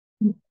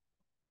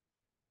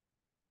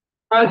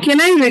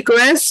Can I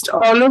request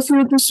all of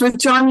you to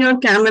switch on your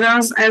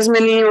cameras, as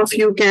many of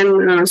you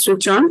can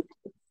switch on,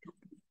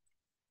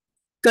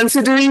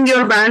 considering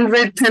your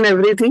bandwidth and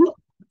everything?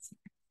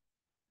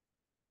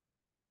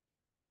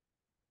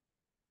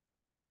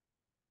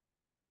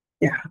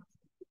 Yeah.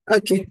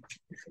 Okay.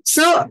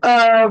 So,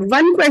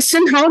 one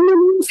question, how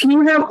many of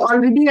you have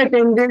already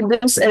attended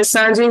this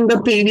SRG in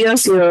the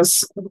previous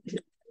years?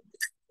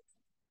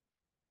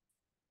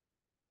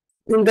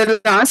 In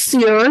the last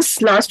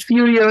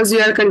few years, you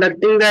are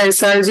conducting the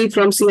SRG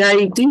from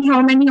CIET.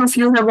 How many of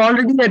you have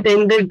already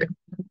attended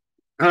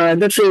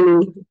the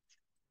training?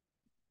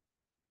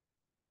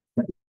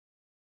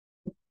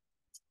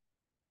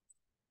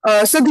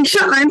 So, Disha,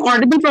 I'm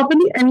audible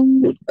properly?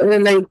 Any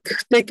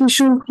tech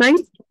issue, right?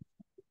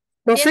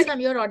 Perfect. Yes, ma'am,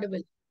 you're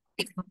audible.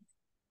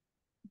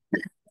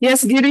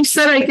 Yes, Girish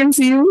sir, I can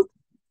see you.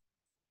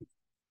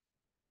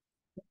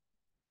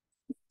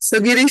 So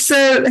Girish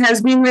sir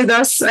has been with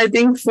us, I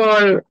think,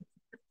 for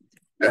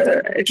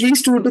at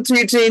least 2 to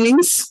 3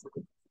 trainings.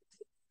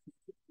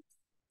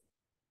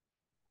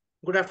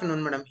 Good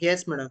afternoon, madam.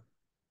 Yes, madam.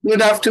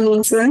 Good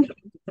afternoon, sir.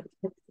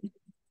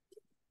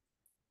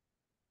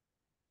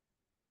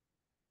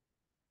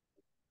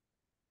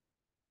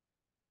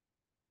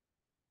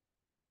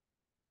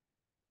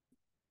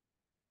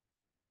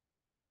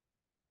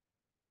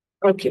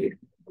 Okay.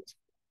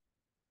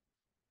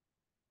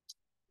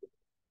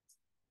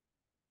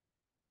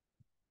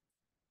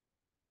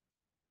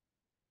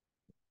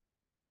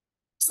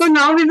 So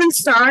now we will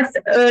start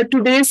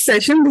today's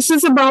session. This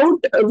is about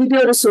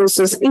video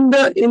resources. In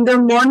the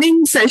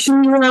morning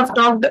session, you have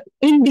talked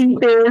in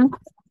detail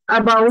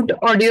about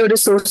audio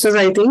resources,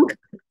 I think.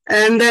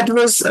 And that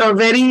was a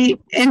very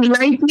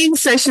enlightening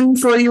session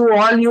for you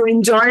all. You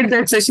enjoyed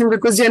that session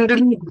because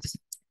generally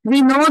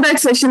we know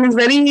that session is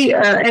very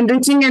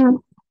enriching and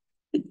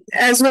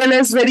as well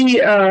as very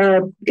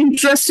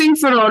interesting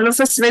for all of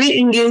us, very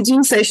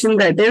engaging session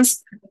that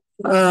is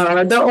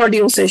the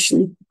audio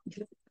session.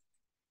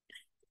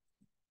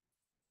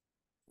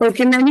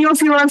 Okay, many of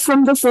you are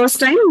from the first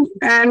time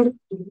and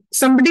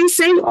somebody is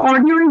saying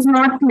audio is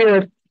not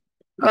clear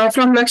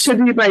from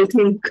Lakshadweep, I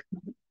think.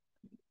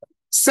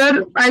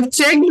 Sir, I've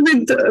checked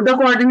with the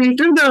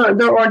coordinator,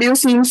 the audio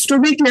seems to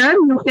be clear.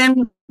 You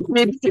can,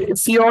 maybe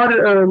if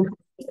your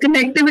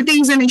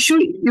connectivity is an issue,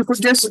 you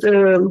could just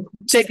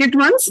check it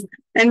once.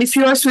 And if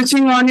you are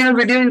switching on your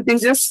video, you can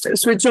just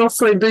switch off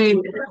for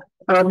the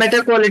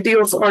better quality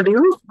of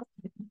audio.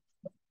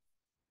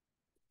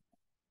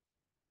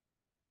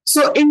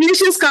 So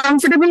English is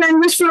comfortable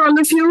language for all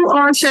of you,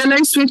 or shall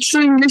I switch to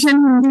English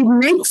and Hindi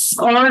mix,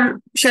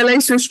 or shall I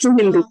switch to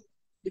Hindi?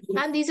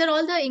 And these are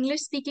all the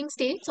English speaking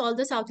states, all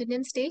the South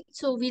Indian states.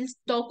 So we'll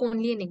talk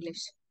only in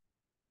English.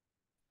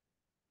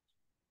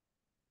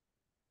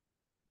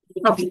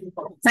 Okay,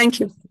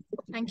 thank you.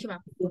 Thank you, ma'am.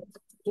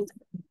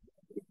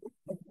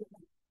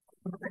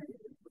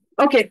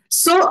 Okay,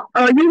 so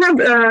you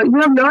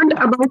have learned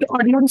about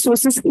audio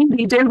resources in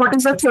detail. What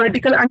is the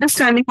theoretical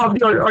understanding of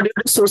the audio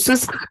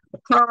resources?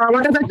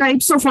 What are the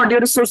types of audio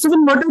resources,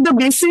 and what are the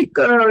basic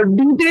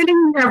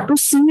detailing we have to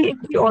see in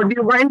the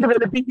audio while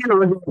developing an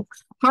audio?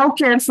 How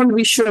careful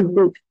we should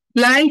be.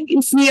 Like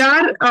if we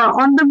are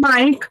on the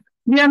mic,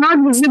 we are not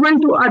visible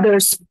to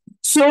others.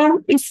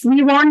 So if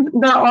we want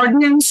the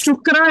audience to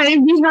cry,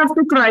 we have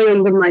to cry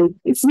on the mic.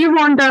 If we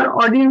want our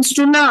audience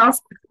to laugh,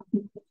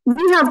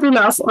 we have to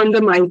laugh on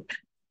the mic.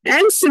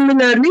 And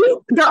similarly,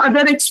 the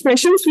other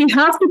expressions we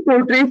have to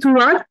portray through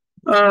our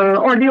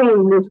audio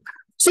only.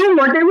 So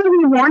whatever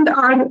we want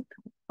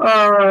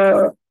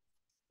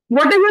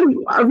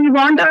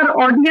our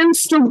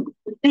audience to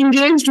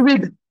engage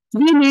with,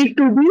 we need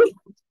to be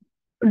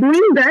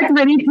doing that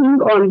very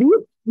thing on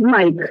the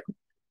mic.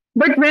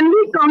 But when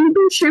we come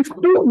to shift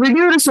to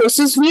video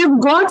resources, we have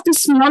got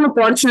this small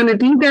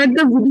opportunity that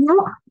the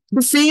video,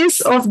 the face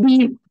of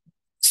the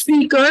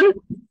speaker,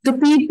 the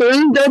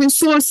people, the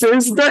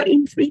resources, the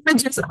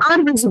images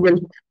are visible.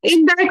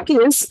 In that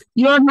case,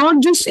 you are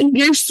not just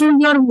engaged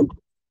through your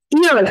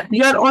ear,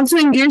 you are also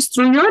engaged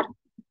through your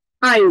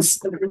eyes.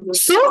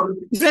 So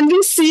when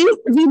we see,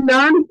 we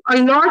learn a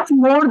lot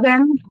more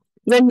than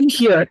when we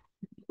hear.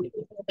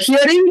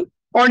 Hearing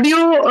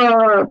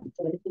audio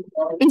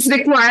is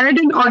required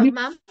in audio.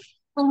 Ma'am?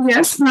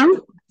 Yes,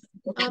 ma'am.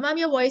 Ma'am,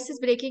 your voice is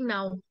breaking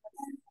now.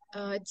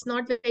 It's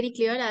not very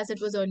clear as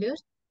it was earlier.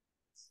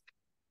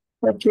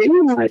 Okay,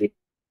 I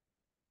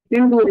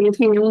didn't do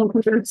anything new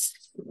because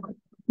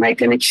my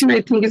connection,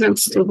 I think, is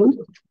unstable.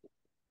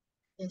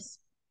 Yes.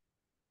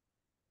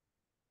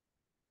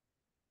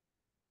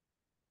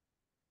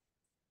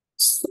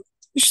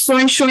 So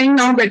I'm showing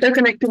now better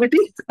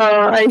connectivity.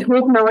 I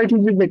hope now it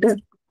will be better.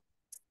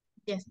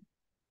 Yes.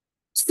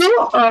 So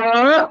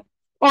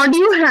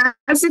audio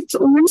has its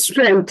own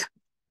strength.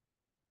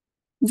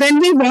 When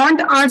we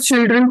want our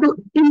children to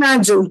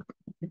imagine,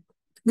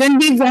 when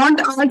we want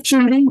our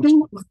children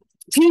to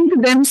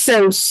think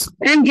themselves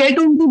and get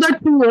into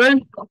that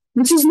world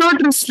which is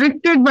not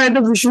restricted by the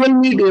visual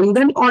medium,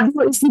 then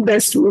audio is the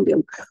best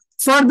medium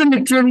for the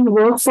literary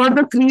work, for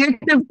the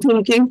creative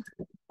thinking.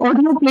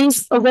 audio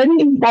plays a very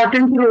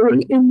important role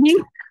in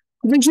the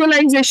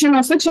visualization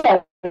of a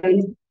child.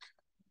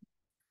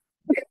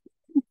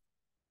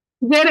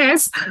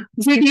 Whereas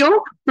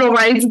video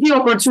provides the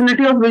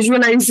opportunity of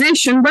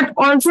visualization, but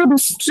also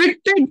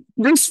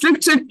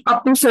restricts it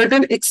up to a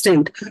certain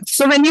extent.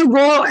 So when you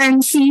go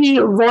and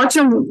watch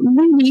a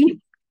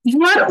movie,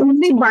 you are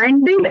only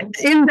binded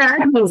in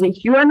that movie.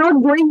 You are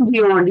not going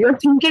beyond. Your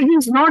thinking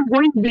is not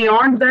going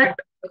beyond that,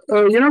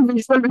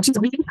 visual which is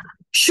being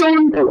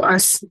shown to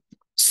us.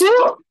 So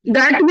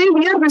that way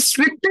we are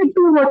restricted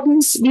to what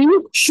is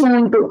being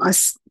shown to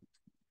us.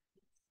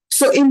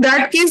 So in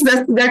that case,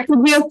 that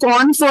could be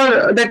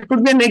that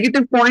could be a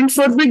negative point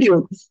for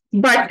video.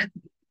 But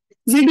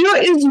video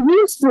is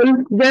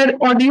useful where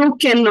audio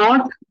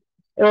cannot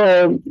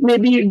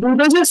maybe do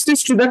the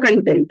justice to the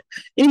content.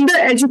 In the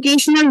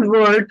educational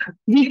world,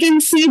 we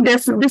can see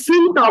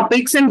different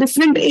topics and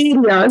different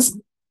areas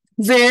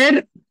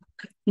where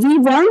we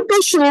want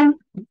to show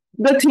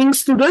the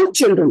things to the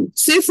children.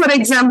 Say, for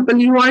example,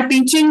 you are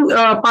teaching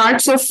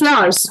parts of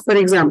flowers, for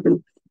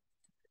example,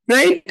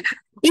 right?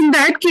 In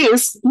that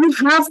case, you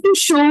have to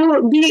show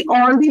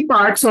all the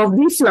parts of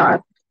the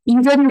flower.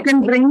 Either you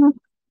can bring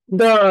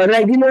the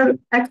regular,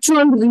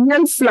 actual,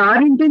 real flower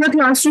into the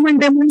classroom and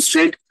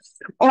demonstrate,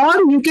 or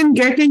you can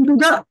get into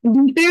the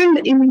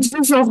detailed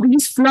images of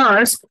these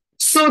flowers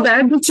so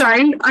that the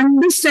child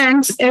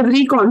understands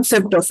every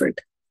concept of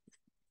it.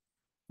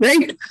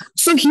 Right?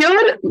 So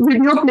here,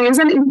 video plays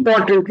an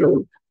important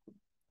role.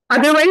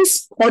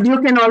 Otherwise,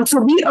 audio can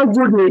also be a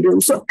good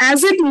medium. So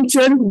as a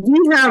teacher,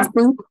 we have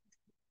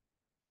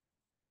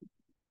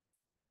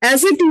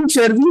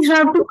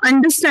to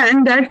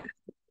understand that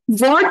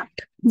what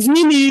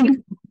we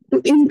need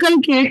to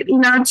inculcate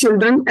in our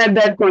children at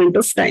that point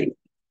of time.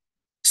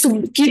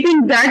 So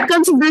keeping that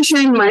consideration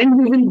in mind,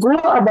 we will go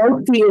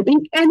about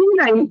creating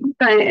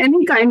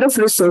any kind of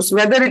resource,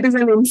 whether it is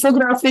an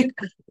infographic,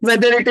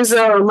 whether it is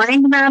a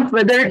mind map,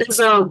 whether it is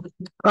a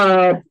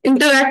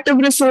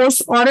interactive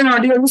resource or an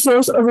audio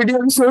resource, a video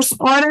resource,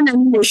 or an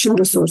animation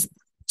resource.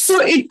 So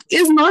it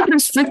is not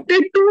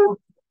restricted to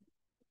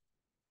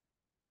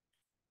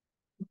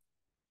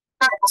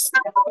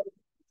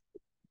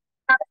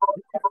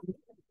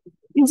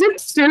Is it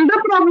still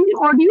the problem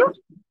audio?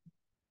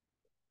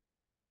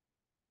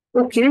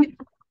 Okay,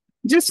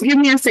 just give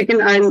me a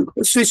second. I'll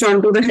switch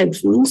on to the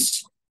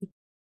headphones.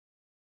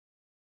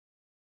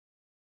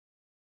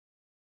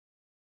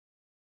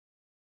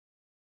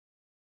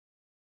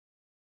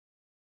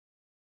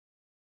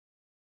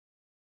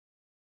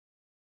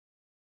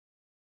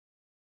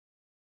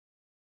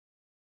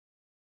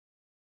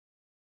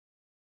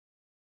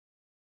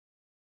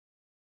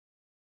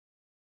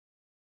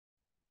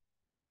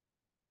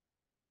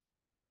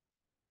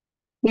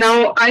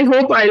 Now, I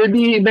hope I'll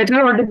be better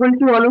audible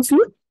to all of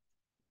you.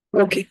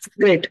 Okay,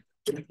 great.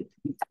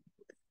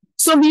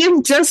 So we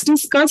have just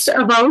discussed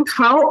about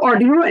how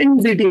audio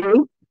and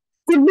video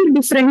could be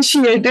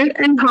differentiated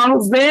and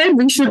where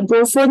we should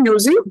go for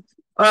using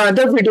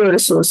the video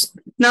resource.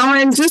 Now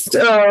I'll just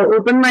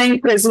open my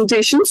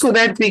presentation so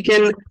that we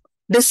can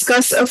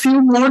discuss a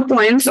few more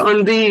points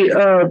on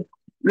the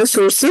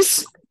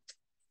resources.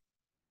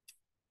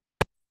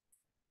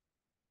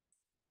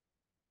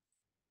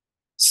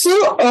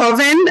 So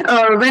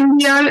when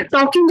we are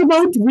talking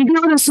about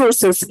video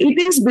resources, it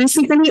is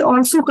basically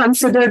also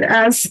considered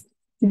as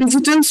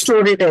digital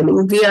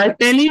storytelling. We are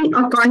telling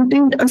a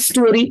content, a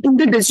story in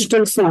the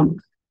digital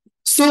form.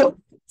 So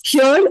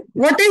here,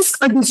 what is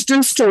a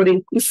digital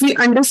story? If we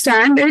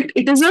understand it,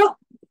 it is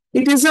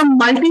a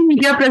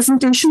multimedia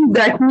presentation.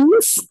 That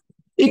means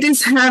it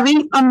is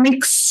having a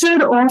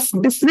mixture of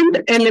different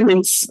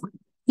elements,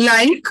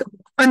 like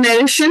a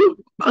narration,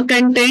 a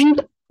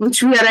content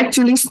which we are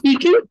actually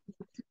speaking.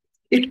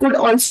 It could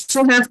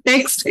also have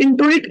text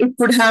into it. It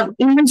could have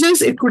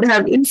images. It could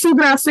have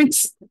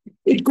infographics.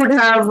 It could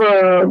have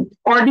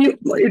audio.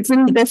 It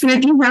will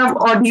definitely have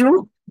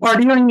audio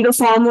in the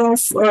form of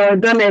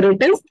the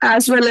narrative,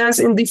 as well as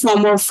in the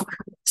form of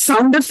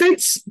sound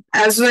effects,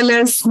 as well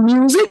as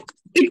music.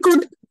 It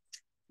could,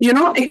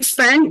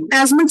 expand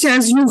as much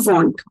as you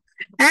want.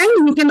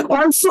 And you can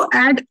also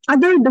add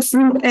other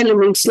different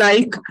elements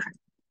like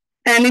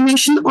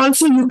animation.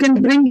 Also, you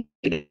can bring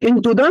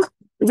into the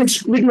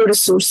video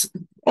resource.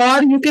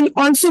 Or you can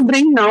also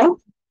bring now,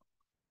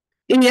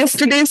 in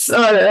yesterday's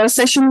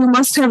session, you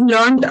must have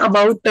learned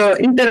about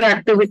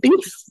interactivity.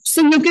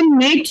 So you can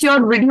make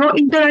your video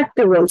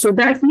interactive also.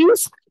 That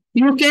means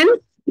you can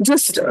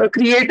just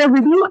create a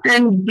video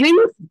and bring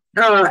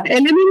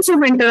elements of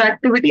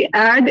interactivity,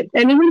 add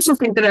elements of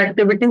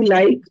interactivity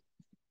like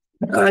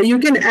you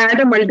can add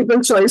a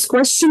multiple choice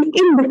question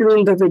in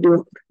between the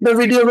video. The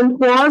video will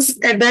pause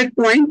at that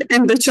point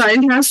and the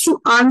child has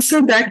to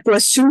answer that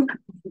question.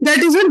 That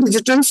is a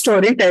digital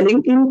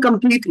storytelling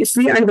incomplete if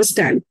we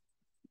understand.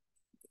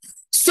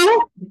 So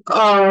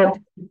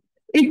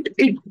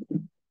it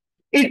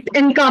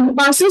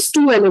encompasses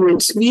two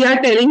elements. We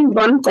are telling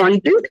one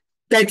content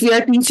that we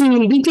are teaching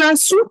in the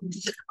classroom,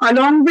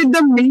 along with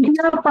the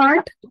media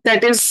part,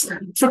 that is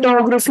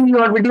photography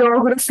or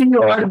videography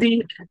or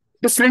the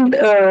different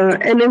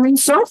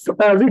elements of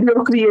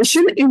video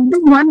creation into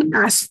one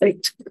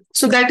aspect.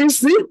 So that is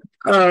the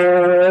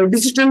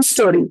digital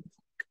story.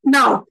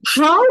 Now,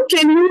 how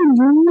can you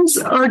use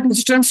a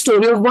digital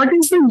story, or what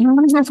is the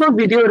use of a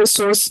video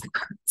resource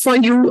for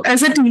you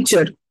as a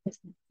teacher?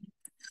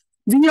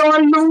 We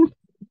all know,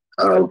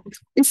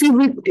 if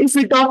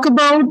we talk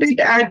about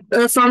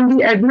it from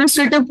the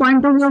administrative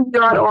point of view, we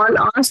are all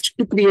asked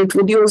to create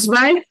videos.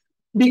 Why?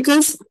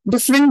 Because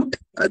different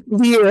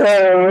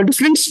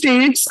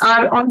states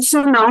are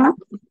also now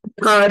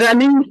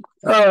running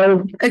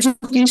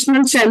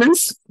educational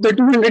channels, the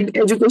 200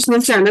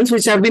 educational channels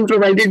which have been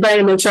provided by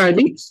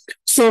MHRD.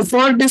 So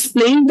for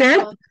displaying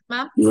that,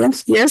 Ma'am,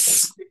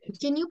 yes.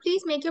 can you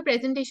please make your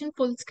presentation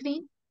full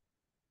screen?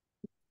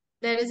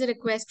 There is a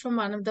request from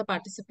one of the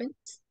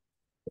participants.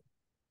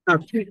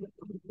 Okay.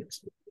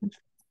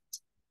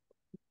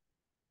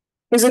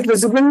 Is it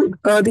visible,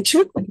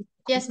 Dikshit?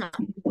 Yes, ma'am.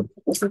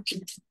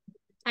 Okay.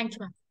 Thank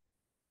you, ma'am.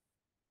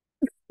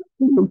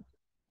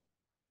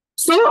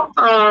 So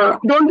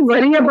don't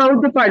worry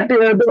about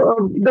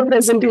the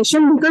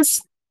presentation,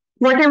 because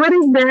whatever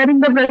is there in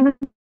the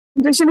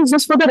presentation is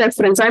just for the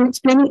reference. I'm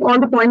explaining all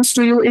the points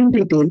to you in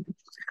detail.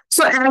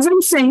 So as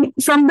I'm saying,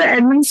 from the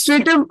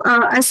administrative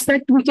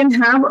aspect, we can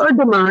have a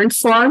demand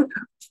for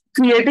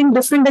creating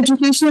different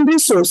educational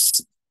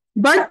resources.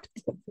 But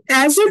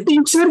as a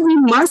teacher, we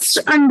must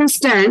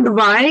understand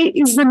why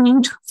is the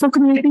need for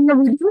creating a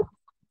video,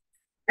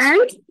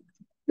 and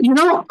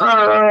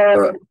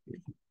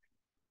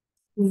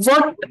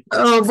what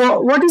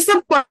is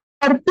the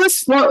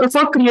purpose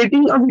for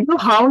creating a video,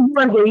 how you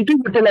are going to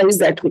utilize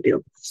that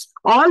video.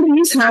 All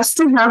these has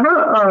to have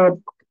a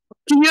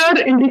clear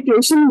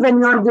indication when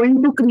you are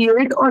going to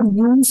create or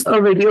use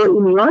a video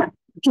in your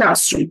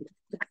classroom.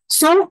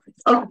 So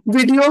a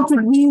video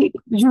could be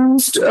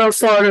used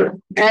for,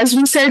 as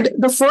we said,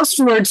 the first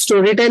word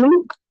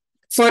storytelling,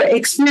 for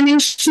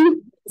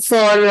explanation,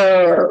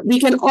 for we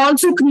can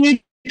also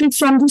create it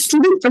from the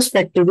student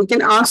perspective. We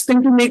can ask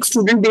them to make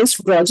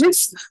student-based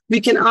projects.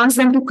 We can ask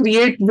them to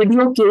create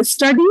video case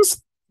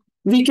studies.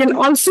 We can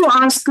also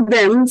ask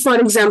them, for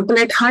example,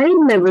 at higher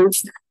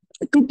levels,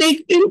 to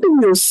take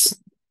interviews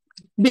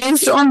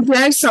based on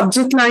their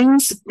subject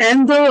lines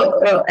and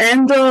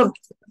the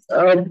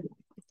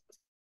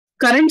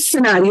current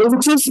scenario,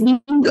 which is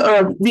being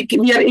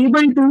we are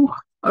able to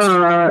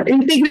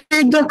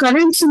integrate the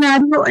current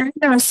scenario and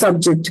our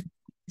subject.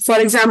 For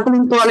example,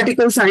 in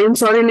political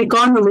science or in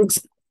economics,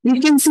 we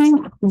can see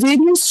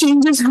various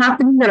changes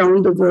happening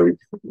around the world.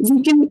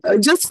 We can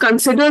just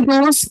consider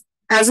those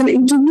as an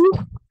interview,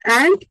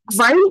 and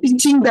while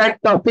teaching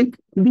that topic,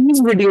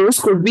 these videos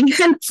could be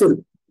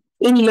helpful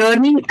in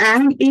learning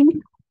and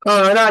in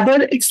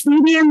rather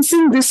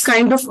experiencing this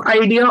kind of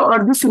idea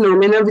or the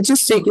phenomena which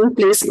is taking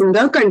place in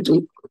the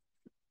country.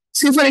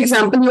 Say, for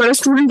example, you are a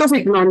student of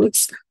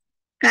economics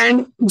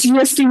and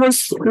GST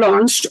was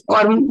launched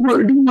or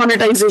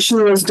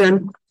demonetization was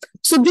done.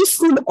 So this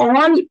could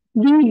all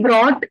be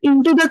brought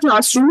into the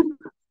classroom.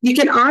 We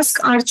can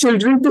ask our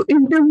children to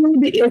interview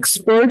the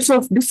experts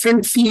of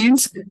different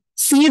fields,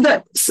 see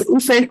the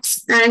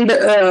effects and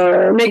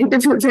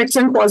negative effects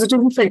and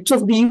positive effects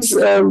of these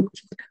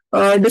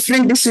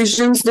different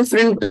decisions,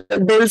 different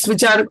bills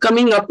which are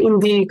coming up in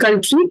the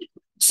country.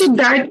 So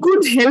that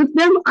could help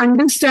them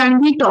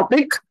understand the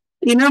topic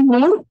in a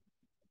more,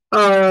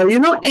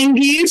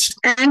 engaged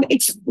and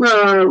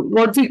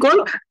what we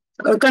call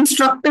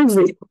constructive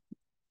way.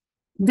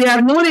 They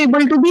are more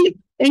able to be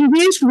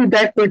engaged with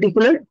that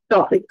particular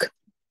topic.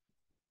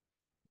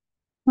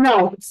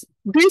 Now,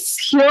 this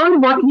here,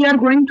 what we are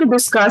going to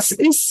discuss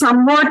is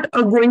somewhat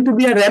going to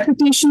be a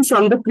repetition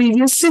from the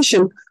previous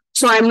session.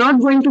 So I'm not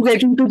going to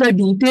get into the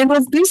detail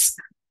of this.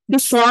 The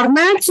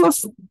formats of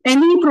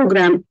any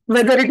program,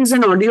 whether it is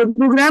an audio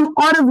program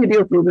or a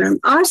video program,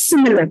 are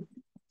similar,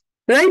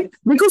 right?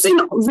 Because in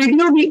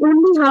video, we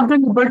only have the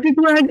liberty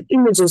to add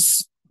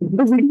images,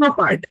 the video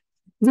part,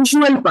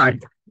 visual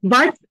part.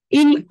 But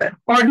in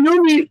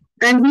audio, we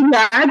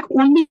add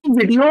only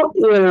video,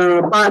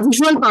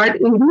 visual part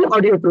in the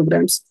audio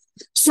programs.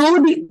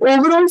 So the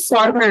overall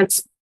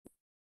formats,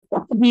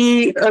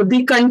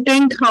 the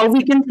content, how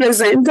we can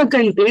present the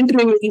content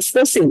remains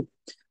the same.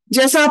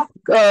 Just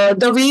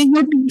the way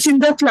you teach in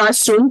the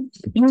classroom,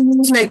 you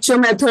use lecture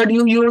method,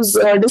 you use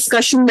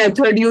discussion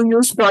method, you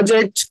use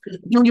project,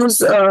 you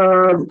use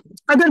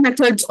other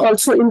methods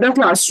also in the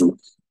classroom.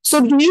 So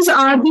these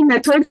are the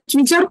methods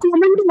which are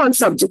common to all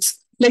subjects.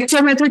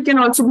 Lecture method can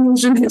also be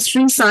used in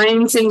history,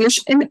 science, English,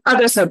 and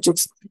other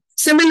subjects.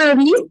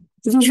 Similarly,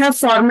 we have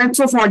formats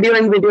of audio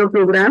and video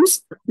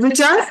programs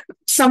which are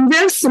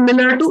somewhere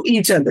similar to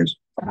each other.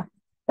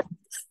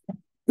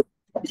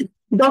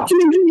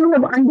 Documentary, you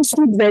have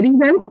understood very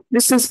well.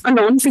 This is a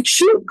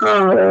non-fiction.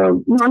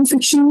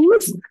 Non-fiction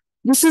means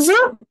this is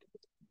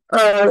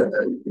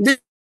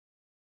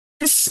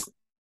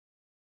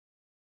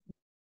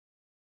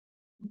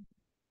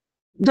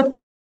the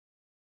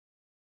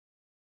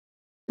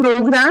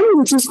program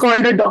which is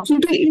called a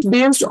documentary is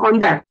based on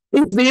that.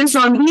 It's based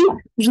on the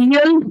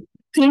real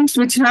things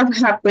which have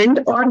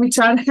happened or which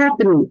are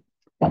happening.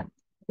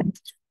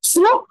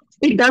 So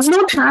it does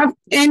not have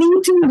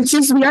anything which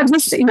is we are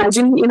just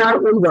imagining in our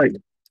own world.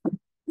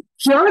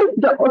 Here,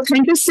 the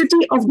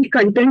authenticity of the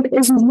content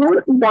is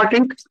more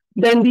important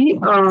than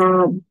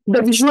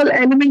the visual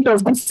element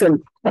of the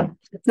film,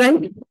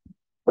 right?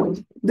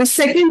 The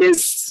second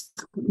is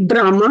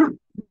drama,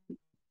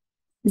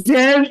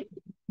 where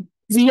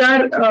we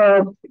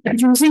are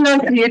using our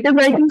creative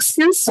writing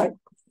skills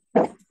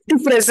to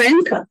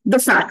present the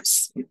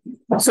facts.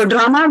 So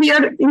drama, we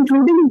are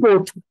including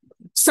both.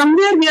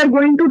 Somewhere we are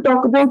going to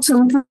talk about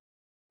something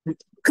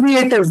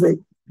creative way.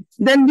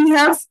 Then we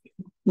have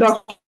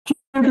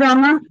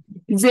drama,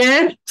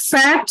 where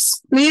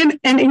facts play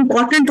an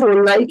important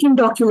role, like in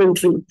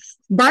documentary,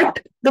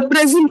 but the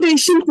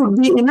presentation could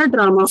be in a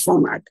drama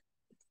format.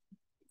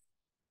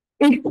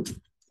 In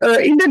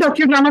the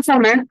docudrama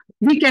format,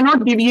 we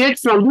cannot deviate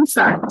from the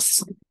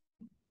facts.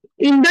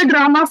 In the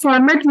drama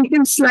format, we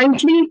can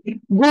slightly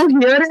go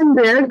here and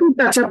there to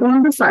touch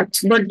upon the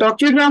facts, but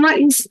docudrama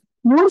is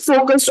more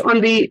focused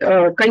on the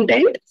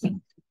content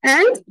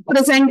and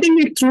presenting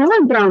it through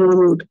a drama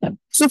mode.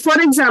 So,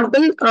 for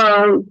example,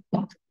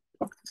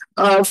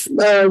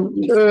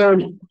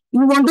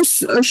 you want to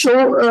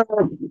show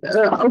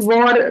a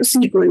war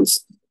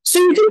sequence. So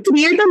you can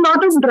create a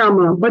lot of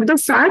drama, but the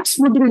facts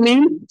would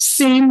remain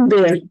same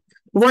there.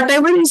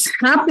 Whatever is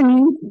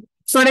happening,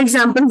 for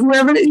example,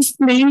 whoever is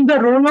playing the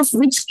role of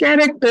which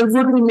character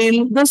would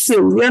remain the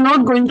same. We are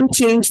not going to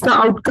change the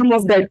outcome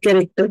of that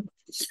character.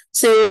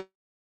 Say,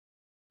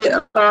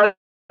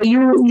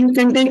 you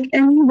can take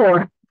any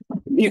war.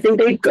 You can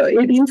take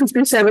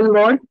 1857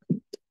 war.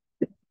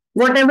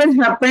 Whatever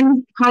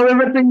happened,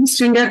 however the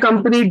East India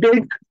Company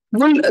did,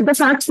 the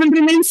facts will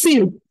remain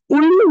same.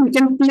 Only we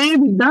can play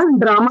with the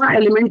drama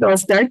element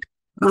of that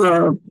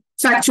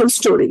factual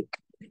story.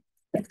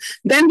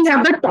 Then we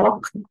have the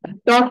talk.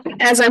 Talk,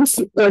 as I'm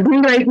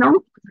doing right now.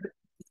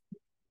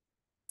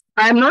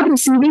 I am not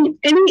receiving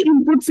any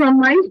input from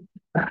my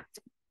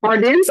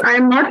audience. I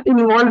am not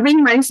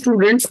involving my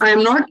students. I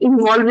am not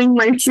involving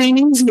my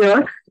trainings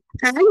here.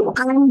 And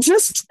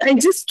I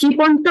just keep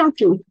on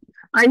talking.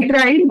 I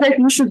tried that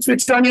you should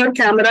switch on your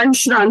camera and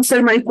should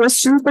answer my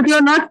questions, but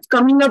you're not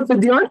coming up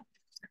with your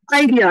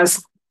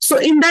ideas. So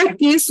in that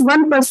case,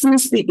 one person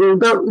is speaking.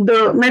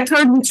 The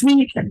method which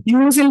we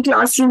use in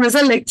classroom is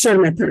a lecture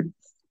method.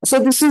 So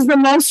this is the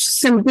most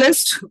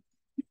simplest,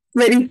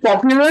 very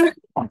popular,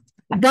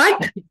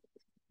 but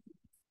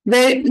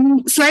very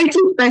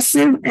slightly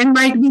passive and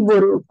might be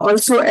boring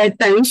also at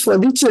times for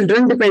the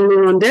children, depending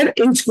on their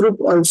age group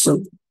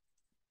also.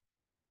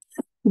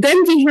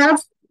 Then we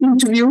have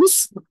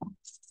interviews.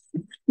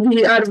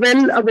 We are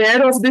well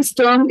aware of this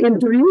term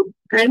interview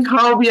and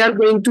how we are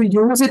going to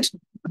use it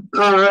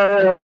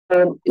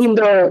in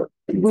the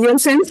real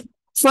sense.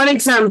 For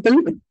example,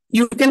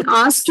 you can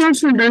ask your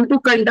children to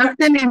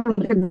conduct an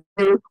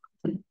interview.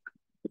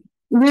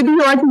 Maybe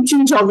you are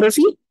teaching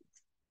geography.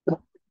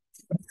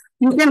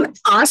 You can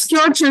ask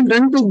your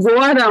children to go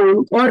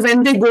around, or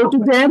when they go to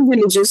their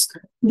villages,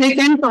 they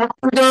can talk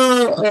to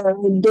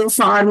the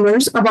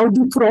farmers about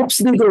the crops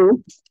they grow,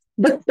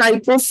 the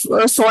type of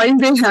soil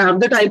they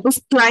have, the type of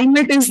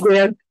climate is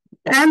there,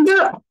 and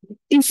the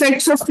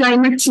effects of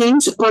climate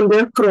change on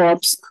their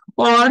crops,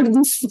 or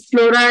the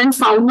flora and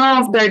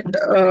fauna of that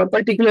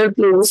particular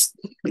place,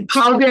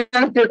 how they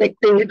are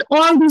protecting it.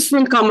 All this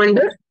will come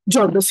under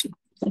geography.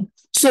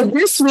 So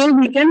this way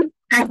we can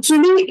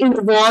actually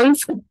involve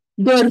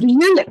the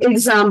real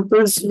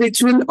examples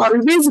which will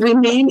always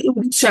remain in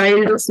the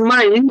child's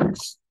mind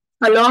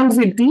along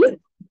with the,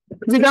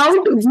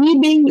 without we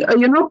being,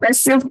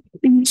 passive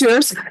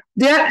teachers,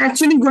 they are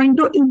actually going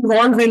to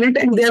involve in it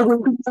and they are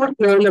going to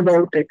learn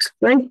about it,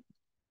 right?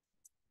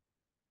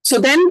 So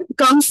then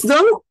comes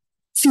the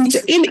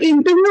feature. In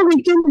interview,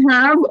 we can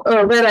have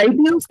a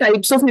variety of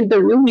types of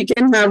interview. We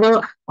can have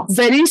a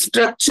very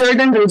structured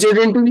and rigid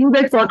interview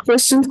that what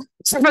questions.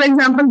 So, for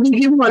example, we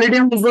give holiday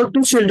homework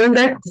to children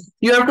that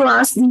you have to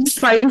ask these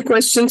 5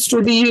 questions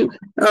to the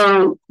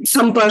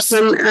some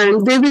person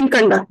and they will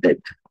conduct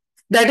it.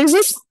 That is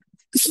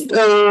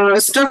a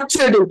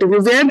structured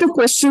interview where the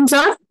questions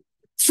are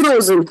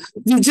frozen.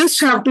 We just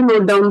have to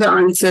note down the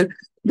answer.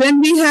 Then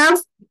we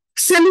have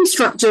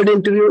semi-structured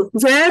interview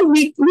where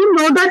we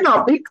know the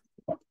topic.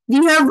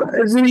 We have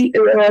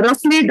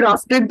roughly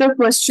drafted the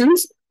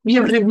questions. We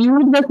have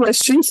reviewed the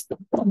questions,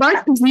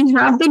 but we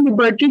have the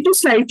liberty to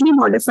slightly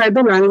modify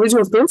the language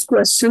of those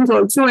questions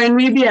also and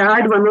maybe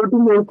add 1 or 2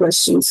 more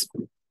questions.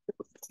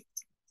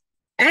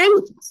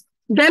 And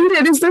then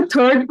there is the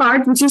third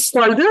part, which is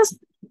called the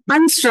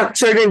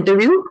unstructured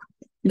interview.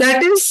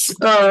 That is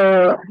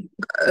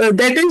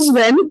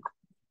when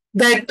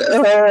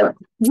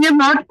we are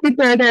not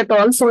prepared at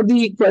all for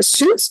the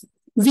questions.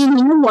 We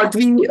know what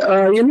we,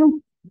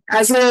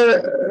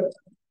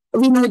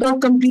 we know the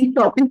complete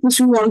topic which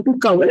we want to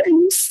cover, and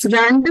we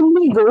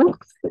randomly go,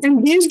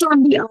 and based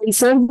on the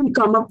answer, we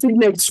come up with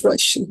next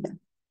question.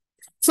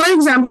 For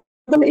example,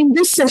 in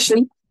this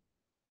session,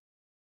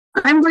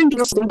 I'm going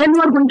to then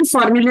you are going to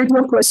formulate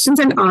your questions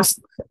and ask.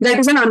 That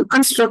is an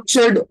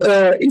unstructured.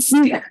 If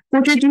we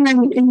put it in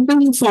an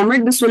interview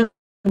format, this will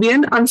be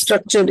an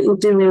unstructured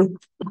interview.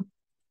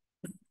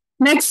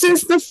 Next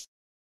is the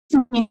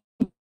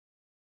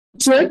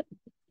feature.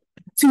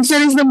 Feature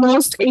is the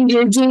most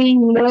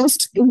engaging,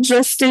 most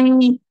interesting.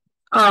 We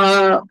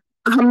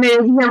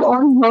have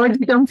all heard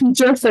the term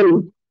feature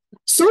film.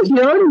 So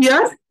here we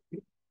are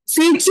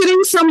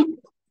featuring some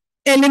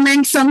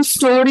element, some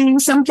story,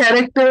 some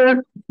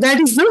character. That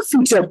is the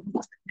feature.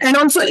 And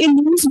also in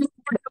news, we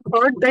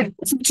have heard that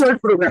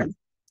featured program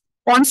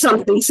on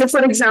something. Say,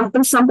 for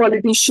example, some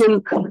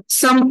politician,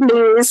 some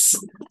place,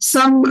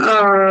 some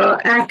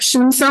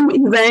action, some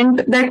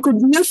event, that could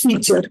be a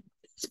feature.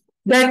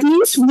 That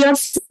means we are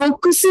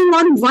focusing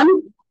on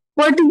one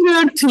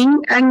particular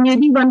thing and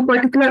maybe one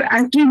particular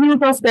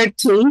attribute of that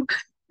thing,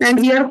 and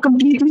we are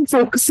completely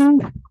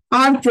focusing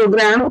our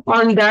program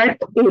on that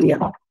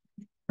area.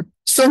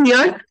 So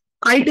here,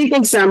 I take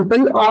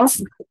example of,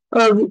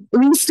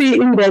 we stay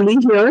in Delhi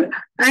here,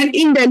 and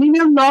in Delhi we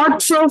have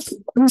lots of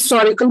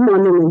historical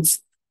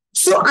monuments.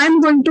 So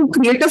I'm going to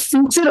create a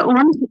feature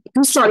on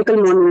historical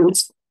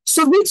monuments.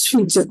 So which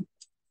feature?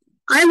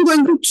 I'm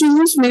going to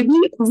choose maybe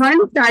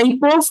one type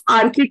of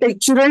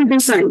architectural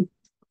design.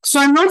 So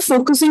I'm not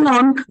focusing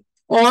on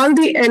all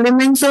the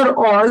elements or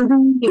all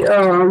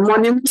the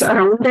monuments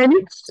around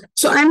Delhi.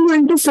 So I'm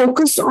going to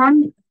focus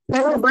on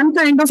one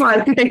kind of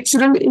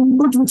architectural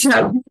input which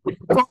have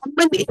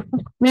common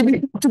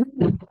maybe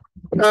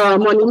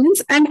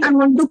monuments, and I'm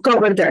going to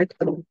cover that.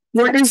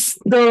 What is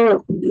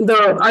the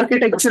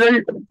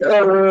architectural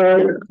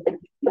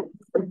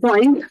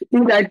point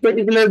in that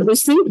particular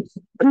thing?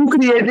 Who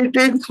created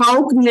it?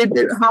 How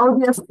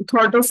they have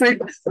thought of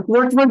it?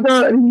 What were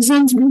the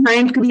reasons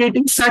behind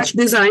creating such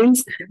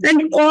designs?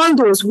 And all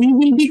those, we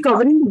will be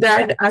covering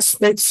that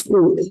aspects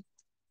only.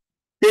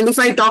 And if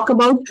I talk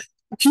about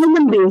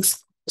human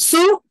beings,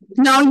 so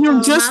now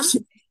you just,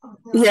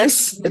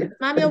 yes.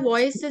 Ma'am, your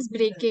voice is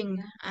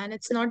breaking and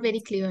it's not very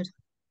clear.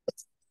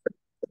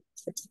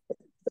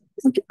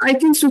 Okay, I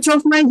can switch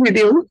off my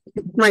video,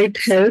 might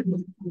help.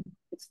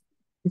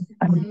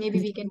 Maybe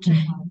we can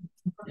try.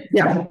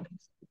 Yeah.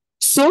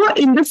 So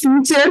in the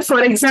future,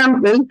 for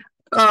example,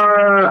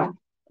 I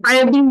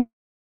have been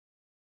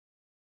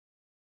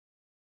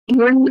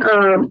given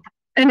an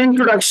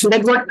introduction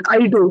that what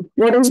I do,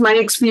 what is my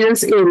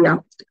experience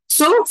area.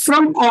 So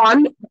from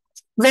on,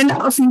 when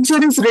a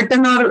feature is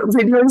written or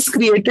video is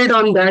created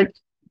on that,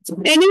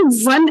 any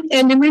one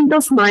element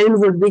of mine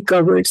would be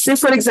covered. Say,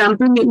 for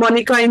example,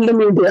 Monica in the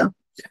media,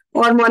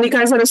 or Monica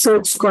as a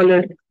research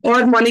scholar,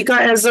 or Monica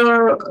as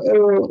a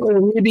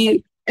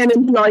maybe an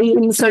employee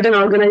in a certain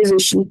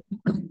organization,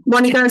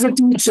 Monica as a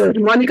teacher,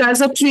 Monica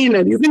as a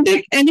trainer. You can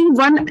take any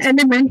one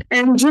element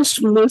and just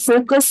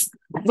focus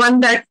one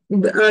that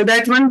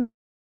one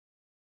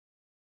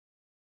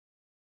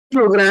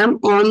program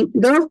on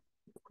the.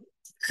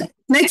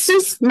 Next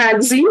is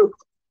magazine.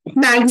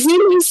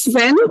 Magazine is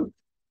when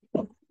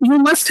you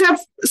must have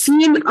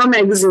seen a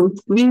magazine.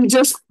 We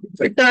just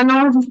turn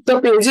off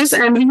the pages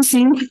and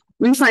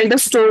we find a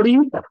story,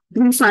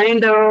 we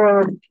find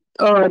a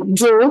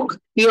joke,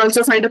 we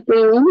also find a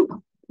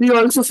poem, we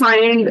also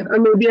find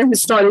maybe a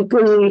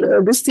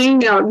historical this thing,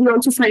 we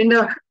also find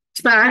a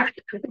fact,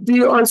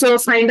 we also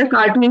find a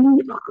cartoon.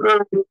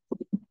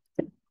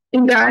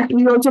 In that,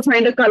 we also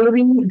find a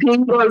coloring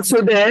thing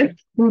also there.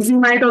 We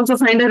might also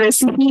find a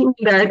recipe in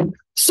that.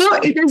 So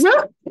it is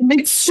a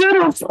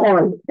mixture of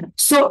all.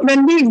 So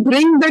when we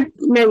bring that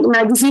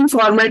magazine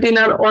format in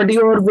our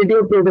audio or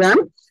video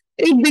program,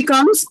 it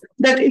becomes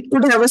that it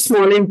could have a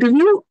small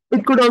interview.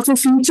 It could also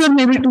feature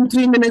maybe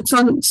 2-3 minutes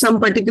on some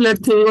particular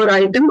thing or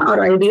item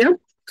or idea.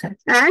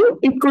 And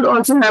it could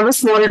also have a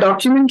small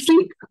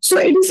documentary. So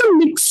it is a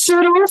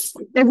mixture of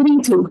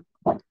everything,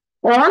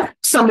 or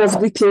some of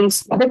the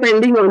things,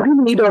 depending on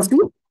the need of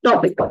the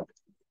topic.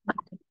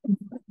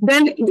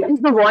 Then there is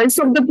the voice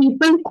of the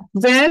people,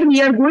 where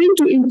we are going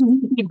to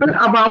interview people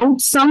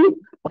about some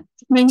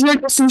major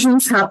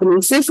decisions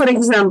happening. Say, for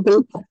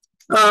example,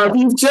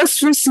 we've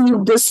just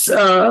received this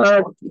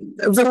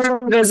women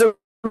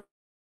reservation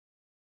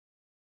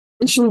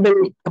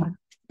bill,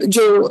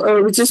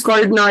 which is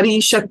called Nari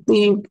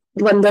Shakti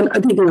Vandan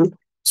Adhikam.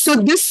 So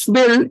this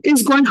bill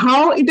is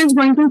how it is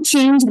going to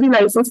change the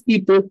life of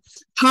people,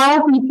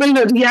 how people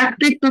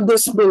reacted to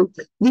this bill.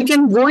 We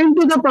can go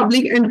into the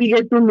public and we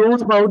get to know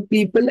about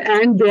people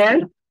and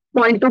their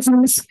point of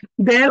view,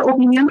 their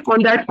opinion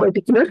on that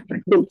particular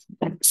bill.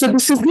 So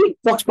this is the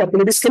Vox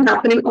Populi. This can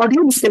happen in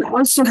audio, this can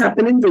also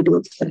happen in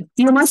video.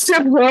 You must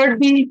have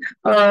heard the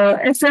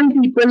FM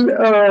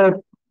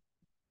people,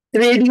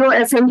 radio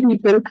FM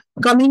people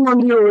coming on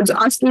the roads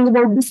asking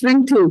about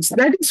different things.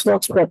 That is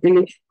Vox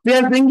Populi. We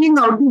are bringing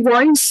out the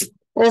voice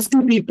of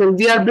the people.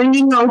 We are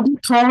bringing out the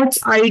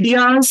thoughts,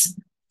 ideas,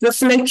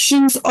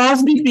 reflections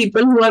of the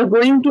people who are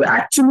going to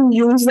actually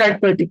use that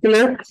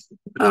particular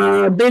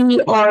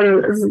bill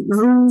or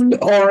rule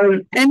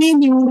or any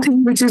new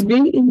thing which is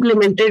being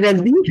implemented at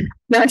the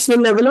national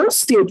level or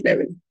state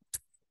level.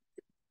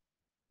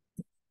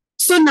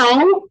 So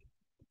now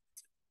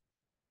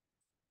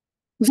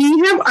we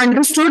have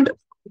understood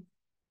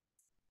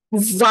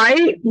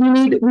why we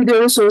need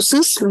video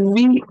resources.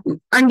 We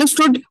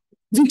understood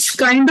which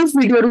kind of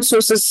video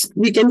resources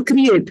we can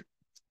create.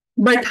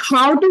 But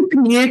how to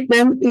create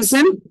them is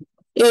an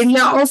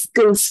area of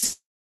concern,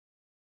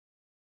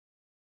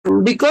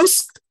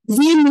 because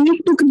we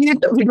need to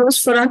create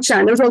videos for our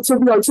channels. Also,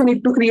 we also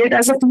need to create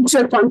as a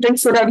teacher content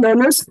for our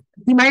learners.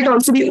 We might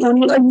also be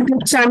owning a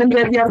YouTube channel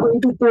where we are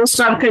going to post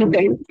our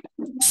content.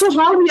 So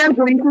how we are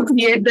going to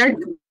create that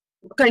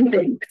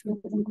content?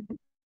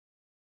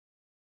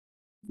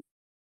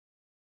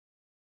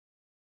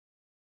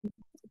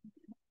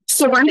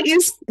 So one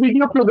is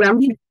video program.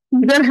 We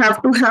either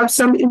have to have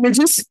some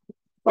images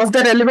of the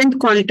relevant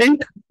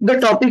content, the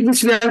topic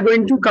which we are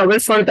going to cover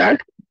for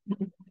that.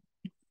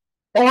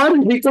 Or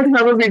we could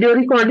have a video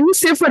recording.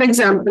 Say, for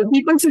example,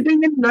 people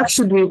sitting in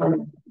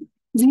Lakshadweep.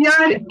 We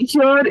are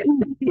here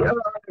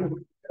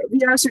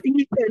we are sitting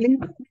in Delhi.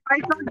 We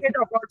might not get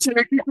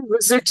opportunity to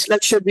visit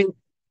Lakshadweep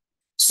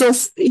so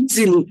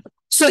easily.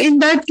 So in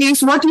that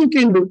case, what you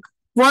can do?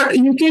 What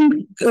you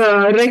can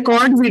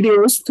record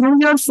videos through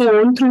your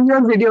phone, through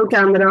your video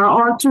camera,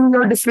 or through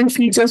your different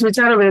features which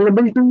are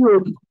available to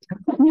you.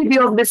 Maybe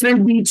of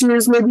different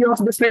beaches, maybe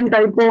of different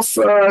type of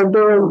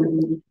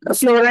the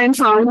flora and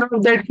fauna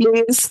of that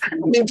place,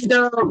 maybe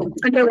the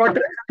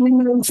underwater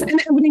animals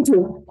and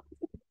everything.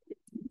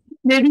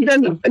 Maybe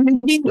the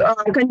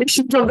living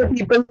conditions of the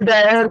people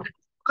there,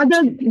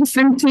 other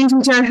different things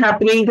which are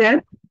happening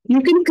there.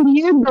 You can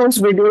create those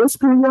videos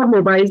through your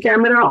mobile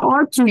camera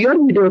or through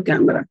your video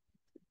camera.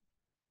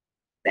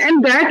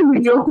 And that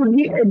video could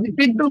be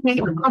edited to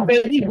make a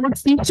very good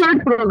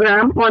featured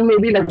program on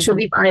maybe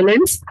Lakshadweep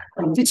Islands,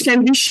 which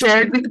can be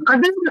shared with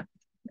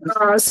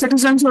other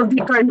citizens of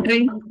the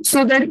country,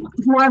 so that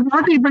who are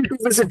not able to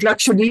visit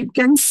Lakshadweep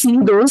can see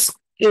those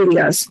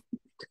areas.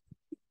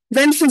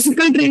 When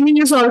physical training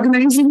is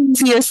organized in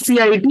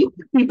CSCIT,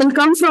 people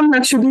come from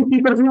Lakshadweep,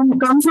 people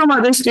come from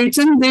other states,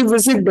 and they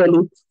visit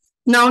Delhi.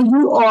 Now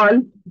you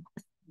all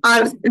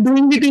are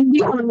doing it in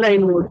the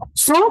online mode.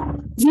 So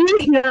we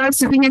here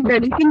sitting in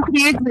Delhi can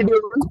create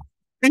videos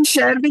and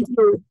share with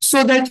you,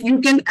 so that you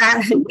can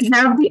have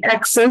the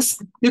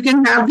access, you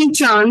can have the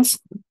chance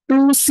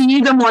to see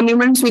the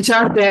monuments which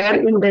are there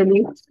in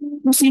Delhi,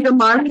 to see the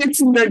markets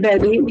in the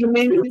Delhi. You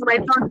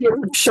might not be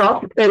able to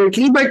shop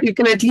directly, but you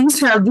can at least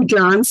have the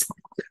glance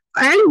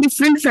and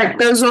different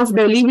factors of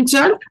Delhi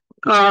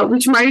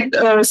which might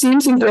seem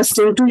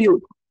interesting to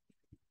you.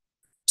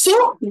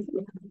 So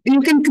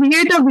you can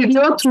create a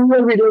video through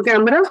your video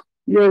camera,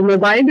 your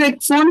mobile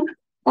phone,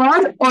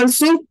 or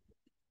also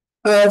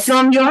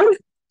from your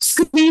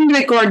screen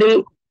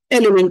recording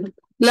element.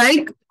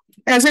 Like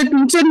as a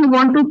teacher, you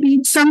want to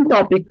teach some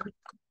topic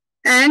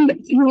and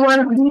you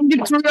are doing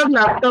it through your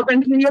laptop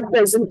and through your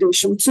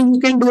presentation. So you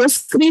can do a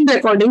screen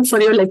recording for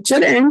your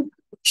lecture and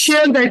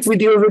share that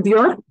video with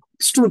your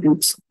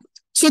students.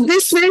 So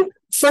this way,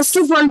 first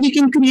of all, we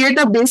can create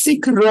a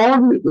basic raw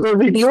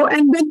video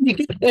and then we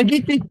can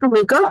edit it to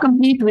make a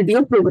complete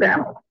video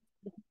program.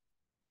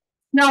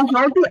 Now,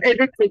 how to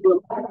edit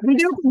video?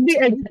 Video could be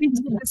edited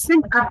with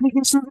different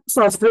application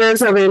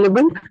softwares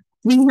available.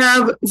 We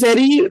have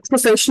very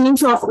professional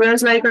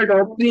softwares like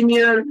Adobe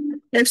Premiere,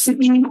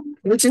 FCP,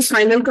 which is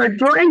Final Cut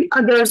Pro, and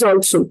others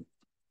also.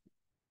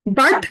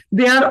 But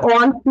they are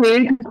all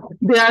paid.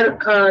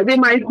 They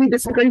might be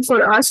difficult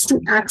for us to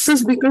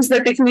access because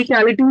the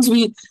technicalities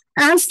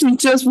as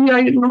teachers, we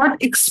are not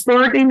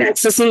expert in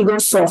accessing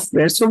those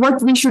software. So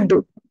what we should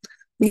do?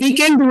 We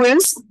can do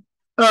is,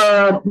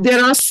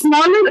 there are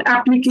smaller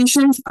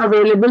applications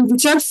available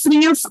which are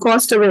free of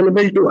cost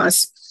available to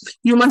us.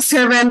 You must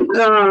have an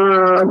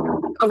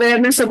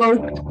awareness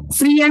about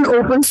free and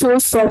open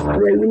source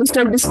software. You must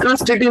have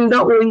discussed it in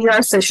the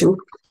OER session.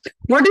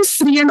 What is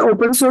free and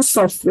open source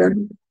software?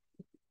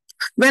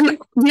 When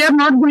we are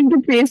not going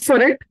to pay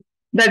for it,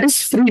 that is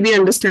free, we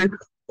understand.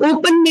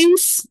 Open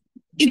means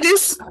it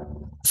is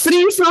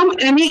free from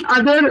any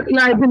other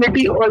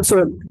liability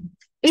also,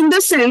 in the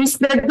sense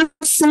that the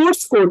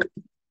source code,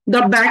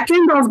 the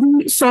backend of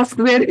the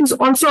software is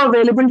also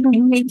available to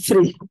you in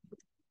free.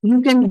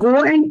 You can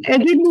go and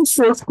edit the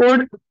source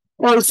code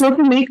also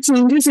to make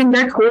changes in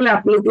that whole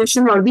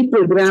application or the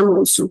program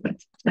also.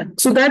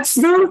 So that's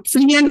the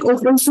free and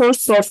open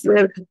source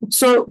software.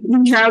 So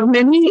we have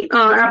many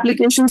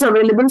applications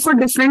available for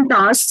different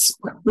tasks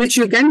which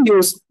you can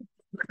use.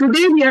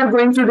 Today we are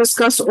going to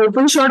discuss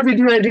OpenShot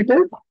Video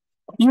Editor.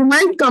 You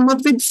might come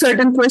up with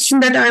certain question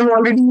that I'm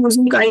already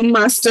using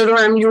KineMaster or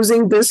I'm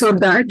using this or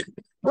that.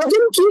 You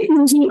can keep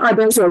using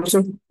others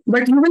also.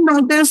 But you will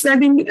notice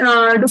that in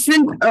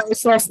different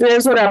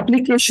softwares or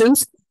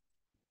applications,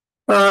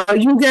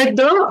 you get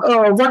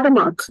the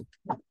watermark.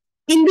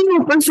 In the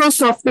open source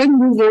software, you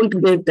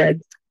won't get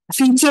that.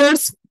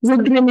 Features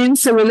would remain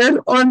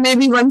similar, or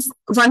maybe one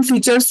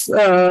features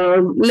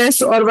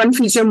less or one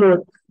feature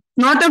more.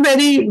 Not a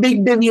very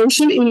big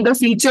deviation in the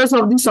features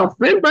of the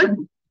software, but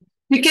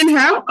we can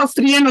have a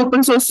free and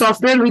open source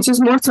software which is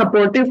more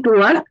supportive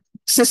to our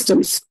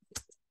systems.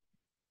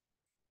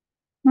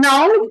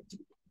 Now,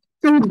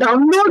 to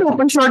download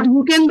OpenShot,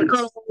 you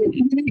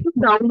need to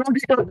download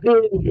it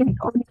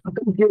on your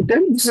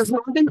computer. This is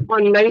not an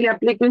online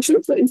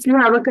application. So if you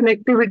have a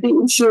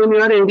connectivity issue in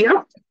your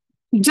area,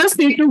 you just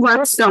need to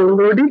once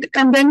download it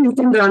and then you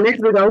can run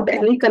it without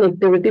any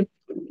connectivity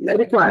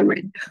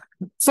requirement.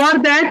 For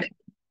that,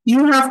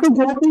 you have to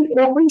go to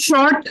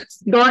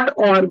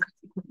openshot.org.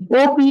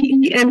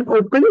 OPEN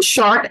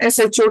openshot,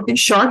 SHOT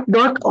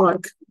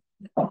shot.org.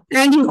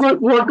 And you go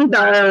to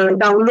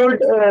download,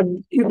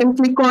 you can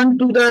click on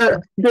to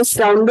this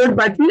download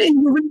button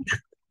and you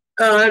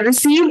will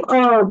receive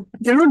a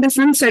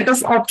different set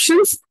of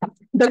options.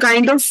 The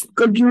kind of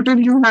computer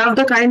you have,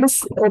 the kind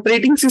of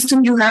operating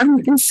system you have,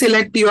 you can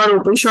select your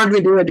OpenShot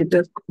video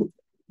editor.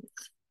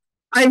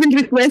 I will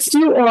request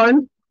you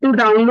all to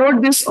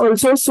download this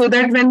also so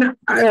that when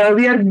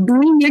we are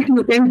doing it,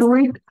 you can do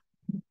it.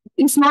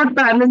 If not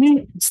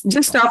parallelly,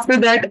 just after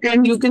that,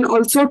 and you can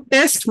also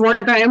test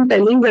what I am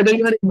telling, whether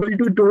you are able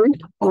to do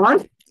it or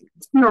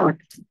not.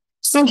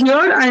 So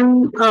here I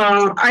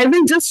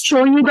will just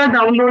show you the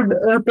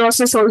download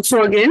process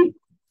also again.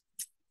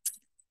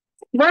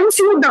 Once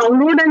you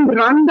download and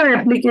run the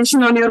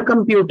application on your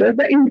computer,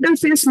 the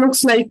interface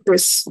looks like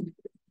this.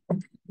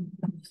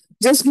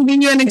 Just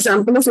giving you an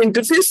example of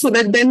interface so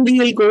that then we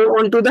will go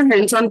on to the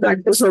hands-on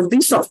practice of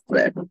the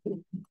software.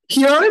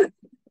 Here,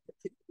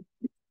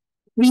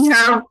 we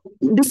have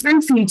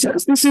different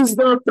features. This is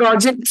the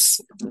project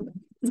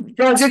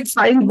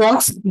file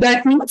box.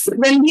 That means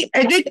when we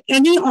edit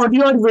any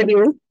audio or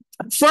video,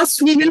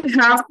 first we will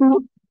have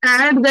to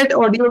add that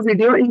audio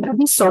video into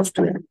the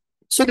software.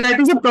 So that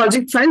is a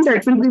project file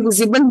that will be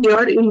visible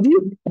here in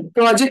the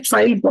project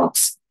file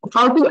box.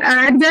 How to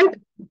add that?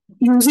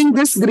 Using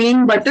this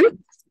green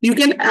button. You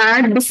can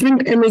add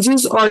different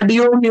images,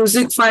 audio,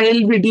 music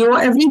file, video,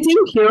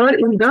 everything here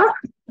in the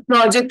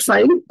project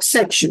file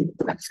section.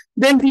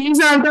 Then these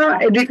are the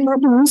editing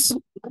tools.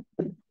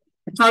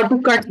 How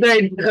to cut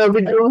the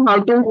video,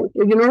 how to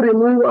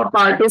remove a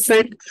part of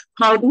it,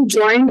 how to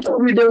join two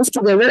videos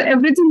together.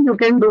 Everything you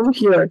can do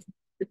here.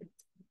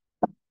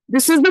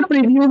 This is the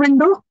preview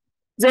window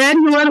where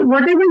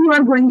whatever you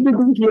are going to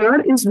do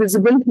here is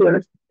visible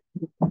here.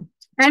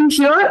 And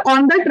here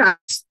on the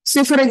tracks,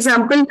 say for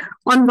example,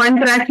 on one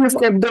track you've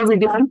kept the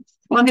video,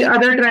 on the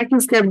other track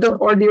you've kept the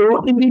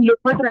audio, in the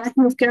lower track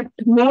you've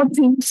kept more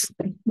things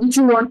which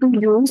you want to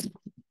use.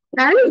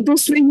 And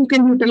this way you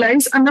can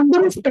utilize a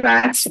number of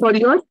tracks for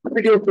your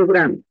video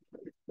program.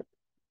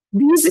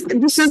 This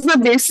is the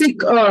basic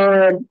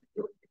tour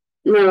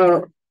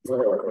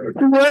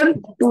to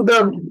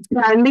the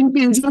landing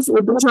page of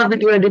OpenShot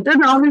Video Editor.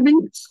 Now we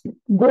will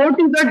go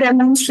to the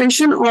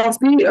demonstration of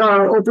the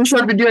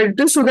OpenShot Video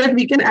Editor so that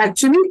we can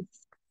actually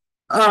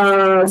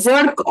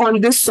work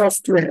on this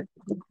software.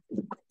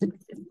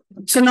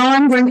 So now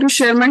I'm going to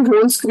share my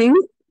whole screen,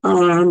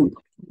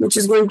 which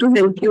is going to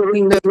help you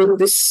in learning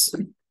this.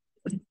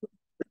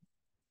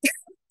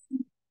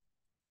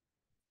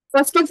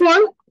 First of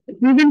all,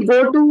 we will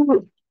go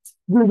to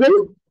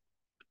Google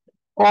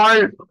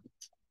or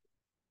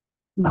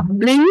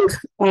Blink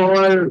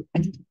or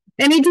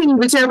anything,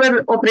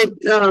 whichever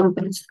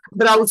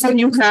browser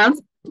you have,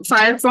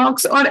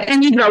 Firefox or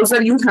any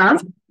browser you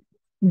have.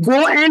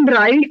 Go and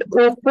write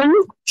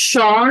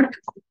OpenShot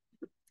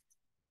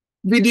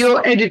Video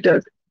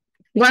Editor.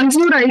 Once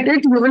you write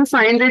it, you will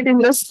find it in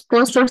the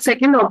first or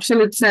second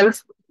option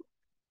itself,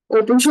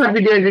 OpenShot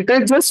Video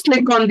Editor. Just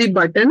click on the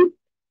button.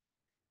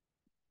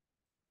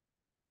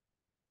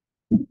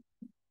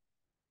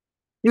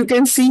 You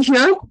can see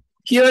here.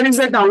 Here is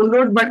a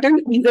download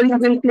button. Either you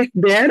can click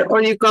there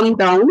or you come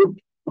down.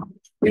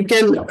 You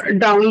can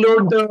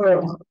download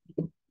the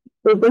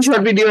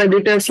OpenShot Video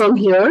Editor from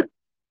here.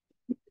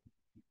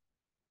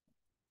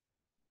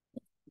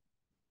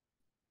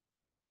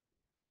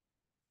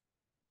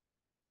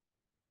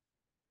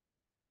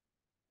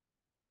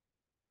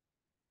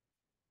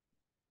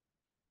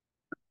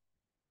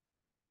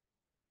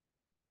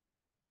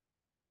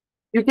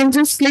 You can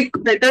just click,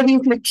 better we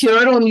click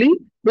here only,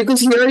 because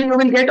here you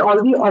will get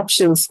all the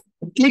options.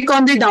 Click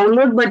on the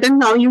download button.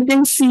 Now you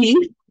can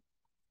see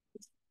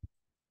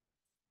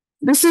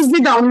this is the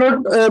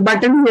download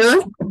button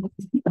here.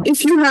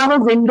 If you have a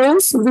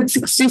Windows with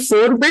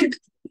 64-bit,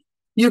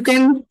 you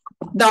can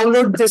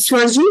download this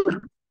version.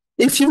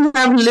 If you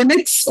have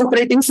Linux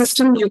operating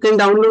system, you can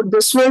download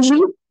this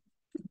version.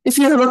 If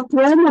you have a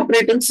Chrome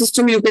operating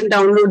system, you can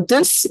download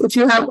this. If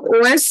you have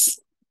OS,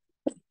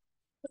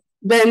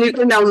 then you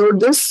can download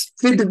this.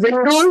 With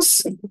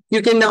Windows,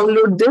 you can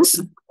download this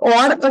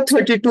or a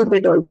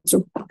 32-bit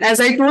also. As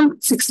I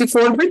told,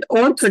 64-bit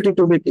or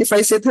 32-bit. If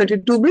I say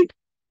 32-bit,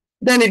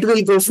 then it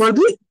will go for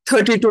the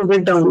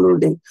 32-bit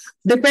downloading.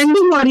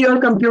 Depending on your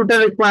computer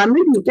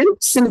requirement, you can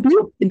simply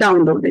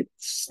download it.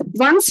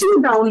 Once you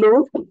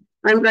download,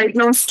 I'm right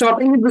now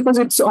stopping it because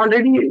it's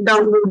already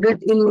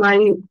downloaded in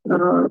my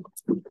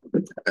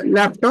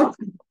laptop.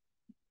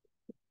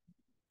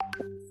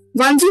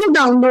 Once you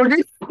download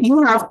it,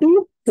 you have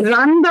to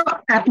run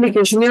the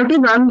application. You have to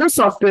run the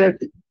software.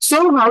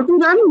 So how to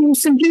run? You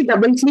simply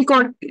double click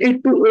on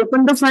it to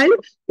open the file.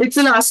 It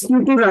will ask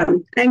you to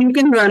run, and you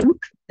can run,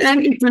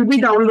 and it will be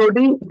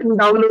downloaded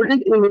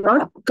in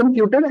your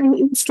computer and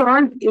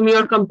installed in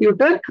your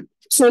computer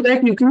so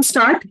that you can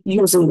start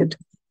using it.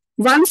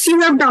 Once you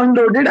have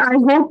downloaded, I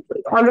hope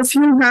all of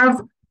you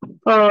have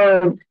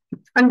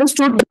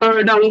understood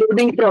the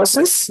downloading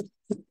process.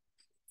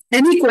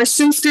 Any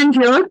questions still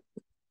here?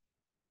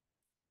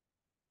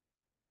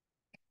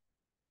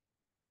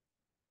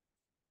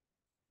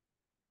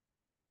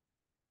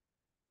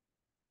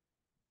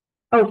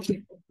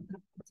 Okay,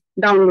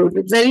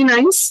 downloaded. Very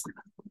nice.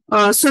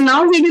 So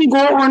now we will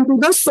go on to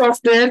the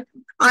software.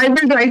 I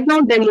will right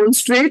now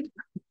demonstrate.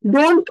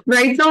 Don't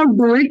right now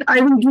do it. I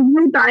will give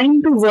you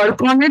time to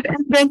work on it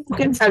and then you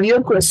can have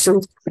your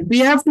questions. We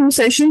have 2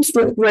 sessions,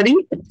 don't worry.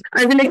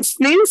 I will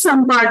explain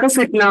some part of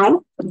it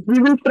now. We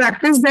will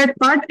practice that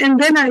part and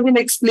then I will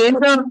explain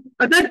the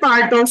other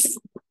part of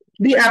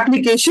the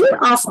application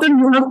after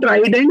you have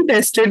tried and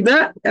tested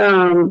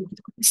the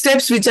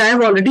steps which I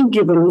have already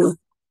given you.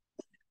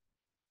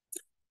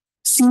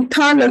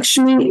 Sita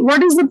Lakshmi,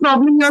 what is the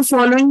problem you are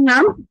following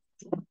now?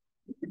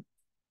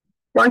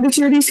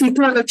 Pondicherry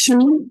Sita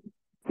Lakshmi.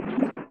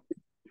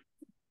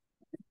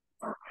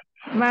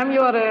 Ma'am,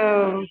 you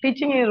are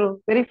teaching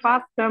very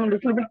fast, ma'am.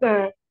 Little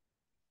bit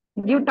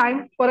give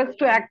time for us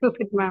to access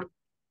it, ma'am.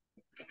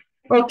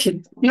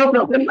 Okay, no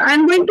problem.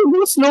 I'm going to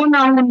go slow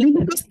now only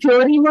because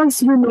theory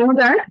was, you know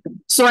that.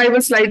 So I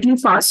was slightly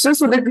faster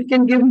so that we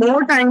can give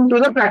more time to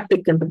the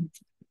practical.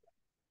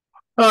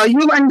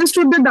 You've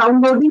understood the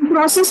downloading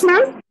process,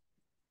 ma'am?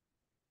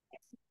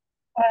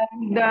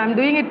 I'm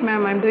doing it,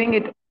 ma'am. I'm doing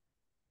it.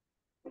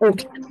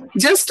 Okay.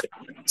 Just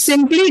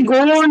simply go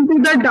on to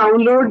the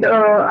download.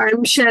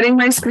 I'm sharing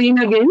my screen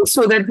again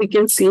so that we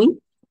can see.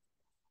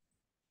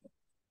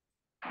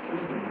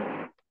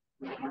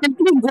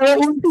 Simply go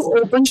on to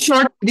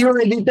OpenShot Video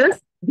Editor.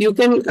 You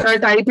can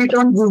type it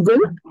on Google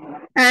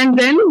and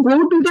then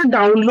go to the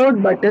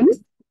download button.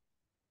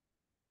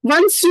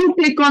 Once you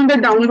click on the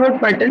download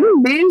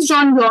button, based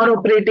on your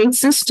operating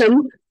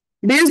system,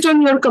 based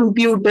on your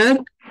computer,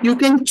 you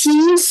can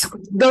choose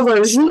the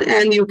version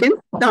and you can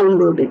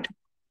download it.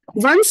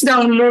 Once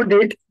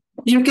downloaded,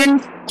 you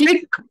can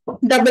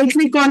double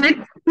click on it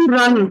to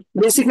run,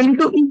 basically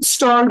to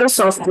install the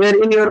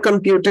software in your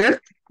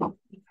computer.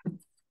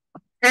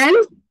 And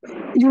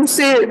you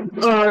say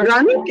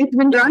run, it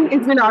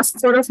will ask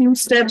for a few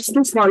steps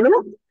to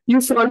follow. You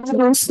follow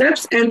those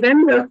steps and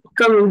then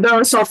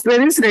the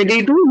software is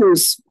ready to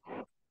use.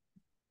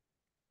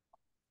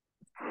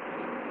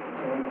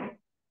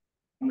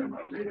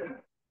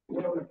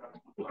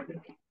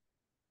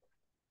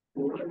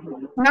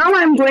 Now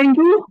I'm going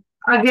to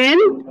again,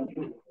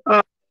 now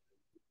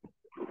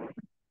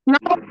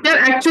we are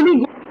actually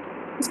going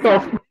to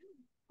software,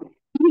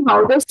 see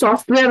how the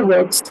software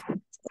works.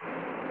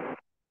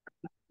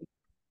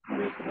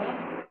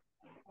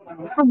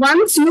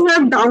 Once you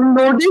have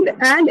downloaded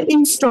and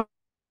installed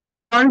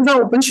the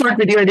OpenShot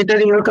Video Editor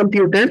in your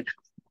computer,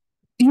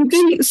 you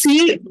can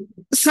see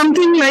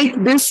something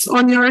like this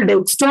on your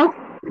desktop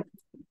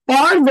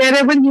or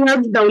wherever you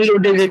have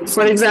downloaded it.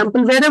 For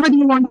example, wherever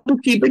you want to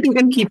keep it, you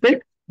can keep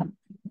it.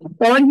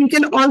 Or you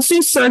can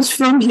also search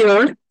from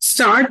here,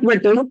 Start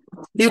button.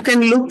 You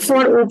can look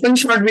for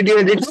OpenShot Video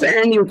Editor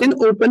and you can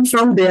open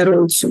from there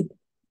also.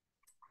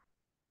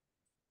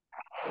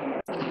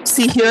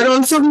 See here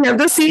also we have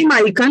the same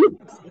icon,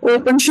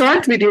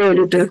 OpenShot Video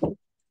Editor.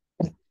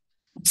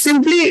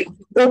 Simply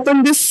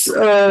open this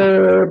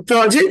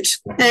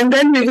project and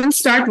then we will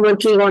start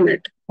working on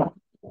it.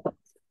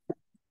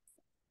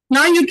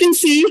 Now you can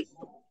see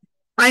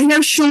I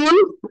have shown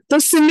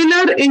the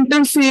similar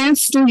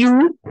interface to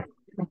you.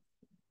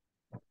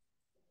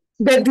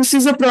 That this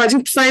is a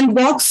project file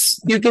box.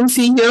 You can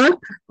see here,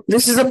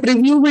 this is a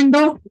preview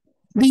window.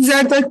 These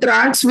are the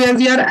tracks where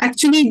we are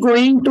actually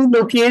going to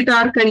locate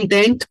our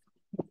content.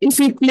 If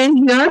we play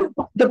here,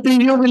 the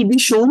preview will be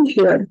shown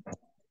here.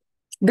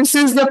 This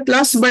is the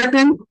plus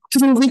button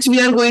through which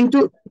we are going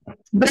to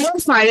bring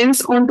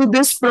files onto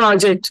this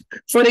project.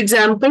 For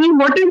example,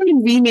 whatever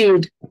we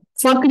need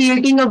for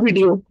creating a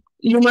video.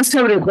 You must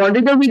have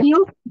recorded a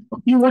video.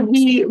 You would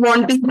be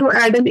wanting to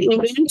add an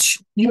image.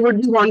 You would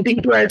be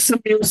wanting to add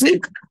some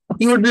music.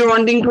 You would be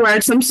wanting to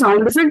add some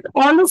sound effect.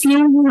 All of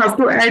you have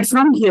to add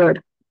from here.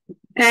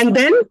 And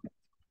then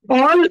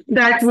all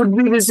that would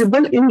be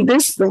visible in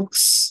this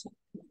box.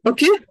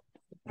 Okay.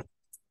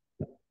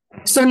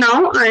 So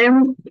now I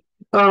am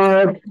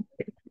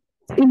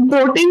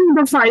importing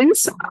the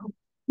files.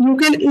 You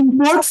can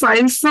import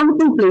files from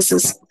 2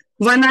 places.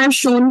 One I have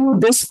shown you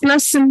this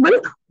plus symbol,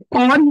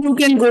 or you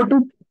can go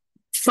to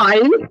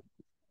File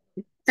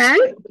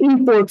and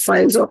Import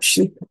Files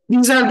option.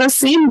 These are the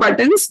same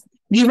buttons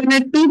given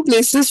at 2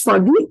 places for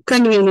the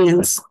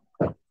convenience.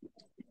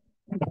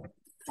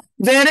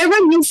 Wherever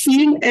you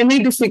feel any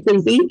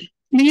difficulty,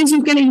 please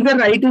you can either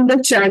write in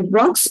the chat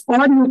box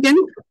or you can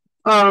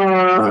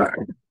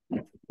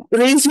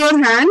raise your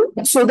hand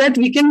so that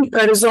we can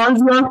resolve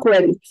your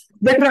query.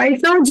 But right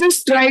now,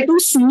 just try to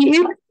see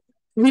it.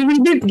 We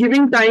will be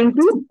giving time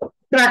to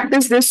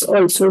practice this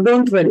also.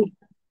 Don't worry.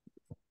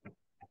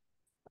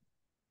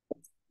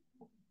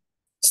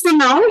 So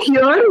now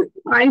here,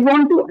 I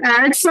want to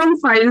add some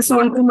files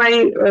onto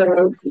my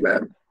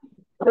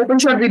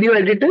OpenShot video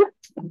editor.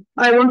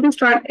 I want to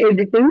start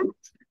editing.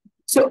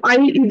 So I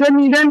either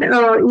need an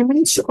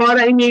image or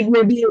I need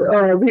maybe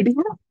a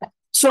video.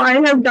 So I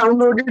have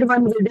downloaded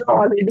one video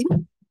already.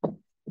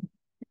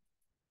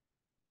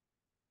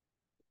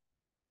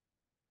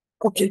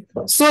 Okay,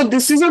 so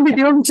this is a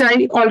video which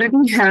I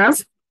already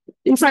have.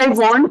 If I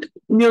want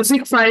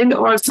music file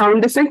or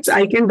sound effects,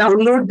 I can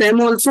download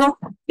them also.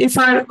 If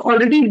are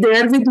already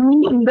there with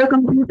me in the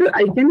computer,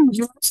 I can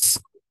use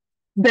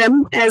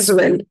them as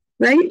well,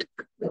 right?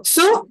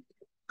 So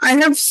I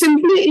have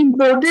simply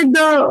imported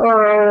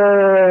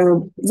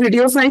the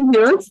video file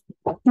here.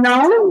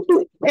 Now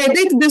to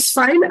edit this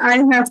file,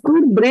 I have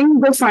to bring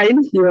the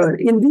file here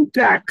in the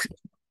track.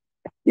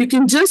 You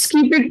can just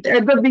keep it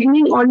at the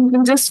beginning or you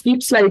can just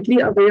keep slightly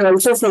away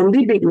also from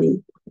the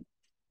beginning.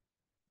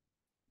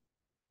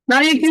 Now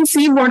you can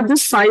see what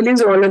this file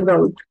is all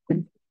about.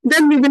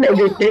 Then we will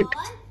edit it.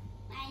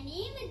 My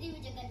name is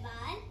Divya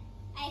Agarwal.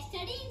 I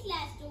study in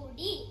class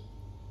 2D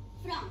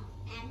from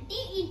MT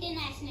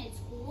International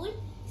School,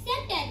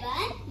 Sector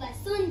 1,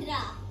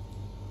 Vasundhara.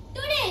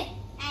 Today,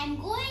 I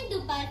am going to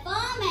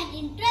perform an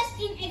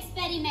interesting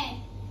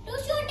experiment to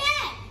show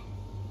that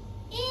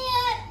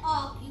air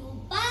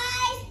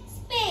occupies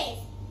space.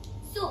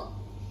 So,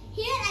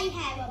 here I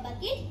have a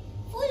bucket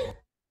full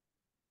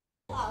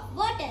of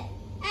water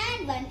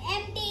and one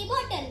empty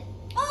bottle.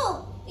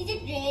 Oh, is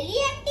it really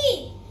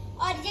empty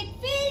or is it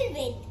filled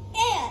with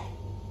air?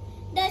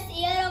 Does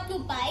air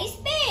occupy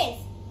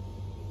space?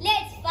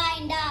 Let's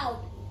find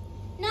out.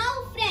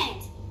 Now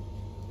friends,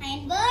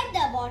 invert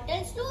the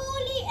bottle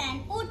slowly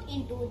and put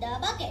into the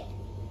bucket.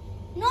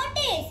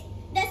 Notice,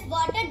 this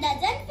water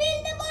doesn't fill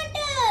the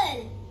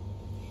bottle.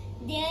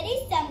 There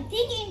is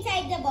something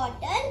inside the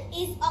bottle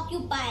is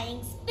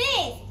occupying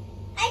space.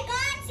 I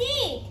can't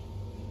see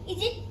it.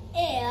 Is it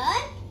air?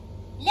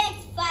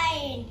 Let's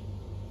find.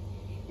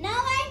 Now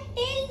I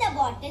tilt the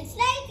bottle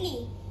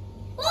slightly.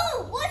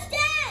 Oh, what's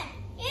that?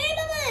 Air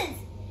bubbles.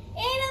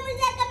 Air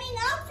bubbles are coming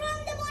out from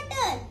the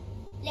bottle.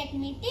 Let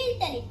me tilt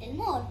a little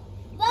more.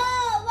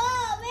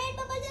 Wow, air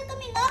bubbles are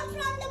coming out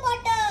from the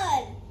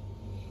bottle.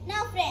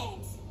 Now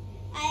friends,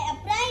 I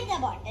upright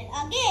the bottle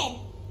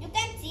again. You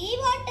can see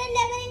water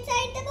level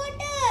inside the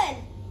bottle.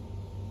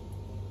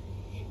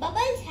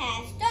 Bubbles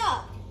have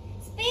stopped.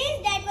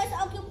 Space that was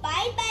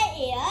occupied by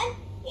air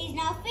is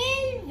now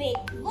filled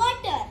with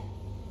water.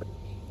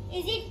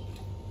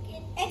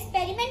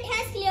 Experiment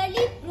has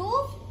clearly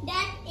proved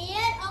that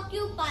air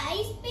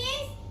occupies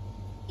space.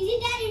 Is it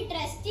that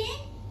interesting?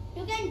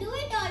 You can do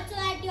it also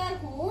at your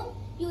home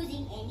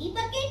using any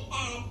bucket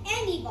and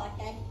any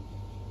bottle.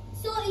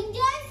 So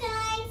enjoy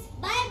science.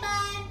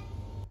 Bye-bye.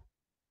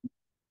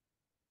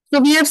 So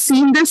we have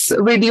seen this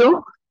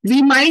video.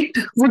 We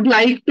would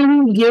like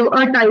to give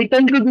a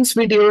title to this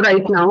video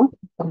right now.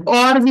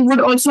 Or we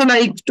would also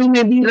like to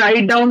maybe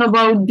write down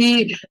about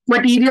the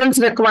materials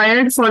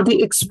required for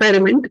the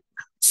experiment.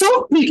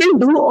 So we can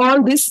do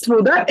all this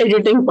through the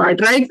editing part.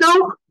 Right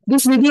now,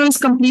 this video is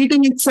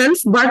completing itself,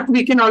 but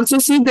we can also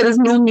see there is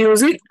no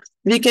music.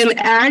 We can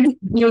add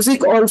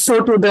music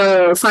also to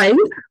the file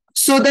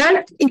so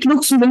that it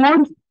looks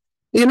more,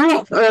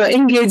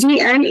 engaging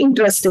and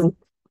interesting.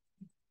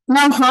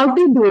 Now, how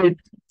to do it?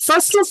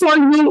 First of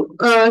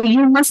all,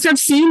 you must have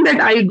seen that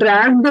I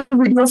dragged the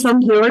video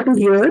from here to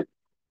here.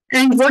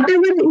 And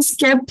whatever is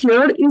kept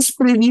here is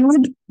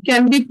previewed,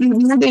 can be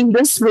previewed in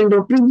this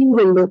window, preview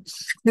window.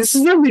 This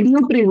is a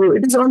video preview.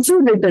 It is also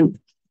written.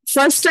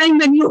 First time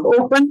when you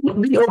open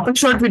the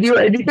OpenShot video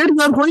editor, you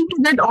are going to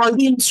get all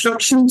the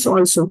instructions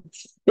also.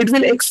 It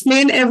will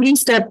explain every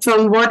step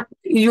from what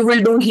you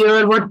will do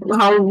here, what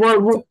are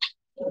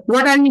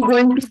you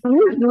going to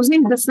do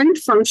using different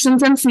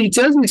functions and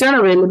features which are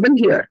available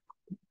here.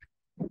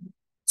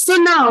 So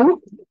now,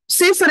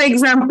 say for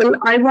example,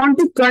 I want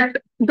to cut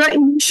the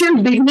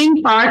initial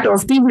beginning part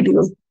of the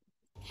video.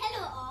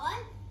 Hello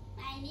all,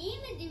 my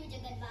name is Divya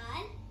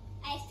Agarwal.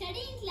 I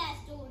study in class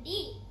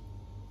 2D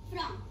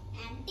from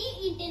MT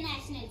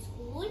International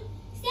School,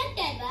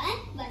 Sector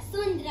 1,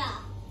 Vasundhara.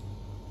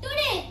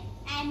 Today,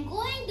 I am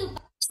going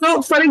to...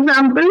 So, for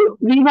example,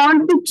 we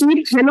want to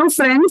keep hello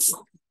friends,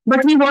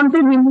 but we want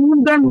to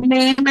remove the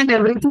name and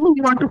everything.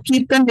 We want to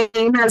keep the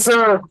name as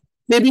a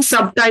maybe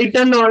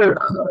subtitle or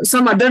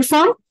some other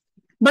form.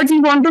 But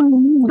we want to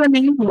remove the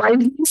name while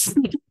he is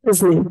speaking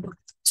his name.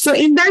 So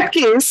in that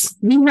case,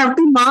 we have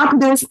to mark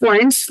those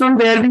points from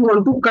where we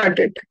want to cut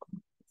it.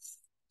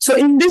 So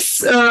in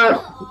this,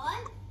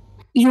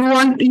 you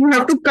have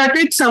to cut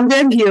it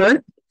somewhere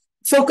here.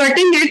 For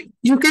cutting it,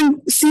 you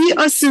can see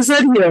a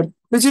scissor here,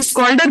 which is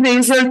called a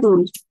razor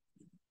tool.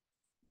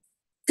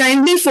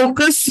 Kindly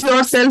focus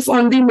yourself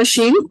on the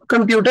machine,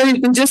 computer.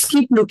 You can just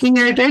keep looking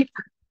at it.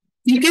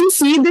 You can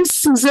see this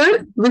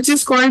scissor, which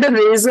is called a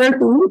razor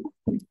tool.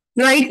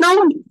 Right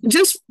now,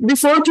 just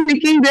before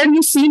clicking there,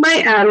 you see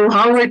my arrow,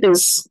 how it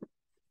is.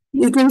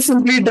 You can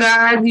simply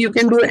drag, you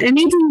can do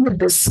anything with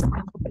this.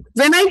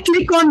 When I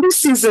click on the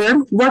scissor,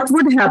 what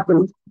would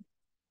happen?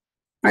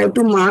 I have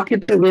to mark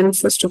it again,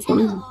 first of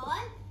Hello all.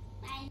 all.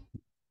 My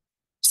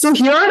So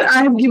here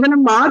I have given a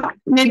mark.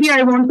 Maybe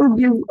I want to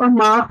give a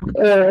mark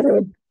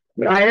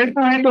prior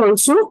to it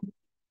also.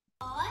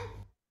 all.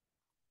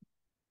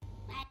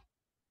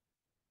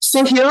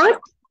 So here,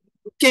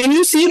 can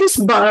you see this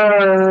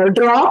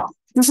drop?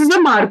 This is a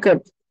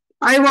marker.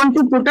 I want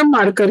to put a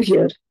marker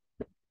here.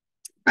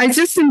 I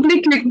just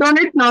simply clicked on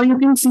it. Now you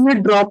can see a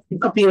drop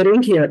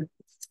appearing here.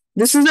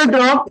 This is a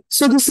drop.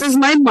 So this is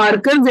my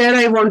marker where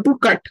I want to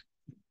cut.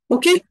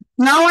 Okay.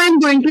 Now I'm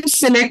going to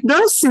select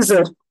the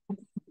scissor.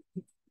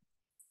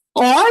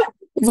 Or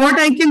what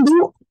I can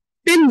do,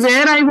 till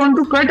where I want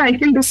to cut, I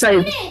can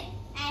decide. Today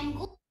I am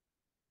going.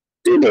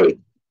 Today.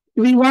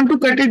 We want to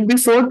cut it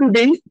before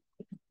today.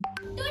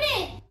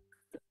 Today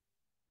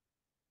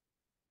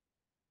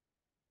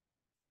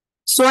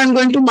So I'm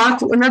going to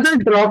mark another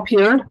drop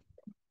here.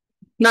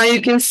 Now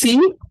you can see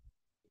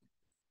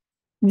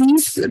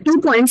these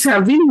 2 points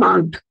have been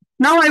marked.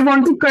 Now I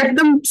want to cut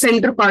the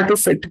center part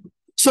of it.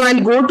 So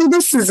I'll go to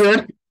the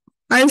scissor.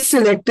 I'll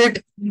select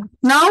it.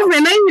 Now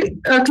when I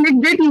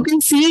clicked it, you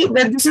can see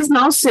that this is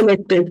now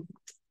selected.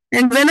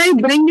 And when I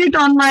bring it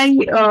on my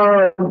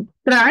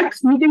track,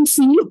 you can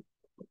see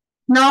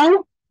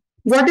now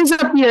what is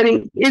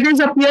appearing. It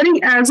is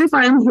appearing as if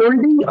I am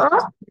holding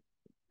a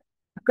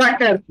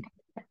cutter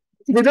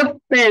with a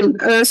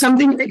pen,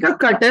 something like a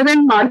cutter,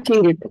 and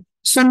marking it.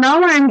 So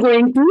now I am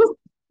going to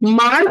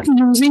mark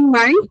using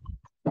my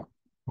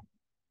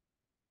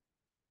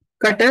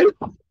cutter.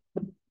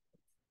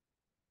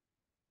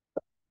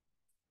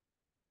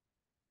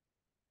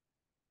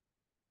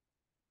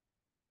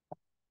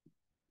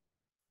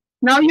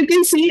 Now you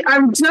can see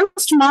I've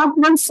just marked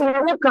one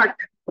smaller cut.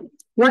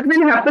 What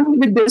will happen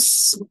with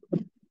this?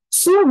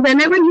 So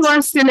whenever you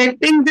are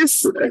selecting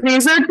this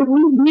razor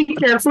tool, be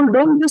careful.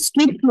 Don't just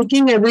keep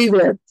clicking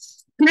everywhere.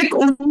 Click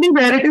only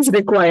where it is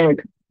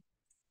required.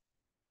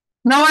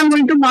 Now I'm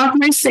going to mark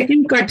my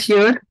second cut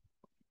here.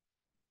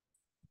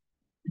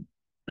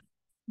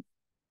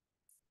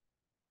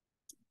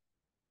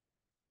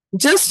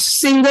 Just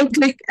single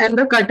click and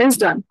the cut is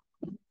done.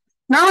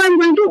 Now I'm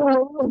going to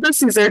remove the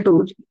scissor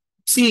tool.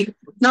 See,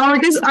 now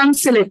it is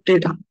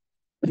unselected.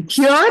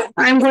 Here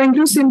I'm going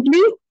to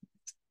simply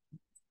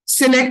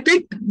select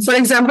it. For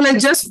example, I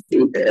just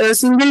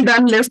single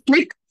done left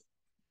click.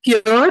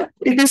 Here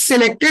it is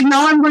selected.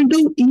 Now I'm going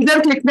to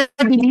either click the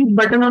delete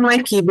button on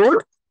my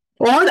keyboard,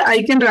 or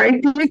I can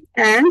right click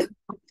and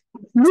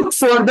look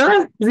for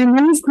the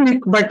remove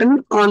click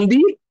button on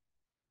the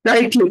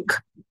right click.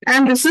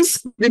 And this is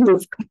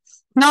removed.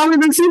 Now we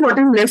will see what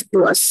is left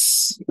to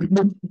us.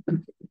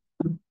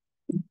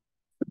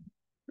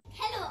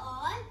 hello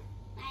all.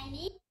 My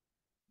name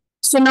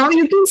So now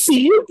you can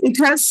see it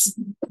has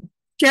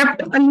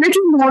kept a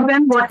little more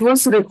than what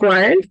was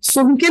required.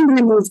 So we can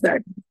remove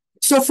that.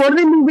 So for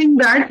removing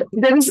that,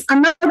 there is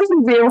another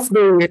way of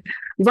doing it.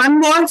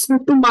 One was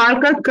to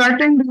mark a cut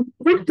and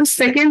remove it. The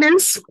second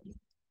is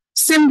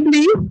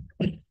simply,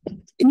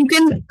 you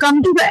can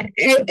come to the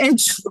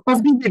edge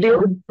of the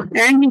video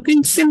and you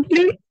can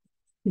simply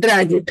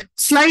drag it.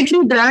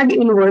 Slightly drag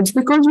inwards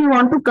because we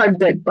want to cut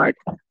that part.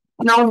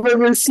 Now we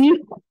will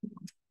see.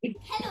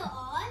 hello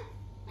all.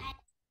 My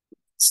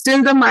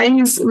Still the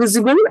mic is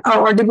visible,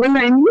 audible,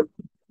 I mean.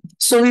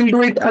 So we'll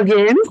do it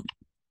again.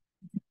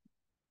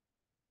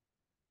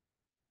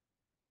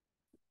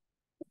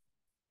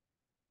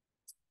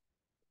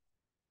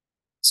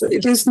 So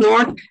it is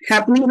not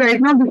happening right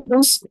now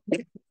because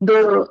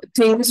the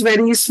thing is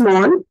very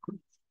small.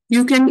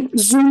 You can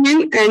zoom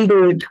in and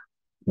do it.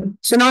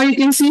 So now you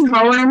can see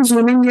how I am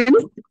zooming in.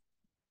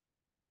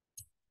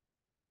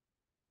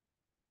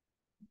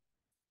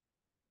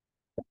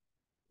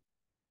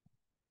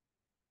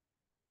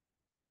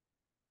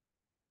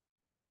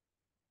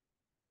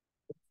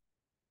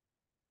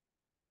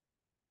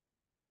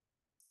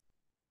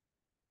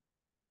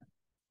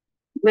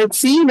 Let's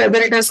see whether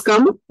it has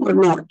come or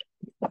not.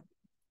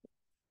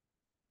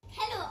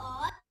 hello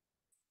all.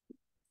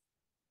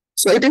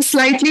 So it is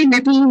slightly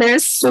little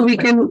less, so we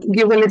can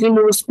give a little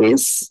more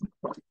space.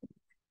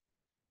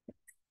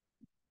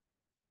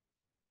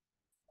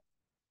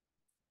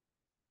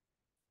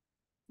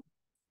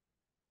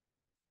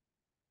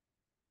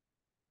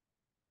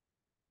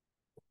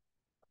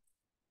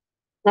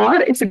 Or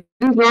if it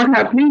is not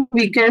happening,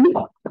 we can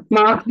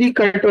mark the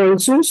cut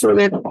also so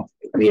that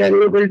we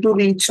are able to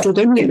reach to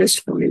the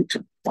nearest point.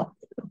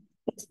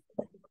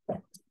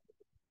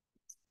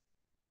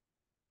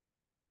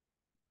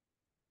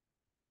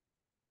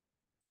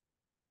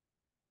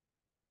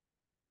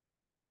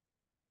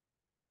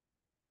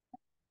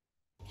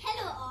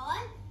 Hello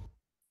all.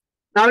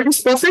 Now it is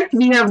perfect.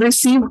 We have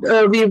received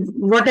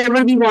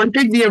whatever we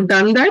wanted. We have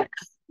done that.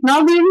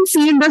 Now we will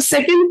see in the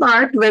second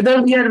part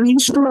whether we are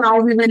reached to now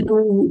we will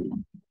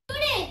do.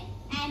 Today,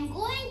 I am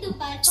going to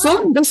perform.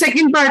 So the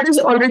second part is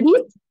already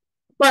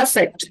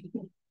perfect.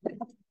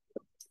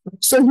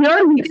 So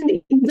here we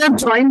can either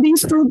join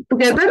these two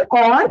together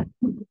or,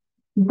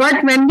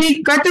 but when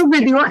we cut a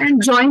video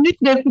and join it,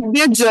 there could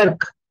be a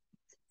jerk.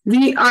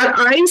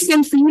 Our eyes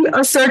can feel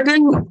a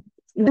certain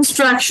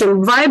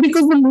distraction. Why?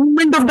 Because the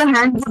movement of the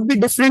hand would be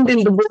different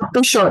in the both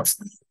the shots.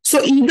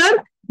 So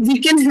either we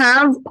can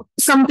have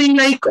something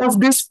like of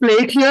this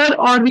plate here,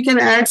 or we can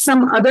add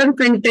some other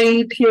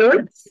content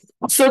here,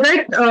 so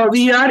that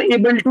we are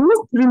able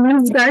to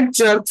remove that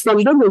jerk from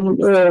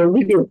the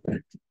video.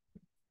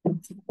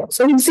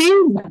 So you see,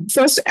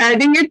 first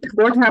adding it,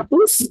 what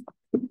happens?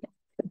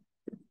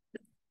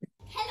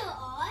 Hello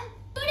all.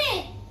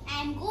 Today,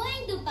 I am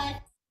going to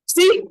perform.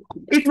 See,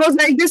 it was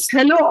like this,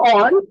 hello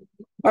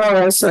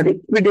all.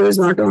 Sorry, video is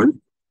not on.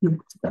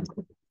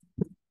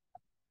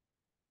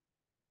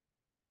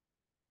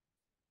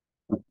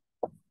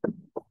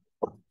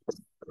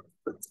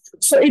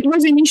 So it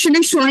was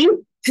initially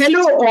showing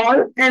hello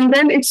all, and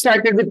then it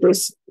started with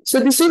this. So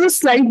this was a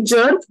slight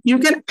jerk. You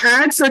can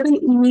add certain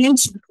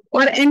image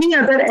or any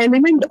other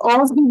element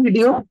of the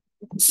video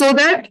so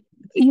that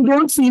you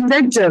don't feel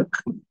that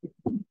jerk.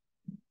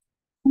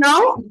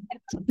 Now,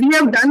 we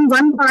have done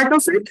one part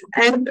of it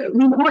and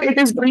we know it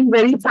is going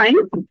very fine.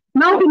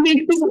 Now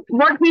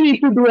what we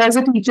need to do as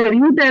a teacher,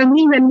 you tell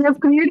me when we have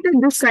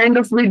created this kind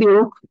of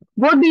video,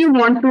 what do you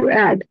want to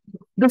add?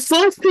 The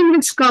first thing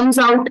which comes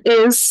out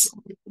is,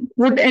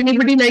 would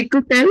anybody like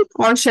to tell,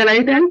 or shall I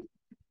tell?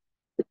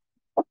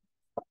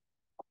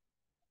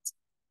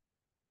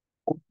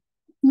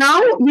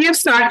 Now we have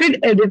started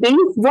editing.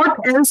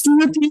 What else do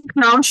you think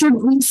now should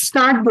we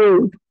start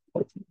doing?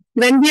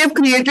 When we have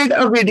created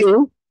a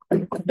video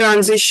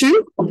transition,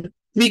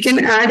 we can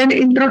add an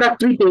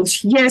introductory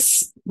page.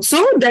 Yes.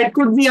 So that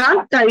could be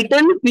our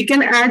title. We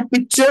can add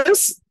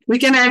pictures. We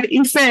can add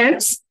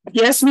effects.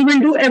 Yes, we will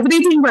do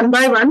everything one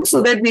by one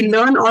so that we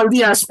learn all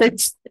the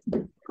aspects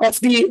of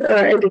the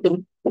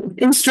editing.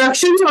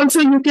 Instructions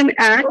also you can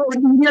add.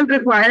 Material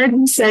required,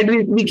 we said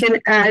we can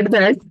add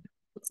that.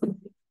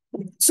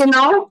 So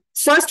now,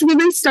 first we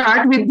will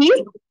start with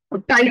the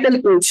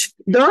title page,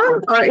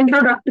 the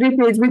introductory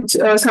page which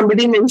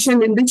somebody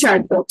mentioned in the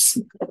chat box.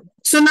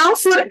 So now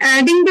for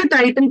adding the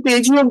title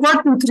page, you have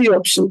got 2-3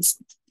 options.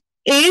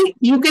 A,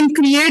 you can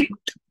create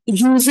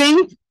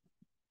using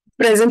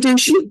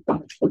presentation.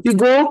 You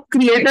go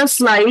create a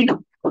slide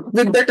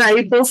with the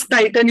type of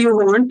title you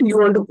want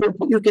to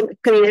put, you can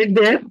create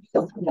there.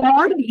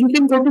 Or you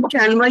can go to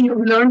Canva.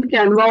 You've learned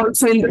Canva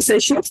also in the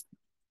sessions.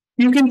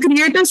 You can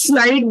create a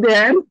slide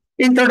there,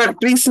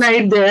 introductory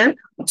slide there,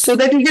 so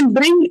that you can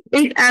bring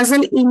it as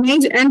an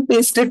image and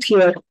paste it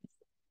here.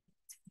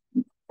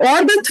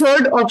 Or the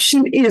third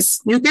option is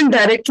you can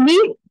directly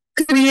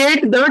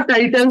create the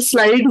title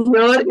slide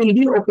here in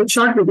the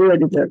OpenShot video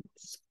editor.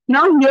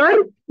 Now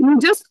here you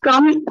just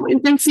come, you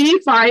can see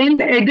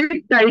file,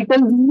 edit,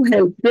 title, view,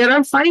 help. There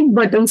are 5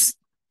 buttons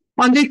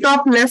on the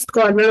top left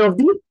corner of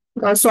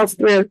the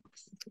software.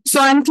 So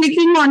I'm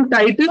clicking on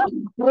title,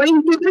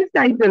 going to the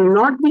title,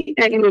 not the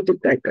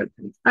animated title.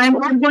 I'm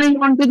not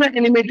going on to the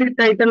animated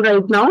title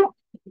right now.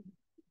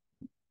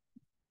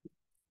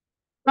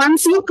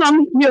 Once you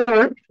come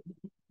here,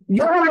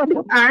 you have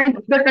to add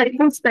the type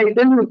of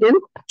title, you can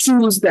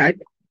choose that.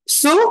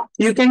 So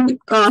you can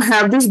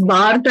have this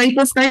bar type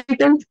of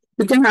title,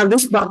 you can have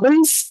this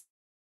bubbles,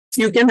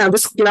 you can have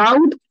this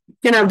cloud, you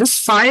can have this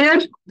fire.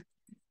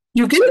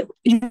 You can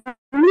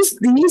use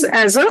these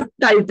as a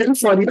title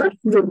for your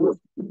video.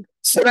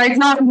 So right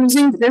now I'm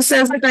using this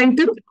as a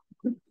title.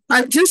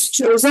 I've just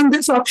chosen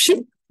this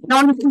option.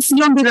 Now you can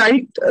see on the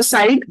right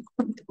side,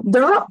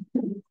 the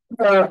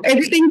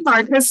editing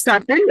part has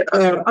started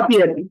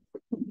appearing.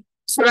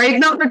 So right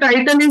now the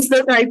title is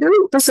the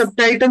title, the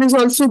subtitle is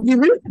also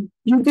given.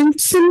 You can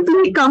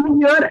simply come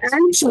here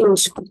and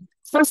change.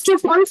 First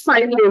of all,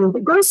 file name,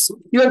 because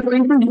you are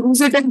going to use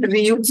it and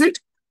reuse it.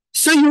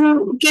 So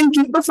you can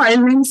keep a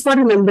file name for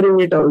remembering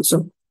it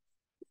also.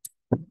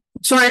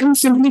 So I am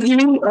simply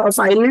giving a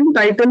file name,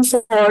 title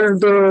for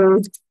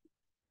the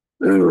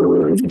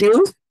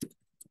video.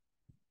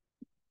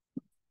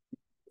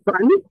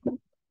 1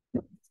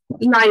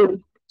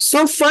 line.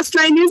 So first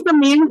line is the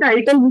main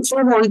title which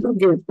I want to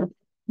give.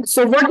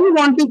 So what we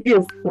want to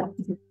give?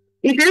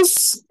 It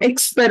is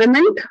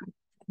experiment.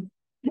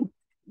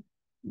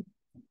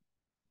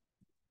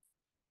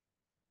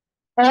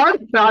 Or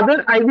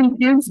rather, I will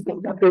give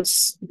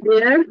this.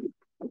 Air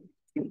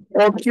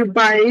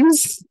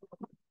occupies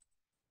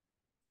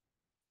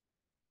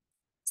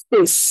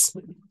space.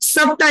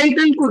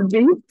 Subtitle could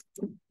be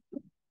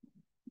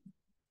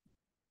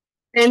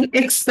an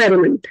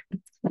experiment.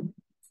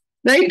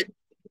 Right?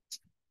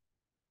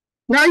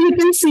 Now you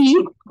can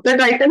see the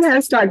title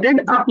has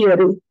started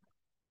appearing.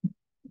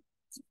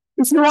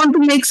 If you want to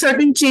make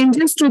certain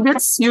changes to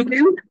this, you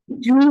can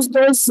use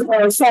this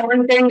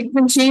font and you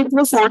can change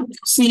the font.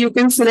 See, you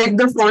can select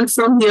the font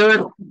from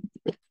here.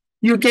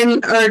 You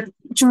can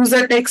choose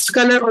a text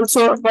color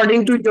also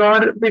according to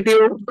your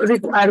video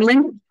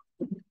requirement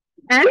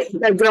and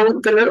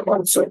background color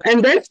also,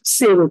 and then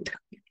save it.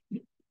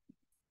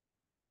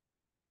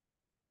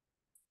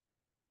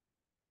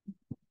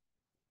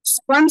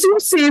 Once you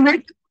save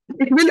it,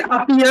 it will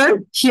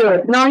appear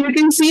here. Now you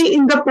can see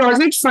in the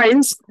project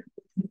files,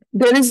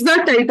 there is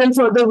the title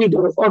for the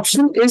video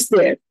option is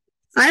there.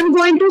 I'm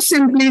going to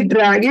simply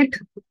drag it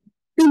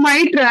to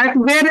my track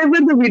wherever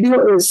the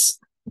video is.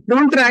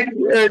 Don't drag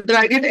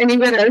it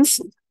anywhere else.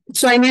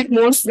 So I need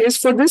more space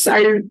for this.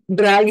 I'll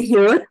drag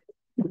here.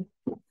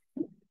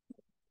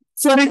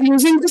 For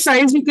reducing the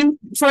size, you can,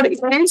 for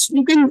image,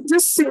 you can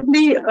just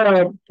simply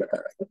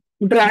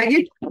drag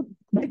it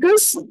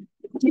because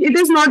it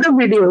is not a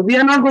video. We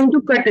are not going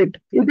to cut it.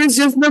 It is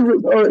just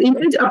the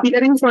image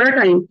appearing for a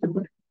time.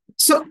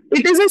 So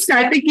it is a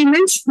static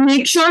image.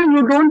 Make sure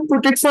you don't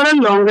put it for a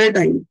longer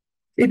time.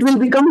 It will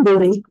become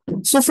boring.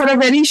 So for a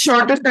very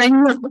shorter time,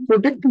 you have to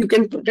put it. You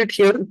can put it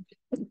here.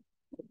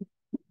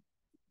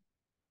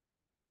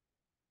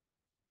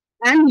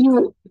 And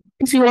you,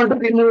 if you want to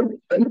remove,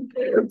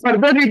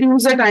 further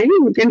reduce the time,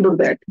 you can do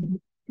that.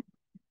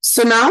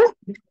 So now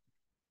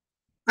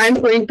I'm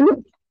going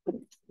to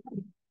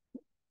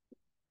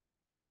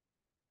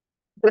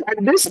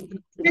drag this.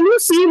 Can you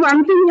see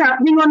one thing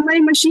happening on my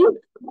machine?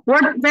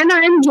 When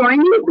I am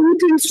joining two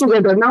things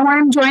together, now I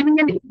am joining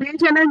an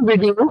image and a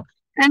video,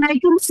 and I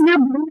can see a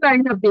blue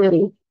line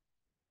appearing.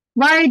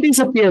 Why it is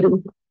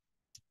appearing?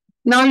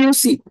 Now you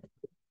see.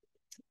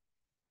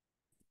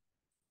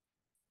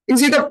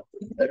 Is it a,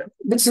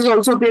 this is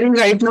also appearing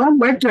right now,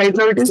 but right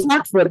now it is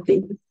not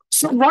working.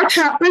 So what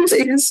happens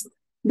is,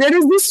 there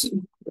is this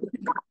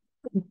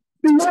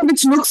pillar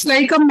which looks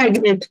like a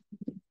magnet.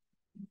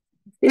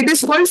 It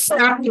is called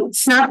snapping.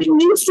 Snapping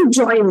means to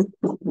join.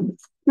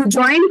 To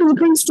join two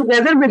things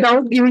together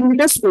without giving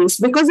it a space.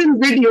 Because in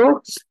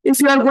video,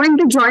 if you are going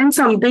to join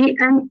something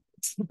and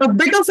a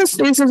bit of a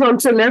space is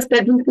also left,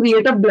 that will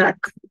create a black.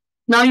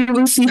 Now you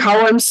will see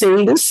how I'm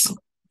saying this.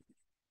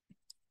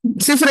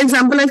 Say, for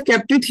example, I've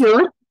kept it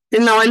here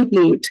and now I'll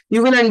play it.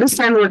 You will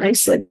understand what I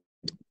said.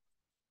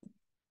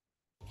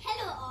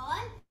 Hello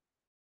all.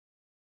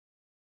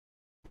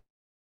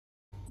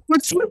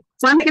 But see,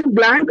 one is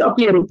blank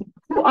appearing.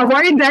 To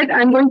avoid that,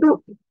 I'm going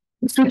to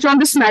switch on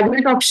this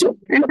magnet option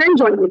and then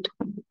join it.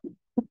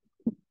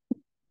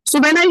 So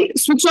when I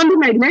switch on the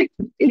magnet,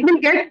 it will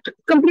get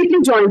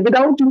completely joined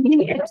without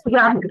leaving any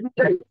gap between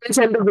the image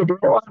and the video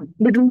or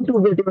between two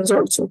videos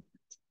also.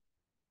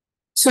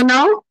 So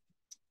now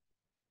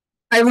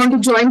I want to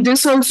join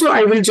this also.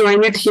 I will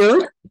join it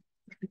here.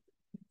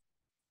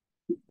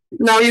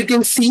 Now you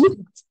can see.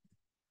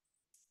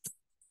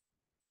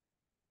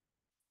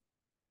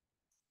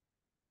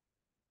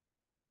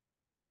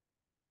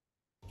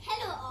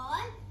 Hello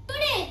all.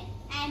 Today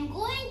I am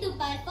going to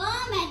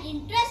perform an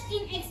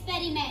interesting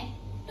experiment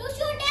to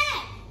show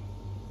that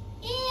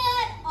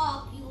air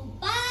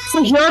occupies.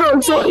 So here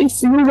also,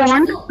 if you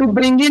want to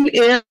bring in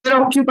air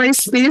occupies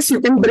space,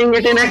 you can bring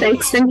it in a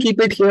text and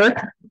keep it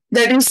here.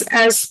 That is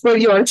as per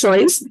your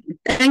choice.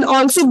 And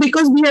also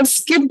because we have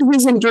skipped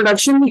his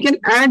introduction, we can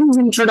add his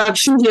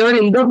introduction here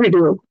in the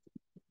video.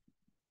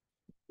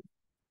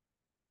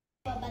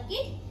 A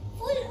bucket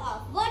full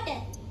of water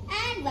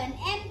and one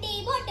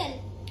empty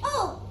bottle.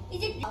 Oh,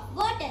 is it of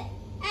water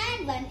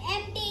and one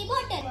empty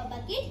bottle? A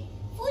bucket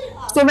full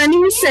of. So when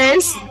he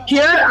says,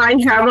 here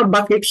I have a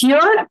bucket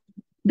here,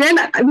 then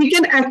we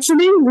can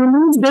actually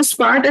remove this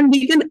part and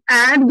we can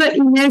add the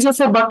image of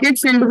a bucket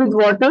filled with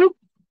water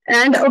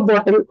and a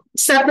bottle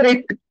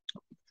separate.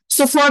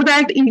 So for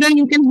that, either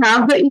you can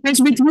have the image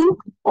with you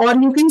or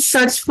you can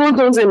search for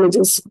those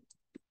images.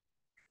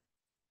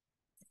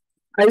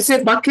 I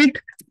say bucket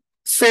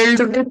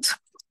filled with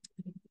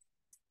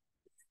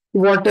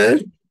water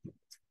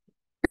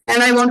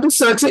and I want to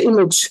search an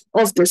image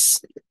of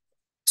this.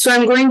 So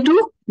I'm going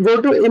to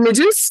go to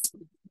images.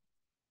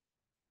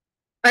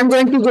 I'm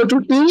going to go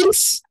to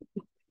tools,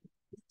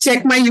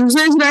 check my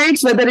usage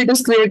rights, whether it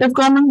is Creative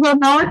Commons or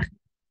not.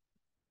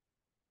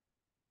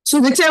 So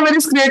whichever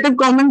is Creative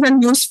Commons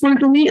and useful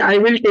to me, I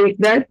will take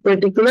that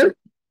particular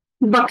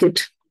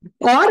bucket.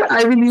 Or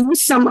I will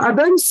use some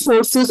other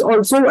sources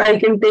also I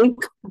can take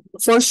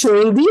for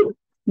showing the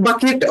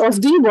bucket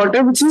of the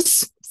water which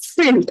is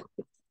filled.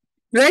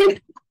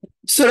 Right?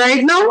 So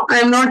right now,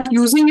 I'm not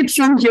using it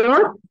from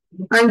here.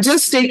 I'm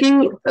just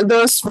taking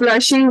the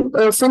splashing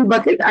full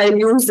bucket. I'll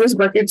use this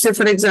bucket, say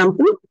for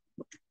example,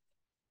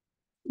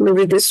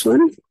 maybe this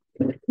one.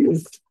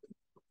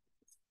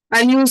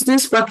 I'll use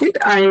this bucket.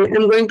 I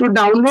am going to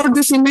download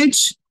this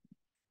image.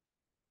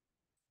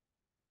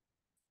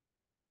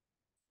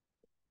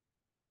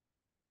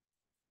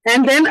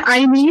 And then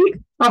I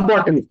need a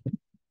bottle.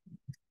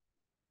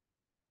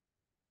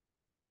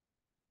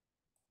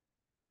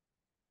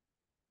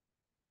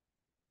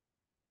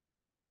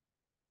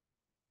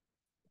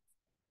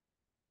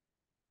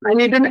 I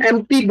need an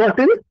empty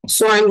bottle.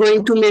 So I'm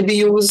going to maybe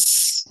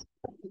use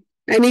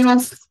any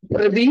of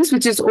these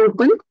which is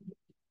open.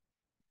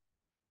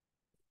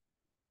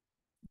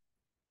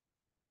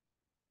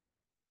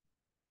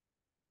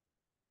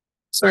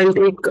 So I'll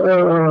take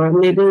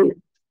maybe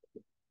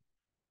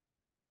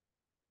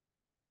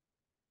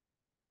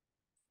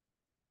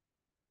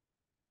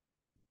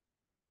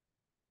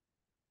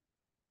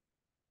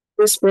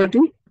this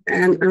protein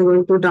and I'm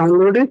going to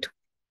download it.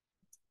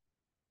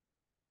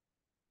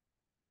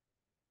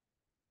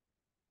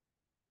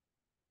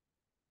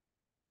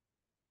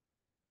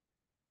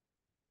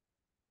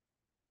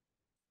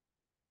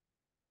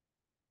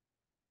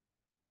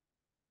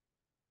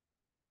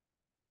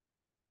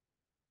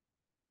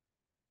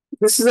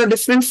 This is a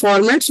different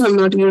format, so I'm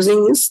not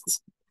using this.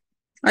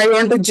 I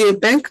want a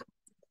JPEG.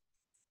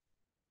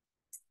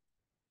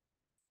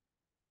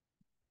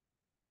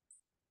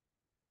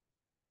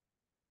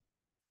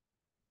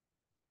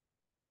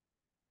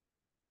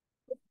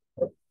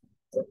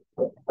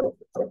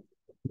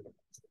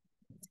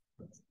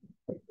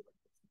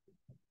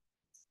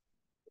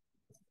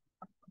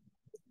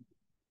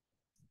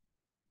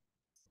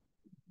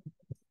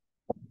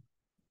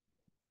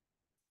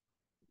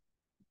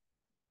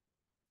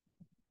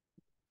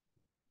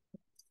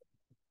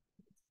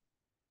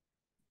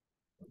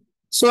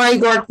 So I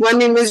got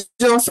one image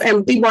of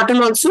empty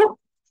bottle also.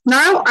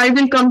 Now I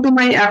will come to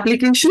my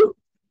application.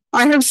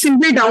 I have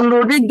simply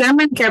downloaded them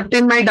and kept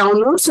in my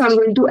downloads. So I'm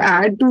going to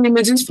add two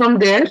images from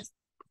there.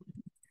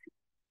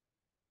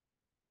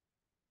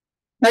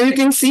 Now you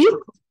can see.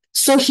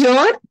 So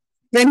here,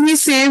 when he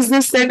says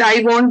this, that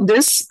I want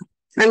this,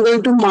 I'm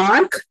going to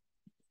mark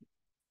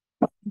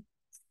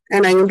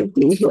and I'm going to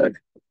play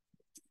here.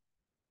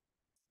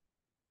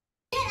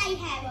 Here I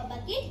have a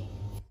bucket.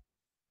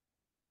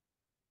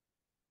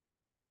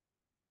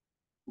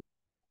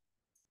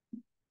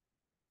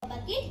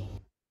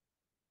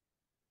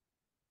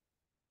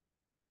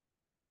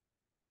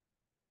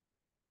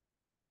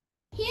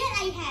 Here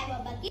I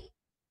have a bucket.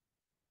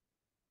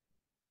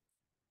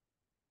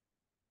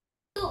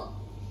 So,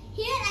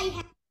 here I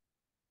have.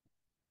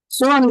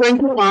 So I'm going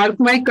to mark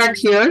my cut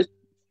here.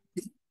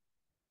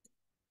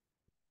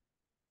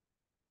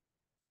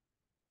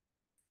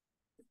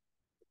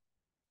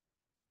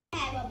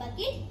 Have a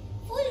bucket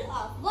full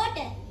of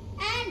water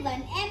and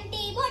one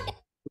empty bottle.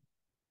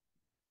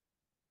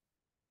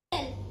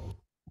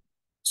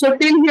 So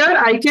till here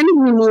I can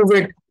remove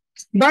it.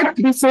 But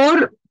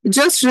before,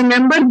 just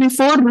remember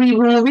before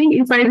removing,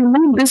 if I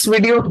remove this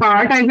video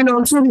part, I will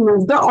also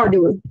remove the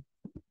audio.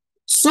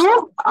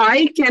 So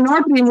I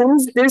cannot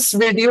remove this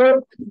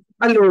video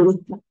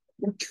alone.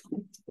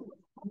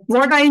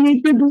 What I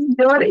need to do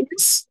here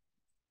is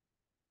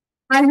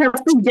I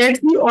have to get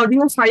the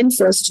audio file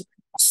first.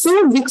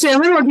 So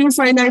whichever audio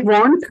file I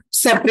want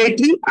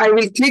separately, I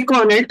will click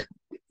on it,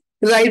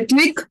 right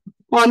click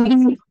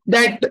on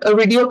that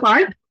video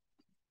part.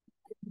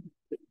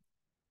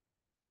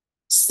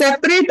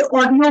 Separate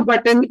audio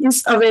button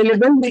is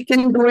available. We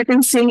can do it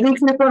in single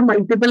clip or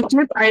multiple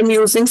clip. I am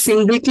using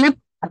single clip.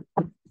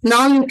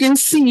 Now you can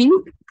see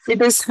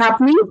it is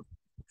happening.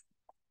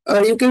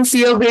 You can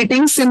see a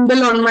waiting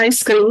symbol on my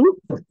screen.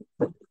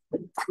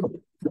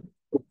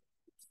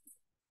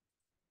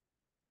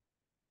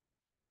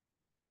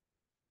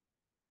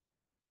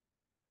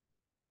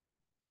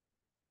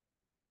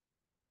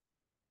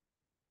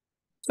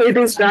 So it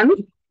is done.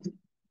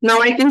 Now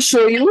I can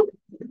show you.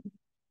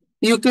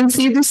 You can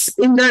see this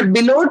in the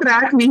below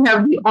track, we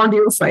have the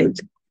audio file.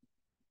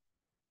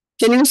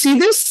 Can you see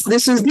this?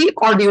 This is the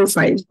audio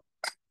file.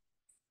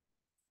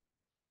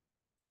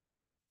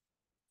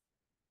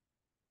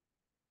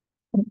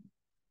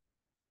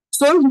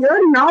 So here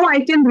now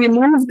I can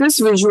remove this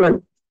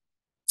visual.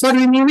 For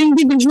removing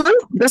the visual,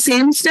 the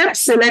same step,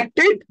 select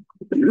it,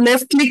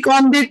 left click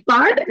on that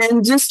part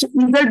and just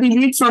either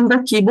delete from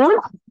the keyboard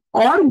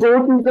or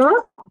go to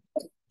the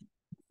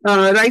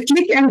right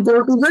click and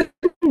go to the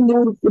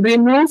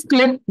remove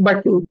clip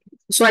button.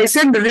 So I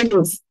said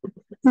remove.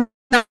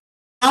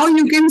 Now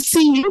you can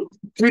see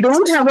we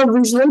don't have a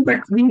visual,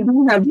 but we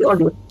do have the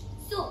audio.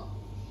 So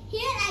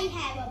here I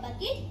have a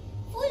bucket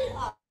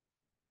full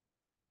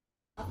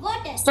of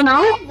water. So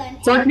now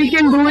what we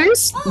can do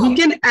is we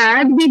can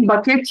add the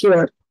bucket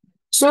here.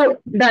 So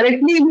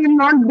directly we will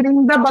not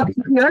bring the bucket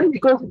here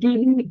because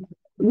we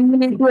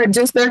need to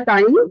adjust the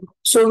time.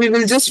 So we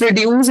will just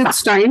reduce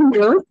its time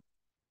here.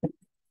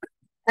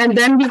 And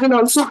then we will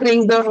also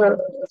bring the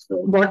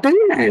bottle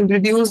and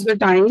reduce the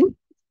time.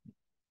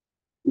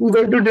 We're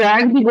going to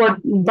drag the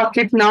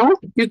bucket now.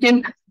 You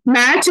can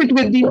match it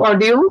with the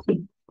audio.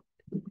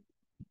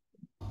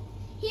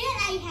 Here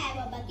I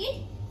have a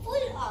bucket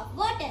full of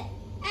water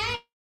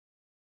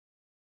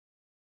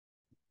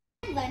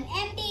and one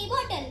empty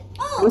bottle.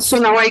 Oh. So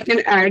now I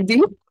can add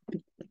the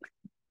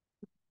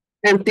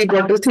empty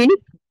bottle thing.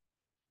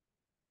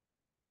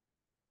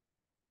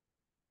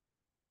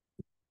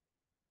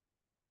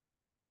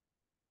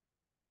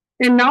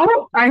 And now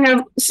I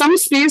have some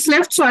space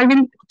left, so I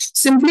will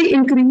simply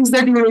increase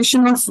the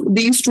duration of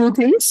these two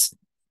things.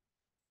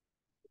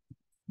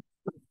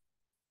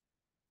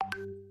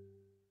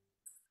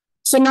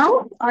 So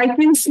now I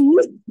can see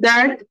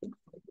that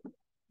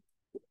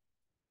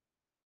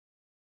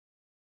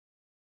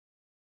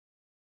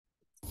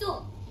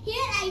so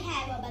Here I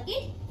have a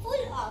bucket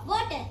full of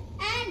water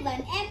and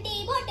one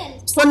empty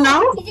bottle. So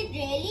now, Is it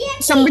really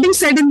empty? somebody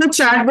said in the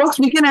chat box,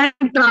 we can add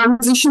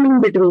transition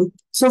in between.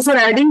 So for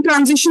adding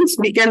transitions,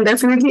 we can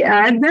definitely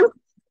add them.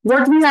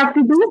 What we have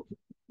to do,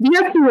 we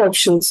have two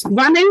options.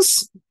 One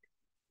is,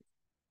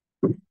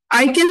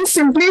 I can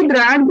simply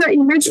drag the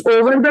image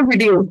over the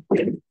video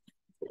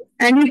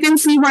and you can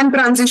see one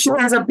transition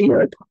has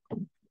appeared.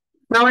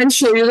 Now I'll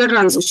show you the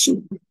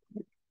transition.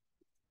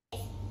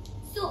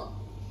 So,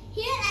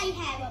 here I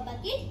have a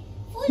bucket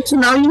full So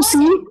now of you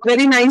see water.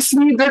 very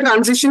nicely the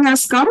transition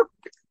has come.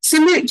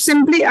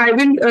 Simply, I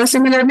will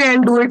similarly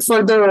I'll do it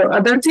for the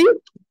other thing.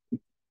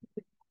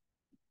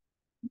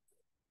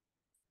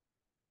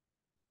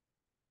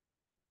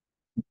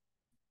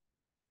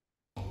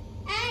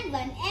 And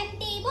one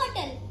empty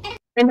bottle.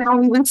 And now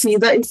we will see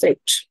the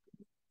effect.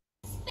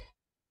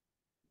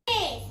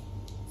 Space.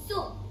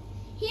 So,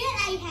 here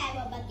I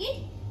have a bucket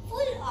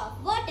full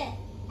of water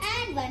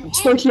and one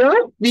So empty.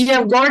 here we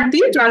have got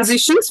the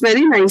transitions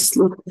very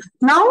nicely.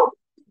 Now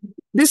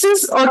this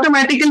is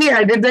automatically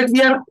added that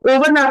we are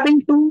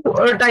overlapping two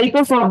type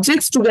of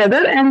objects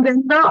together and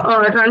then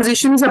the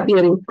transition is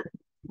appearing.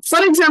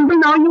 For example,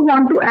 now you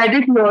want to add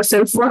it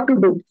yourself, what to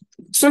do?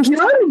 So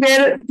here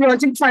where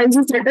project files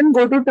is written,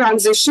 go to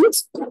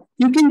transitions.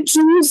 You can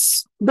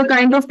choose the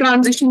kind of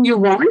transition you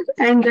want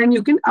and then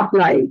you can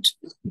apply it.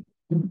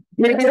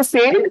 Maybe a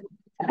fade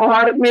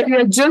or maybe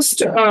a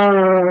just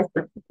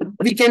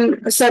we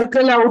can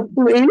circle out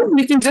to in.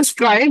 We can just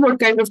try what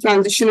kind of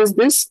transition is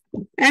this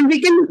and we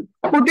can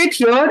put it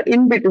here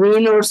in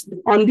between or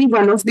on the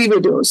one of the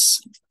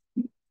videos.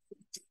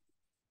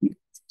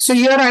 So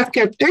here I've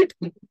kept it.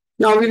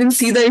 Now we will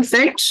see the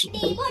effect.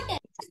 Empty bottle.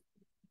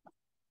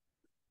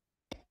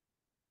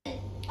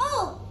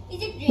 Oh,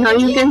 is it really Now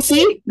you can empty?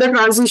 see the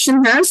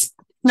transition has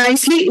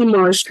nicely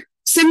emerged.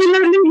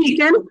 Similarly, we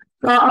can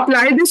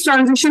apply this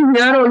transition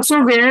here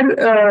also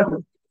where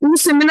two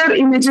similar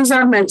images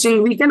are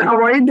matching. We can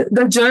avoid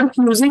the jerk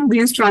using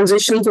these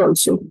transitions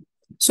also.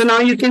 So now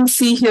you can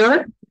see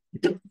here.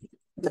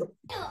 Hello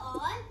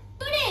all.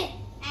 Today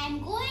I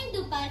am going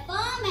to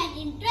perform an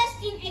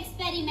interesting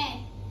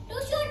experiment to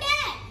show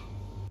that.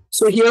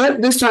 So here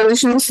this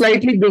transition is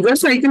slightly bigger,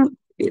 so I can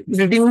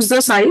reduce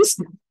the size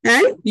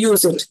and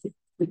use it.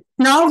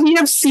 Now we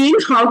have seen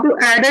how to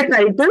add a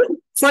title.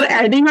 For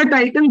adding a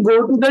title,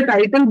 go to the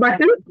title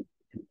button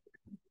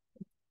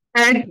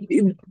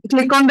and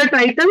click on the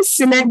title,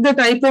 select the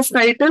type of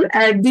title,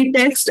 add the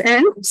text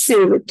and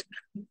save it.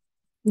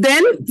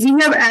 Then we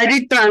have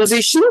added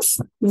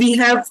transitions. We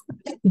have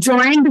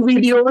joined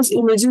videos,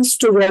 images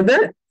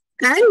together.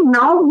 And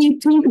now we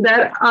think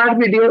that our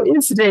video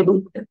is ready.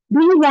 Do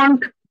you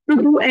want to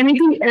do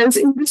anything else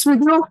in this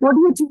video? What do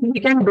you think we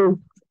can do?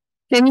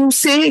 Can you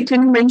say,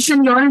 can you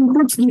mention your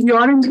inputs, give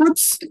your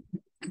inputs?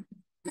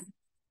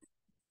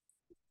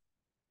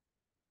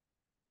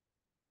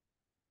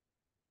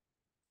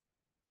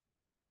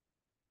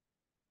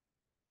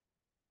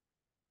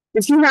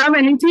 If you have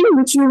anything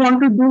which you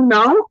want to do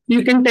now,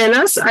 you can tell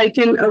us.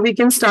 We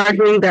can start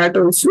doing that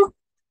also.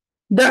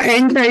 The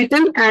end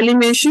title,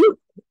 animation.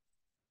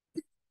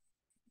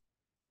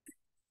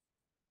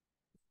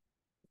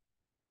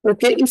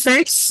 Okay,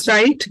 effects,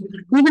 right?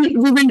 We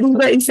will do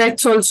the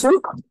effects also.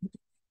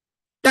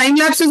 Time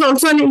lapse is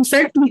also an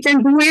effect. We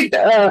can do it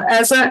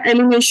as an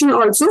animation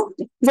also.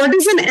 What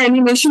is an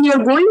animation?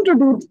 You're going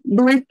to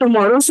do it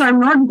tomorrow. So I'm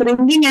not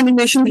bringing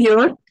animation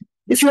here.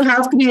 If you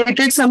have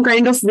created some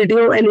kind of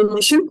video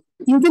animation,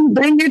 you can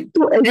bring it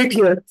to edit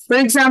here. For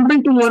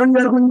example, tomorrow you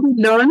are going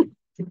to learn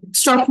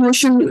stop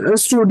motion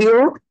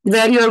studio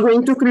where you are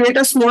going to create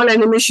a small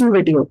animation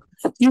video.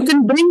 You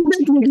can bring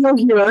that video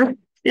here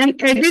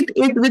and edit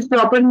it with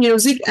proper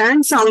music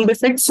and sound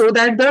effects so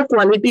that the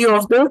quality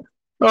of the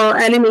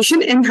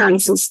animation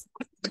enhances.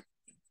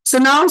 So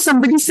now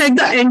somebody said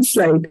the end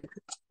slide.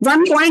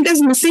 One point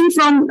is missing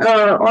from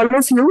all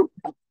of you.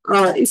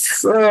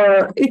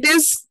 It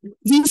is,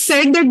 we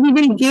said that we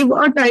will give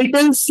a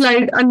title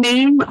slide, a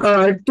name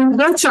to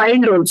the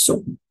child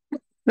also,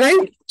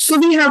 right? So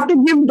we have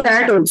to give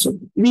that also.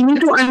 We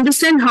need to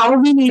understand how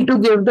we need to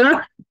give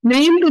the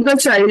name to the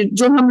child.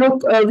 जो हम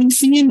लोग we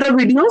see in the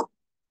video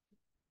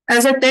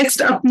as a text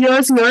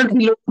appears here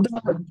below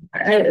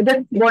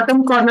the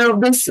bottom corner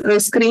of the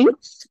screen.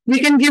 We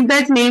can give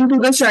that name to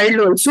the child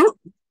also.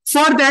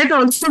 For that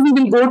also we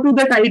will go to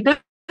the title.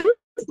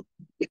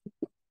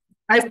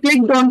 I've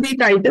clicked on the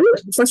title.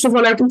 First of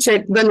all, I have to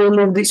check the name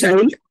of the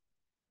child.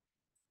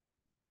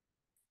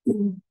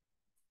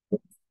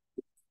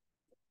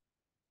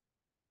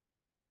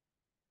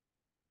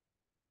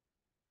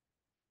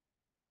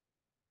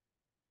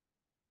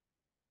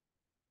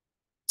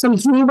 Some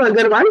Dhruv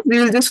Agarwal. We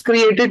will just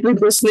create it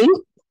with this name.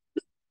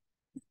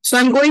 So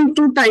I'm going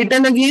to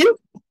title again.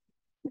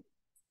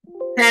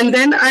 And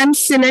then I'm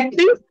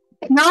selecting.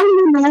 Now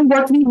you know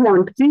what we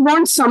want. We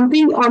want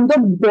something on the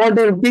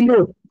border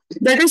below.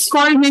 That is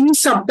called maybe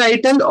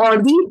subtitle or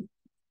the,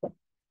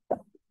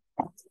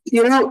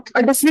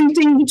 a different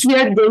thing which we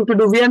are going to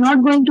do. We are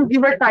not going to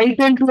give a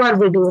title to our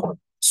video.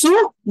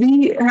 So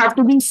we have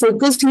to be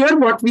focused here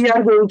what we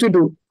are going to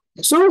do.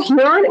 So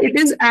here it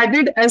is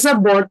added as a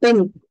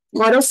bottom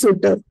or a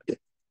footer.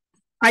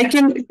 I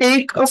can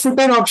take a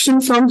footer option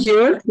from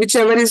here,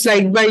 whichever is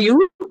liked by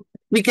you.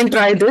 We can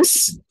try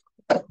this.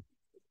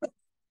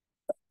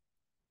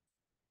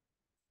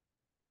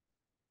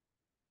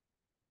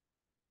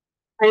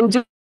 I'm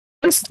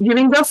just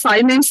giving the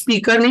file name,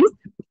 speaker name,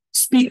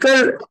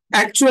 speaker,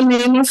 actual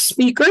name of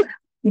speaker,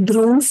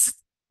 Dhruv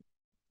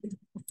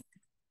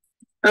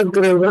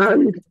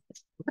Agrawal.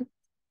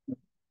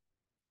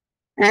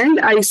 And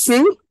I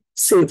say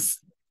save.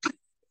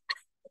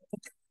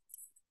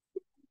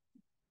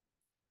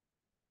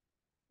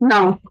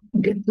 Now,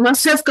 it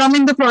must have come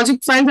in the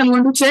project file. I'm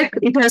going to check.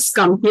 It has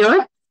come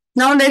here.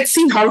 Now, let's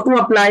see how to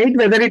apply it,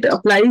 whether it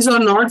applies or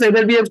not,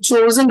 whether we have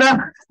chosen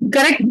the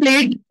correct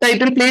plate,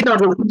 title plate or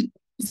not.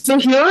 So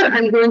here,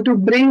 I'm going to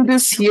bring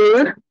this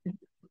here.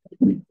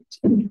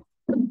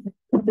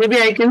 Maybe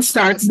I can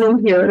start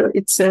from here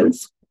itself.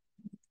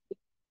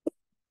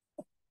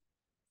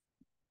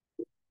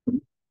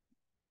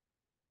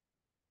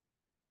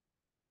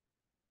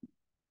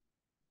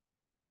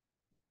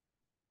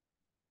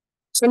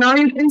 So now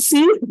you can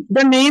see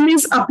the name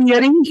is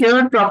appearing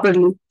here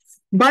properly,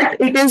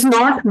 but it is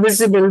not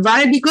visible.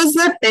 Why? Because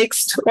the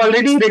text,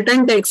 already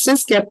written text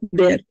is kept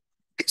there.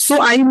 So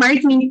I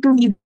might need to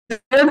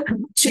either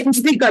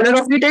change the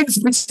color of the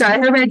text which I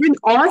have added,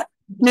 or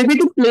maybe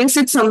to place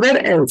it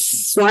somewhere else.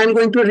 So I'm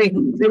going to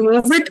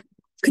remove it,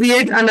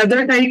 create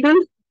another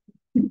title.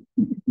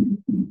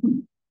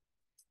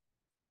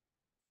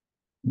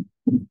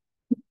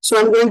 So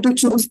I'm going to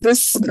choose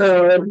this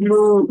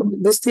blue,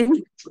 this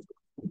thing.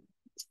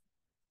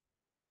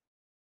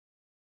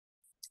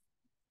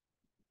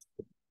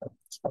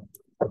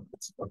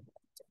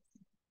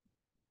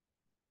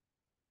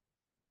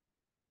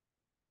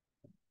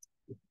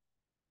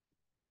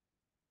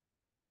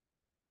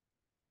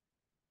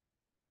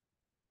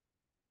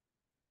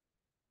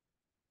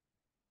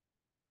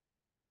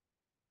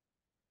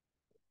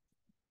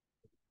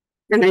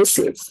 And I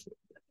save.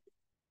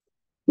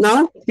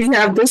 Now we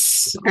have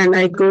this, and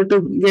I go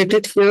to get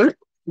it here.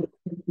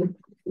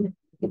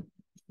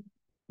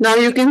 Now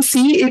you can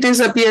see it is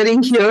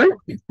appearing here,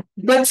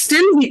 but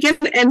still we can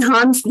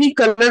enhance the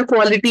color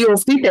quality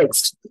of the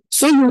text.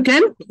 So you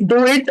can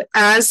do it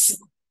as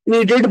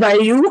needed by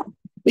you.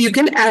 You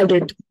can add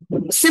it.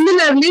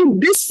 Similarly,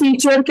 this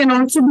feature can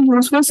also be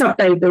used for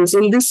subtitles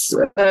in this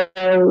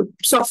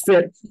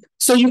software.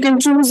 So you can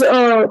choose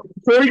a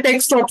whole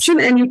text option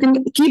and you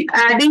can keep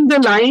adding the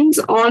lines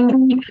on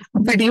the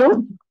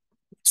video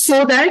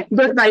so that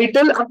the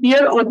title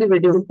appear on the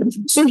video.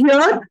 So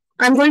here,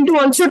 I'm going to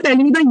also tell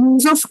you the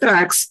use of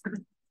tracks.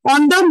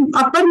 On the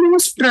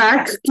uppermost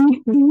track,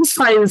 keep these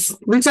files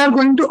which are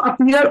going to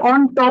appear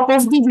on top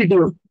of the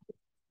video.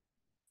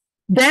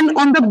 Then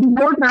on the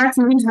below tracks,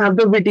 we will have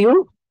the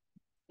video.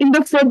 In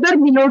the further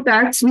below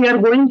tracks, we are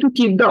going to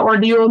keep the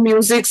audio,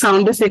 music,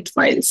 sound effect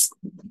files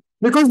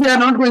because they are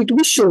not going to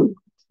be shown.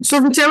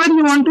 So whichever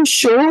you want to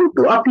show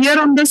to appear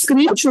on the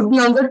screen should be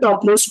on the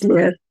topmost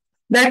layer.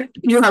 That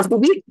you have to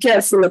be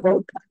careful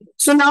about.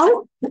 So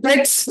now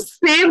let's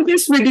save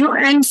this video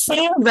and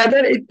see whether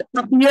it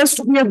appears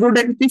to be a good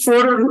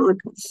MP4 or not.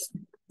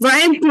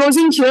 Why I'm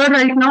closing here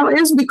right now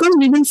is because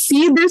we will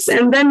see this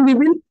and then we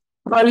will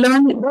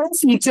learn the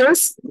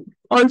features.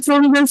 Also,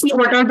 we will see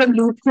what are the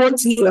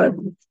loopholes here.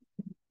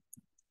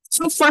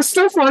 So first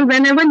of all,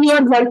 whenever you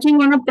are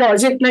working on a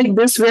project like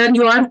this, where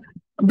you are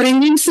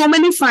bringing so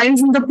many files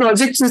in the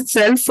project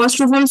itself,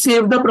 first of all,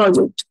 save the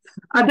project.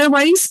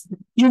 Otherwise,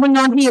 you will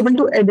not be able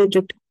to edit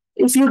it.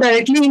 If you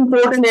directly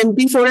import an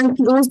MP4 and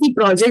close the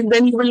project,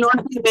 then you will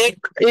not be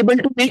able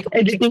to make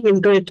editing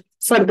into it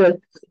further.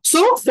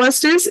 So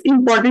first is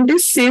important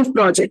is save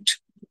project.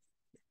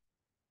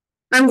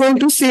 I'm going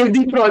to save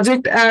the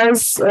project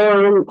as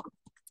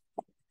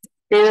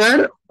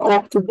air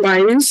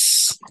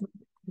occupies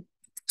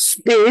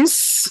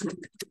space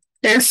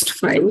test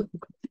file.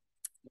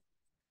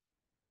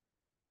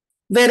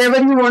 Wherever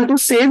you want to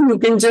save, you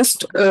can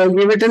just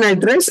give it an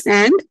address,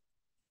 and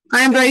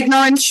I am right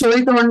now, I'll show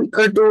it on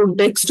to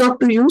desktop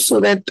to you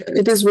so that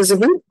it is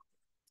visible.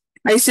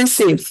 I say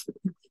save.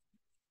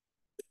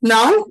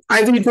 Now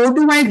I will go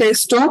to my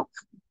desktop.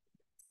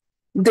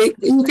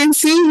 You can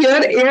see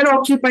here air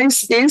occupies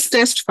space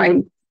test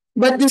file,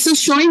 but this is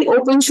showing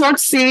OpenShot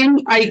same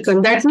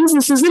icon. That means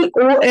this is an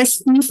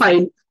OSP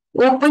file,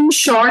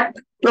 OpenShot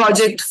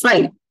project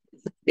file.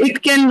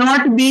 It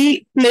cannot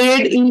be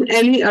played in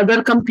any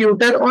other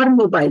computer or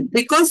mobile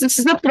because this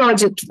is a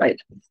project file.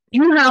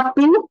 You have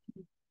to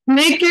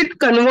make it,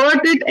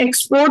 convert it,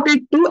 export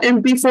it to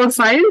MP4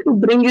 file to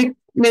bring it,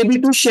 maybe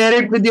to share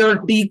it with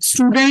your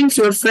students,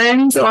 your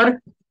friends,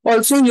 or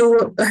also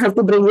you have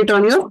to bring it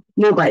on your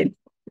mobile.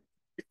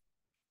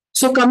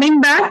 So coming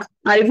back,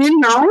 I will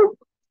now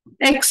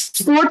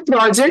export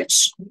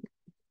projects,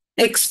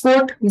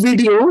 export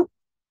video.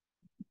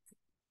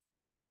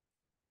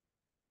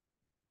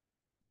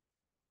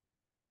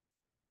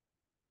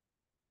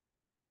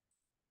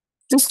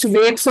 Just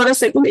wait for a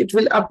second, it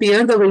will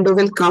appear, the window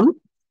will come.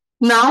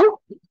 Now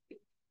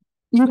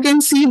you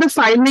can see the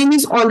file name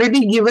is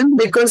already given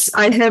because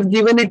I have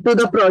given it to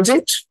the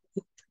project.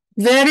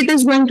 Where it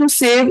is going to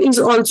save is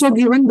also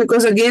given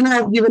because again I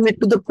have given it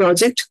to the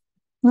project.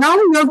 Now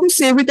you have to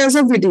save it as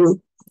a video.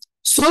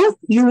 So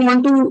you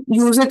want to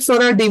use it for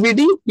a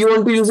DVD, you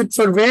want to use it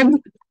for web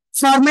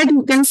format,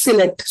 you can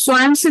select. So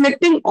I am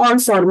selecting all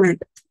format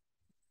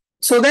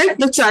so that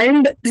the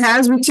child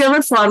has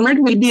whichever format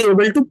will be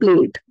able to play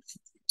it.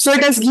 So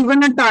it has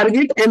given a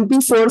target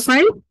MP4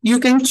 file. You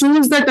can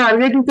choose the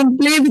target, you can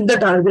play with the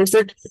targets,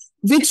 that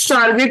which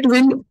target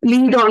will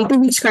lead on to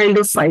which kind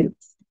of file.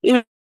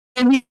 If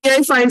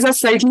AVI files are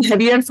slightly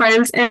heavier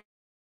files, and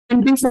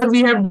MP4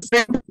 we have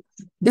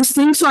this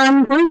thing. So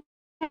I'm going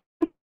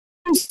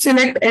to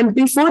select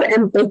MP4,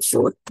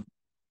 MPEG-4.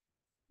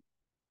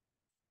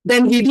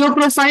 Then video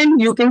profile,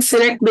 you can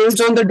select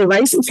based on the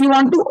device if you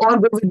want to, or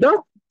go with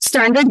the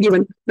standard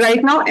given.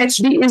 Right now,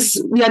 HD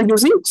is we are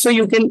using, so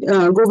you can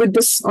go with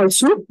this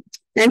also.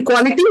 And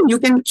quality, you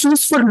can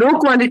choose for low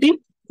quality,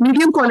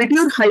 medium quality,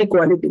 or high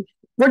quality.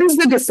 What is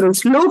the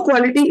difference? Low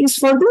quality is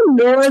for the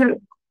lower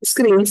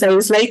screen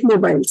size, like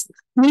mobiles.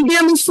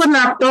 Medium is for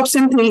laptops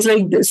and things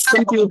like this,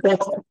 computer.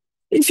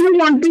 If you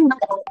want to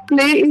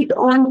play it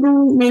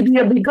onto maybe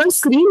a bigger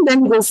screen,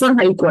 then go for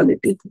high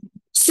quality.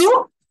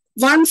 So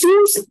once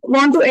you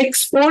want to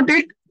export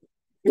it,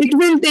 it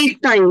will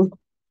take time.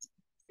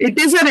 It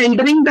is a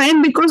rendering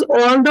time because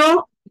all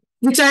the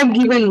which I have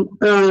given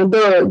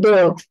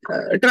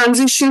the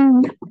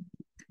transition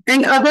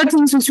and other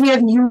things which we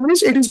have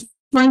used, it is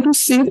going to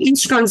save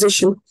each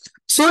transition.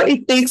 So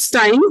it takes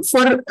time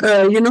for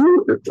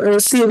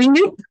saving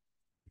it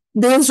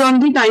based on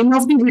the time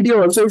of the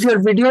video. So if your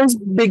video is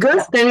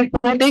bigger, then it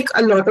will take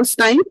a lot of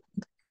time.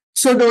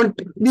 So don't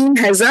be in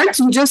hazards.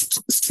 You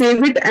just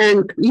save it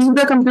and leave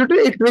the computer.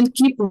 It will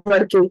keep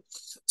working.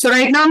 So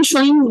right now I'm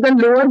showing the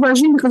lower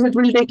version because it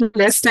will take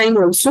less time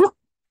also.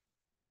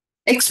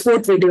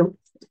 Export video.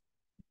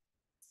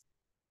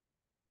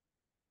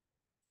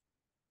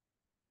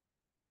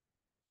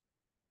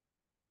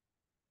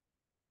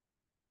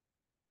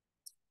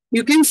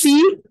 You can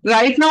see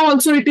right now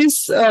also it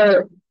is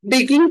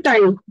taking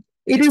time.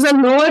 It is a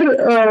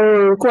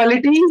lower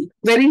quality,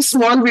 very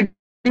small video,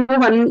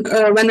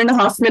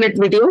 1.5 minute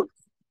video.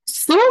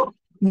 So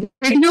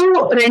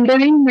video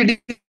rendering, video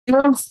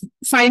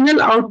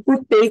final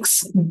output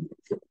takes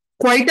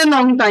quite a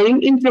long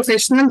time in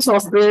professional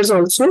softwares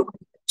also.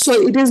 So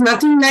it is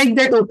nothing like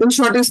that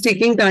OpenShot is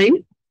taking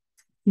time.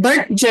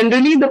 But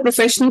generally the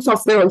professional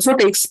software also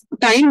takes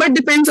time, but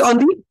depends on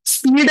the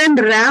speed and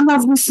RAM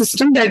of the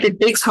system that it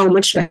takes how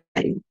much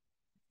time.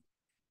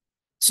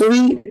 So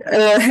we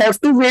have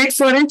to wait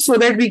for it so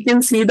that we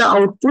can see the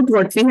output,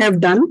 what we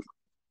have done.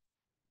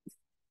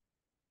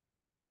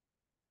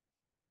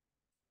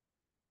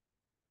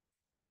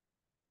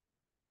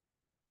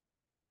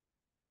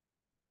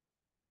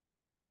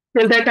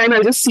 Till that time,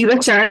 I'll just see the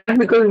chat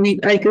because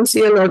I can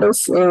see a lot of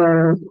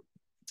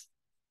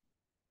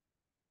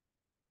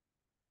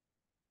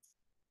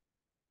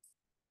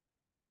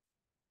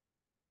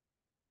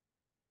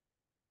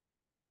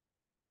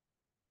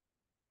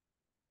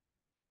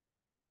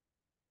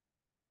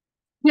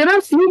There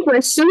are few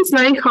questions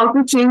like how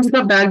to change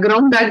the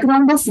background.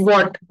 Background of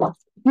what?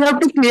 You have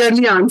to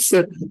clearly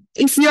answer.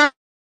 If you are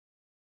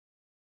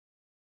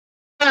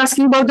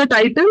asking about the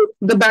title,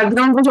 the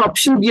background was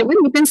option given,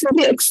 you can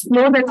simply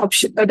explore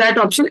that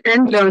option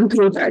and learn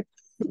through that.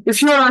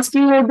 If you are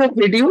asking about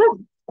the video,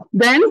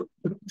 then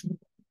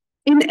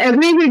in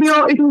every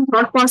video it is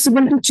not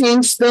possible to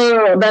change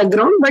the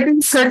background, but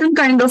in certain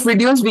kind of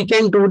videos we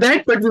can do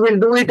that, but we will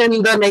do it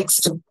in the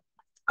next,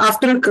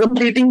 after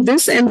completing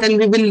this, and then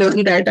we will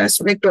learn that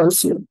aspect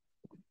also.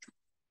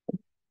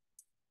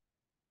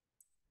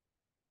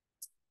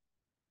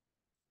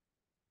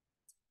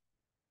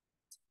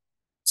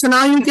 So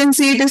now you can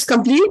see it is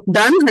complete,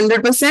 done,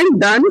 100%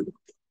 done.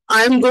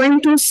 I am going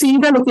to see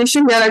the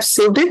location where I've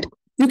saved it.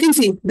 You can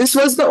see this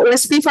was the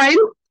OSP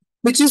file,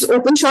 which is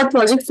OpenShot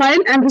project file,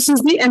 and this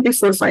is the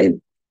MP4 file.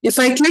 If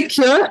I click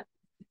here,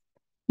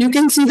 you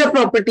can see the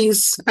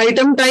properties.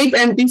 Item type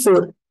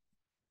MP4.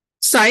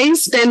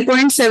 Size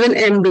 10.7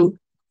 MB.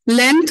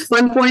 Length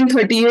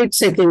 1.38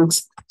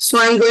 seconds. So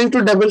I'm going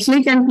to double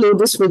click and play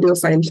this video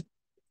file.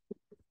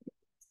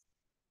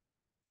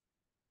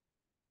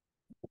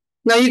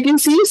 Now you can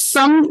see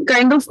some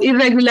kind of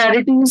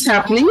irregularities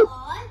happening.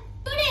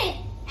 Today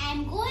I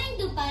am going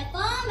to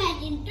perform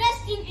an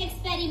interesting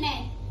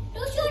experiment to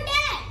show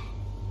that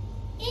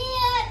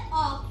air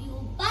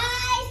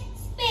occupies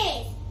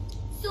space.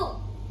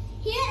 So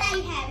here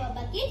I have a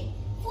bucket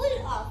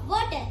full of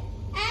water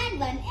and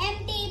one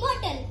empty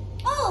bottle.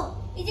 Oh,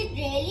 is it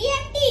really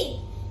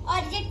empty or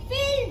is it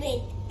filled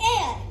with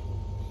air?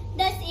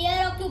 Does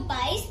air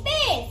occupy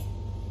space?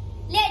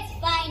 Let's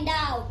find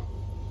out.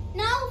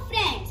 Now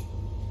friends,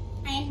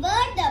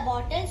 invert the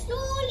bottle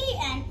slowly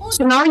and put.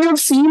 So now you've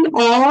seen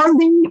all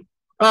the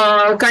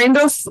kind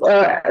of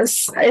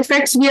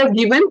effects we have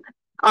given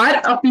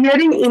are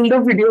appearing in the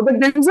video,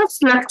 but there is a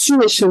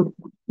fluctuation.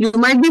 You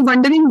might be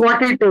wondering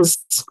what it is.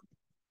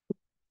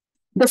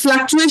 The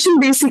fluctuation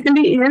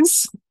basically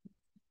is,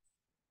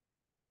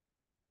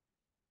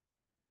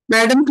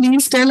 madam,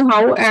 please tell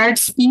how add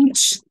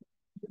speech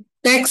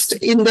text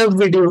in the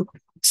video.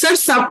 Sir,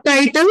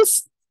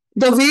 subtitles,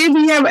 the way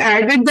we have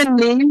added the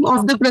name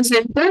of the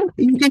presenter,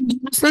 you can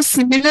use the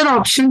similar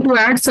option to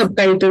add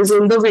subtitles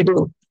in the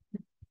video.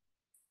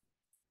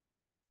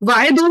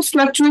 Why those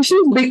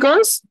fluctuations?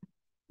 Because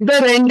the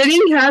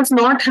rendering has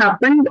not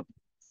happened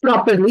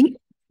properly.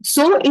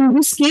 So in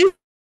this case,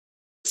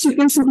 you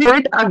can simply do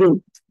it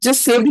again.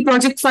 Just save the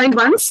project file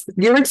once,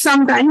 give it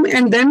some time,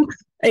 and then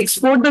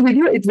export the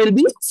video. It will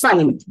be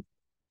fine.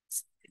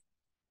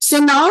 So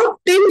now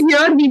till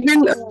here, we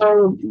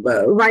will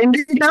wind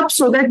it up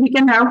so that we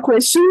can have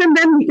questions, and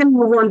then we can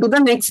move on to the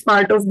next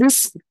part of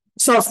this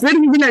software.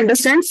 We will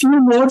understand few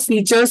more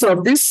features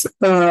of this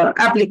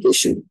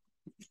application.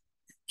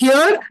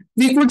 Here,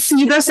 we could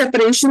see the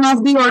separation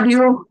of the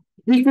audio.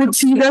 We could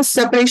see the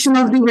separation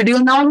of the video.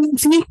 Now we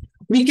see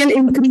we can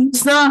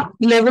increase the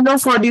level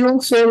of audio.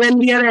 So when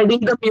we are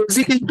adding the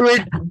music into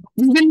it,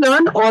 we will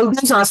learn all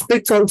those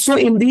aspects also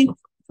in the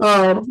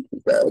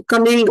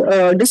coming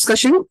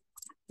discussion.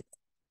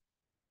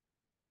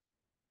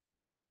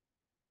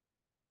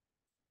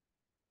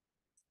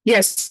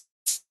 Yes.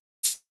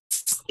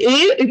 A,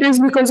 it is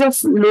because of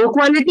low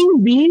quality.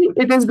 B,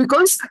 it is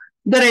because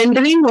the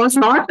rendering was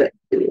not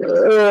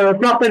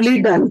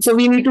properly done. So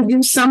we need to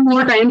give some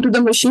more time to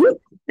the machine,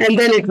 and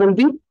then it will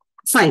be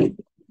fine.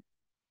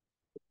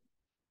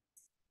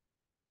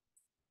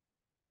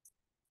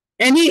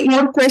 Any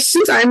more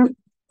questions? I'm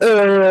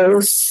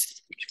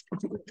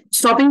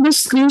stopping the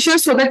screen share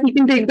so that we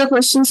can take the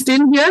questions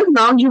still here.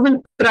 Now you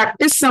will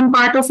practice some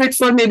part of it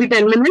for maybe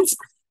 10 minutes,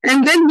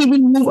 and then we will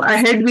move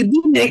ahead with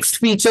the next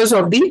features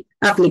of the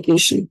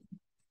application.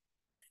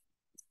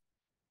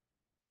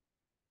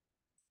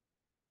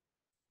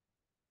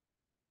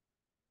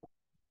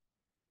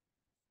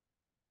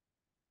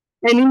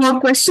 Any more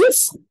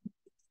questions?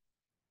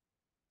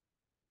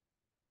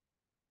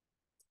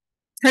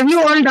 Have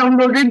you all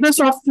downloaded the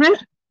software?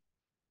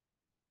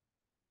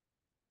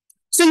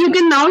 So you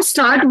can now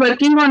start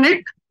working on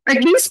it.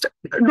 At least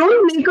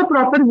don't make a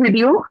proper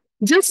video.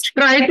 Just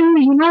try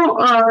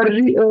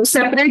to,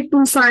 separate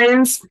two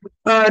files,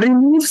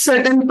 remove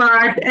certain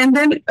part, and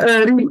then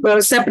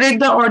separate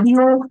the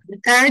audio,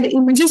 add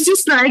images.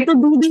 Just try to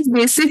do these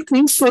basic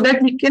things so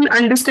that we can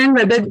understand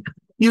whether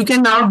you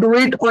can now do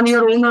it on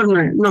your own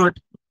or not.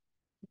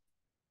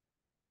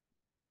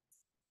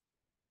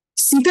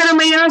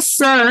 Sitaramaya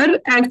sir,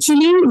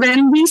 actually,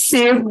 when we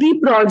saved the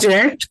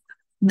project,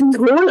 the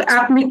whole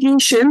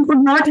application could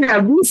not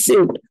have been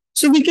saved.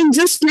 So we can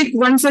just click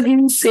once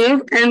again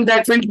save, and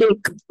that will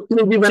take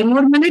maybe 1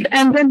 more minute,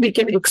 and then we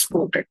can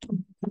export it.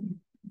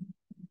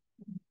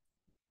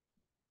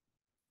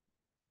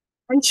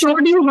 I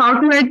showed you how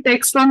to add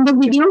text on the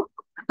video.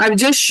 I've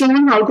just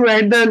shown how to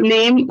add the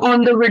name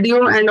on the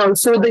video and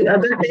also the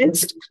other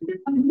text.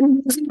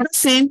 Using the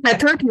same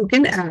method, you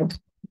can add.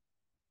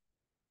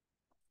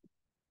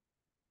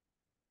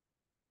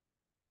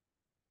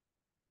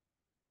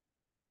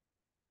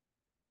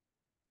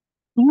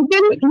 You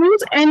can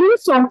use any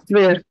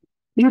software.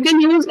 You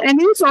can use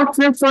any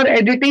software for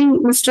editing,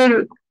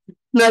 Mr.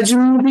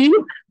 Najmuddin.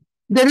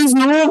 There is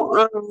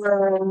no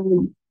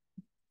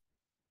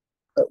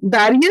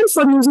barrier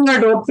for using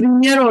Adobe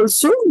Premiere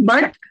also,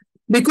 but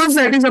because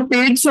that is a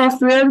paid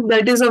software,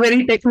 that is a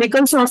very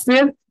technical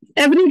software,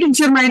 every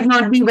teacher might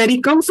not be very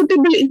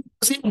comfortable in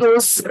using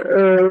those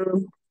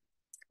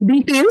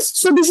details.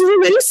 So this is a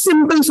very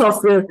simple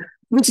software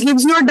which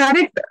gives you a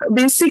direct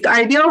basic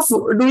idea of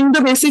doing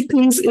the basic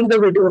things in the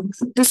video.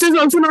 This is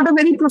also not a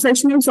very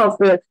professional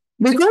software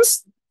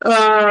because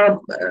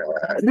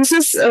this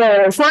is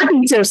for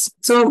teachers.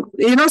 So,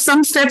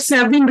 some steps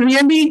have been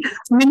really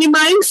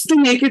minimized to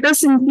make it a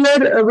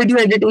simpler video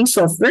editing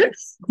software.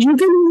 You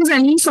can use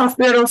any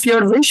software of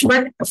your wish,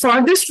 but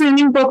for this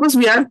training purpose,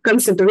 we are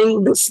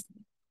considering this.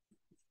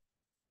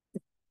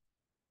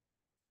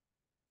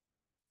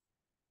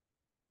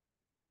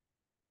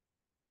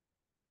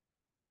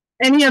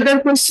 Any other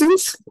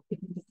questions?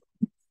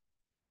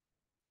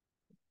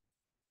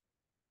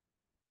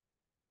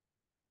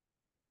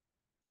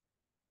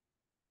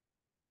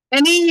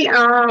 Any,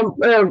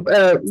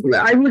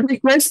 I would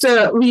request,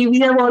 we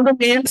have all the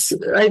mails,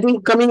 I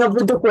think, coming up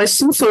with the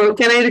questions. So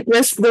can I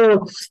request the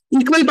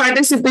equal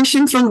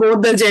participation from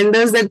both the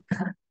genders, that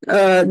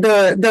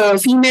the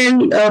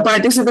female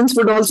participants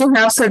would also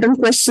have certain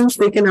questions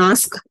they can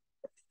ask?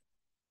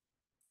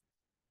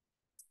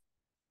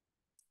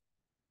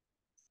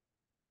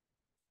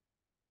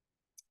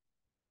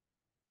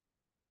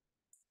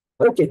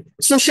 Okay,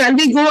 so shall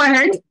we go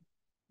ahead?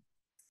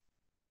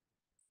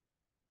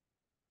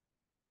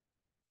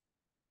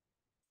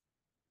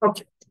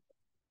 Okay.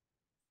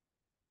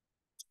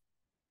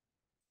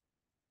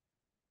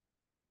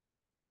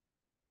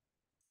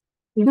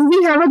 Do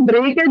we have a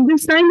break at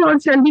this time, or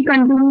shall we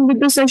continue with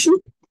the session?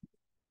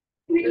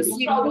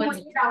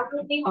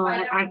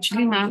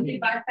 Actually, ma'am,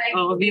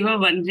 we were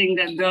wondering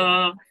that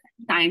the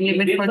time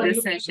limit for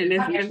this session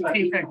is till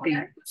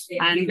 3:30.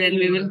 And then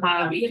we will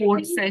have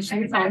fourth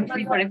session from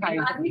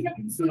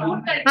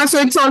 3:45. So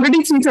it's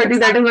already 3:30,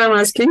 that is why I'm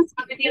asking.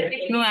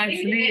 No,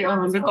 actually,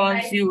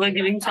 because you were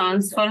giving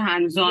chance for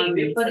hands-on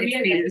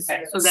experience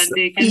so that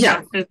they can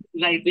Yeah. practice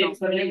right now.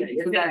 So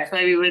that's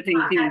why we were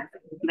thinking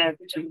that.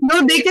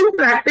 No, they can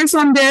practice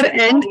on their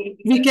end.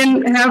 We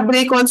can have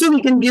break also.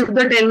 We can give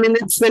the 10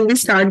 minutes when we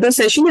start the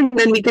session, and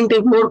then we can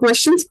take more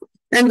questions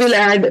and we'll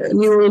add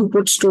new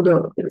inputs to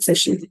the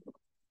session.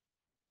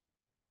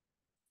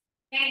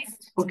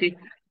 Okay.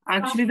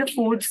 Actually, the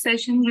fourth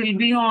session will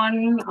be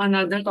on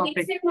another topic.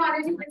 Okay,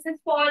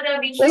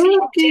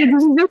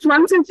 this is just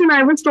one session.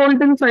 I was told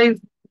till 5.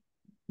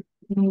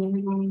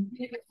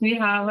 We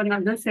have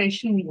another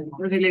session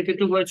related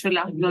to virtual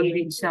lab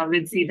learning.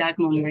 We'll see that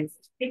moment.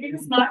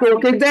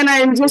 Okay, then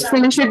I'll just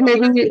finish it.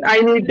 Maybe I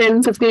need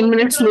 10-15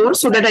 minutes more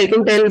so that I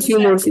can tell a few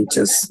more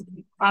features.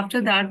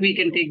 After that, we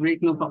can take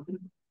break, no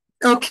problem.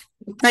 Okay,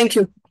 thank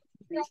you.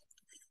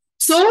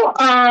 So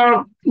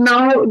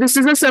now this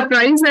is a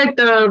surprise that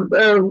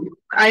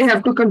I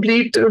have to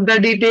complete the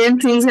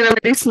detailed things in a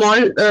very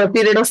small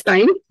period of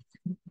time.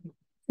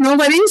 No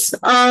worries.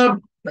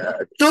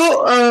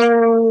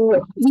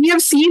 So we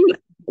have seen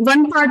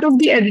one part of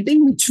the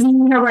editing which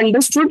we have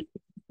understood.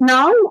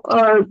 Now,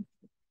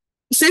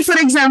 say for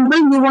example,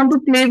 you want to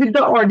play with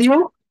the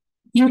audio.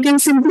 You can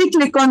simply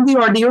click on the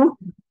audio,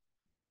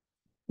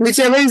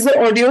 whichever is the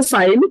audio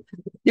file.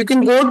 You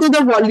can go to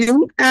the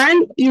volume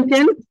and you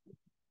can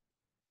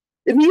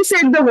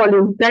reset the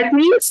volume. That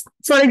means,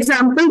 for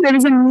example, there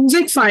is a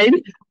music file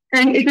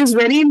and it is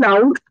very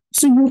loud.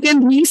 So you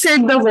can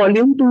reset the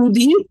volume to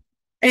the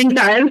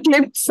entire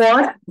clip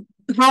for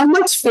how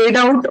much fade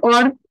out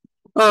or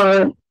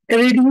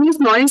reduce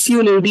noise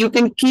you need. You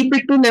can keep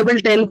it to level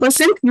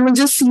 10%. You will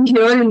just see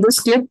here in this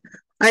clip,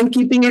 I'm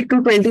keeping it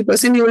to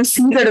 20%. You will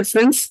see the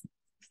difference.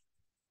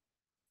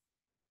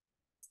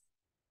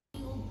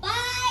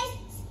 Buy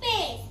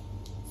space.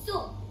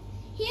 So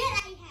here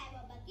I have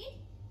a bucket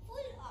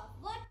full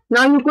of water.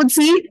 Now you could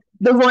see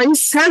the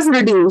voice has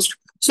reduced.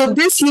 So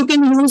this you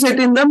can use it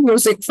in the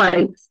music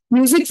file.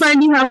 Music file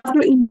you have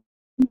to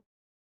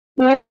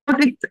import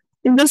it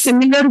in the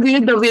similar way,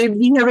 the way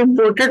we have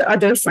imported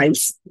other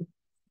files.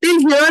 Till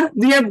here,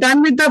 we have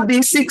done with the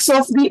basics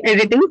of the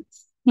editing.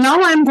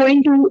 Now I'm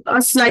going to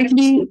a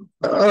slightly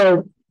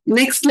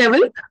next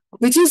level,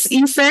 which is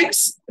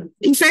effects.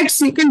 Effects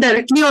you can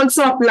directly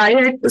also apply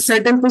at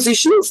certain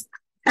positions,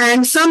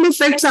 and some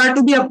effects are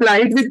to be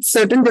applied with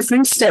certain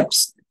different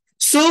steps.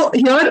 So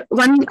here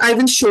one I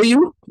will show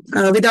you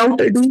without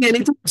doing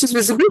anything which is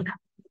visible.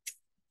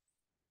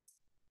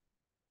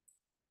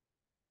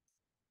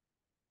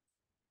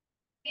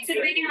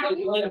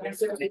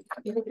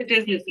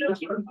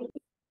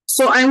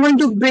 So I'm going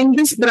to bring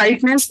this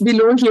brightness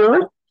below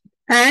here,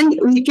 and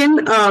we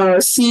can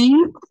see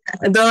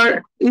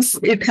if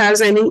it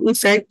has any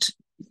effect.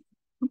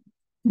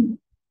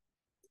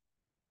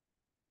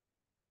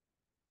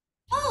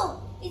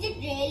 Oh, is it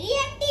really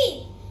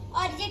empty?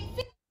 Or is it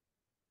filled?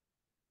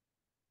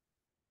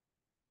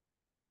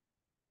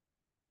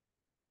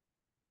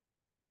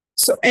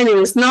 So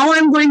anyways, now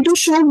I'm going to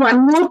show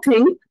one more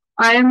thing.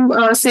 I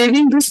am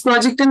saving this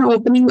project and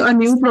opening a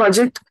new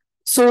project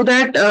so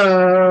that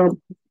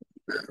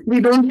we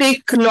don't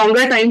take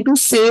longer time to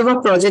save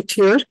a project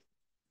here.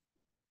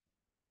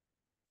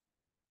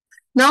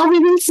 Now we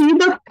will see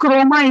the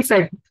chroma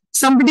effect.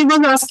 Somebody was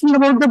asking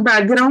about the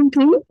background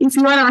thing. If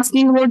you are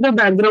asking about the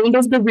background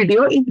of the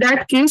video, in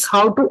that case,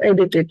 how to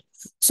edit it.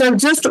 So I've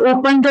just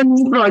opened the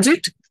new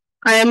project.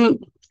 I am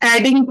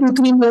adding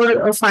 2-3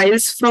 more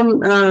files from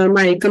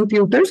my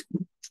computer.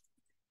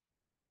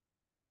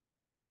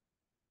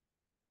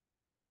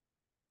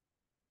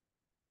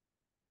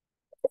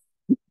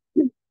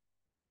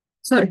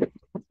 Sorry.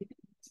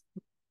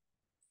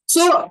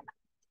 So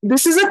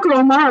this is a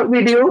chroma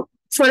video.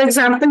 For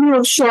example, you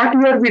have shot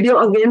your video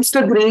against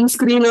a green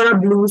screen or a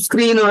blue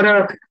screen or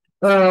a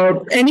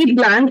any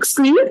blank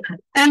screen,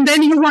 and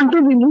then you want to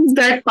remove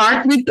that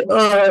part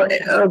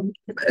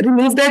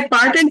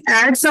and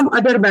add some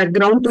other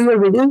background to your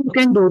video. You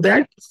can do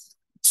that.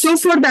 So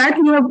for that,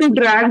 you have to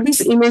drag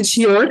this image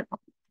here,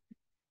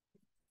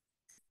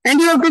 and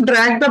you have to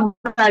drag the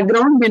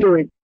background below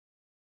it.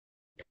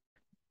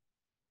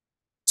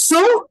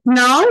 So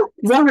now,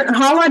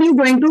 how are you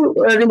going to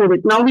remove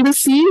it? Now we will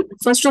see,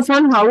 first of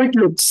all, how it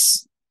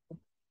looks.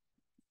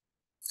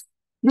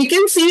 We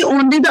can see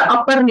only the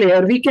upper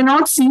layer. We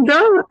cannot see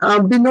the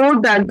below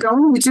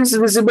background, which is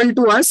visible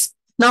to us.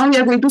 Now we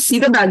are going to see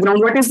the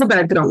background. What is the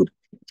background?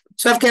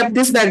 So I've kept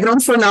this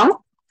background for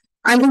now.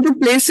 I'm going to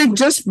place it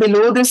just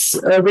below this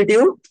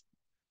video.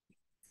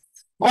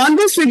 On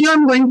this video,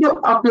 I'm going to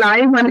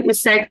apply one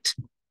effect.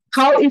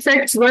 How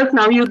effects work,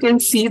 now you can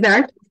see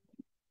that.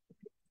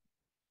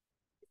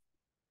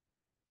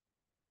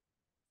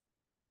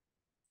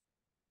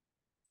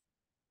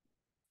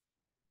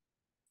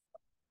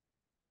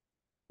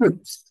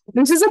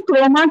 This is a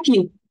chroma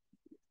key,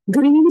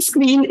 green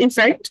screen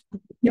effect.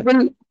 You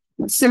will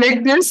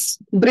select this,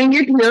 bring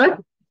it here,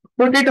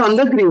 put it on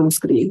the green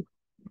screen.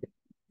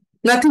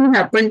 Nothing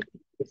happened.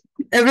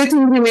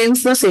 Everything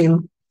remains the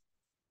same.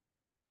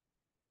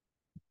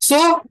 So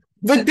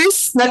with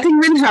this, nothing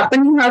will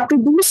happen. You have to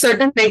do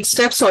certain next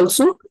steps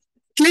also.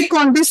 Click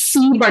on this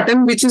C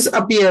button which is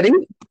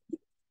appearing,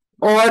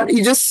 or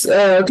you just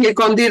click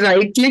on the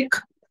right click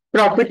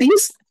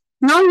properties.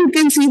 Now you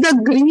can see the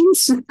green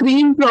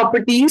screen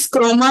properties,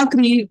 chroma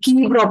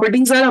key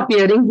properties are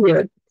appearing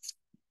here.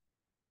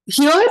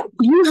 Here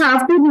you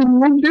have to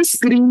remove this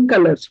green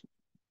color.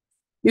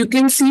 You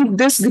can see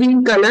this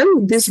green color,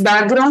 this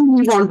background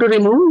we want to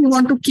remove. We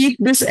want to keep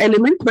this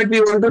element, but we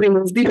want to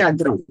remove the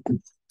background.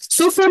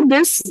 So for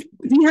this,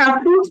 we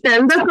have to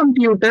tell the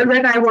computer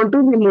that I want to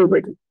remove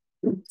it.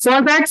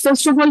 For that,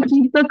 first of all,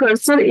 keep the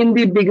cursor in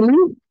the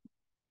beginning.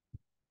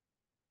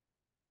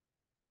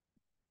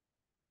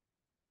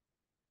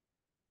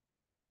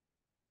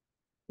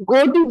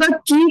 Go to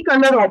the key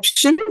color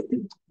option.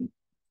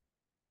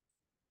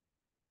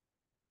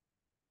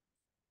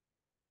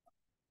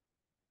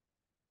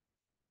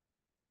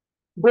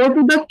 Go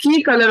to the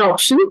key color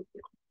option.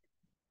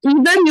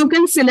 Either you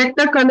can select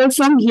a color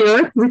from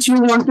here, which you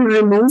want to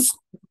remove,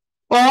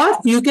 or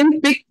you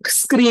can pick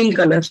screen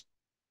color.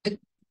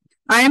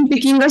 I am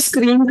picking a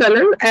screen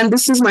color, and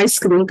this is my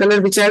screen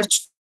color, which I have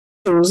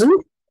chosen.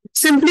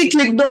 Simply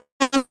click the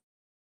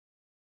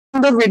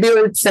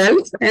video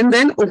itself, and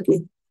then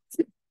OK.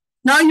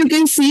 Now you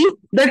can see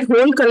that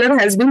whole color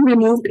has been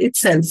removed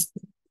itself.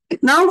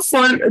 Now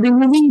for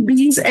removing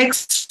these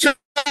extra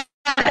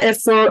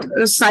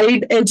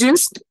side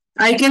edges,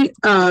 I can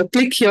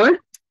click here.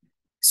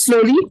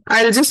 Slowly,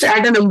 I'll just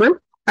add a number.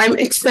 I'm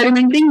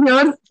experimenting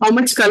here how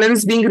much color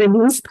is being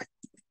removed.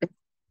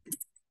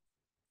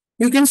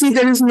 You can see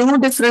there is no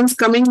difference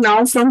coming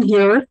now from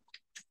here.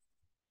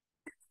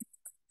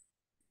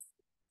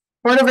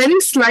 Or a very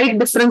slight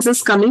difference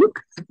is coming.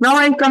 Now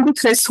I come to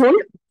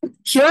threshold.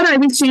 Here I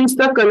will change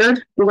the color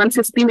to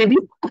 150 maybe.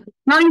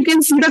 Now you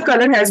can see the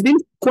color has been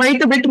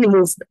quite a bit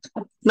removed.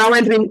 Now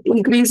I'll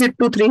increase it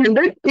to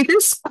 300. It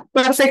is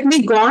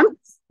perfectly gone.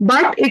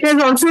 But it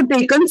has also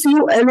taken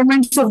few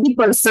elements of the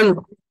person.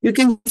 You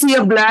can see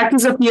a black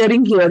is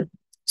appearing here.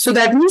 So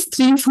that means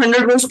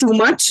 300 was too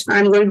much.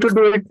 I'm going to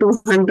do it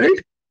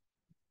 200.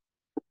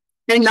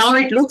 And now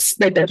it looks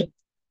better.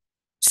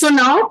 So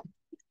now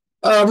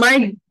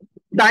my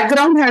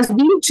background has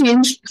been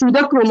changed through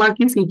the chroma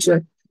key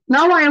feature.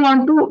 Now I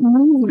want to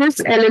move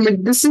this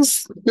element. This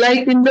is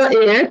like in the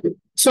air.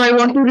 So I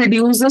want to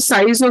reduce the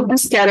size of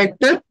this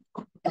character.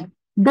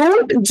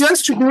 Don't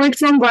just do it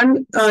from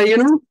one,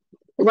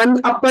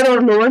 one upper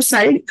or lower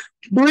side.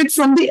 Do it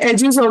from the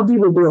edges of the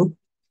video.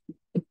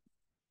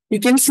 You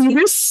can see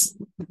this.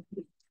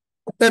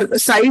 The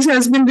size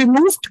has been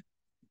removed.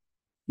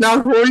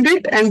 Now hold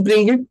it and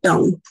bring it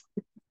down.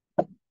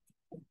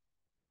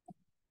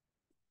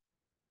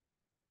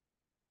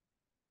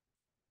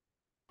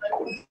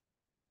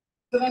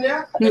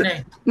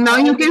 Now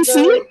you can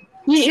see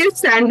he is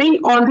standing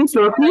on the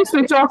floor. Please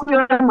switch off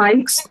your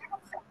mics.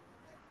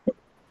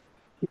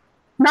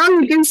 Now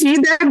you can see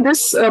that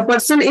this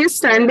person is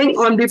standing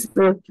on the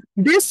floor.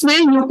 This way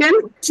you can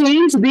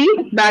change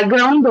the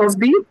background of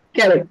the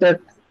character.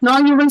 Now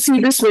you will see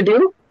this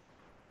video.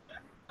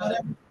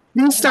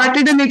 We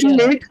started a little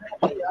late.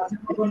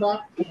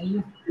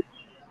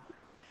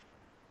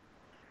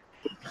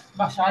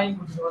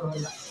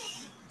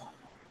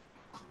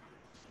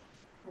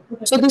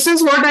 So this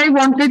is what I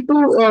wanted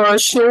to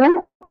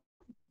show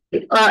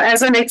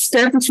as a next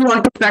step, which you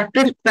want to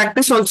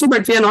practice also,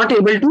 but we are not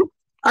able to.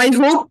 I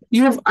hope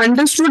you have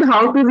understood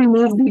how to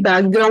remove the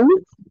background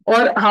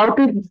or how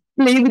to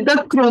play with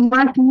the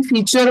chroma key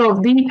feature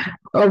of the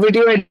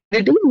video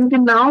editing. You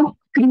can now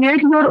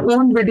create your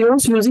own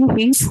videos using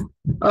these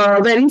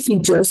very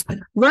features.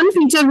 One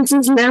feature which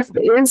is left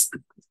is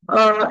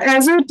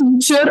as a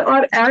teacher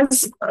or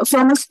as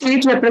from a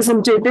state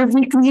representative,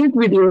 we create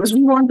videos.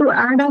 We want to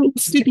add our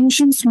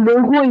institution's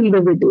logo in the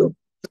video.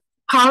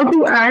 How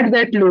to add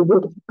that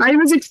logo? I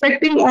was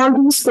expecting all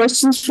these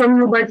questions from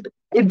you, but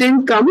it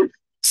didn't come.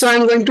 So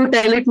I'm going to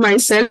tell it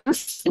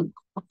myself.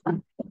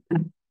 I'm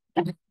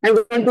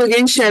going to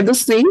again share the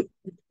screen.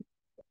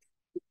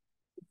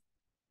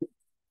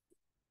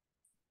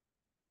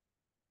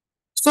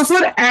 So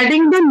for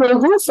adding the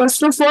logo,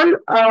 first of all,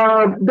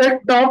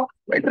 the top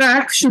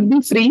track should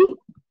be free.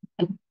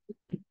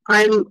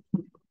 I'm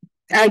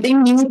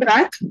adding new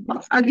track.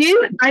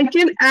 Again, I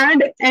can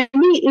add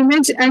any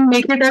image and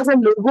make it as a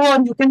logo,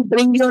 or you can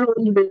bring your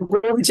own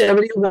logo,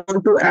 whichever you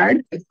want to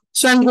add.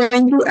 So I'm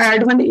going to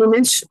add one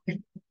image.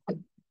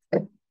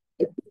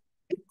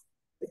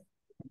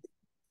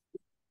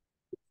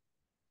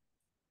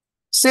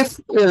 So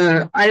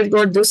I've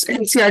got this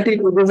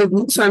NCERT logo with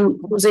me, so I'm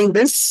using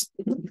this.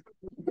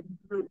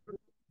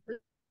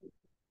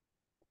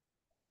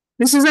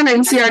 This is an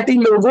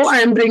NCERT logo. I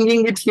am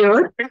bringing it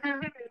here.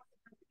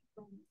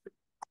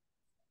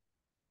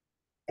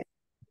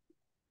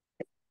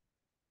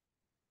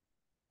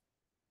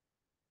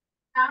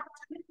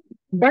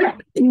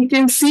 But you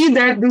can see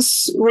that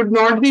this would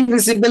not be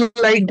visible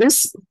like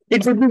this.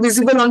 It would be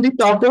visible on the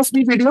top of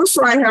the video.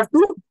 So I have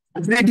to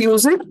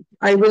reduce it.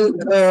 I want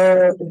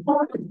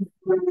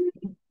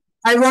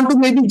to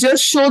maybe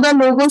just show the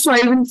logo. So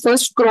I will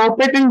first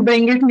crop it and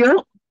bring it here.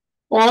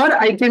 Or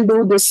I can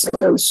do this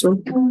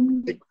also.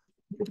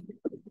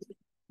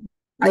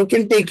 I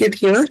can take it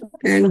here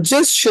and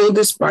just show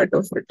this part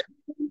of it.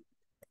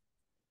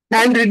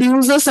 And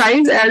reduce the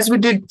size as we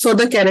did for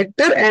the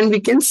character, and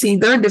we can see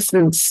the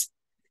difference.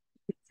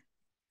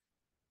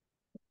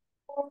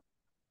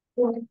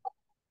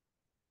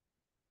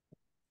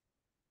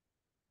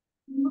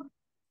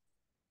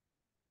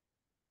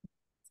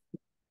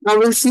 Now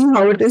we'll see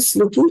how it is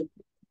looking.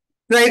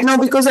 Right now,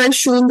 because I've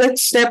shown that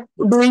step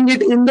doing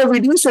it in the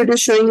video, so it is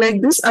showing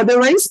like this.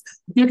 Otherwise,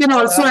 you can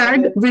also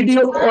add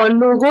video or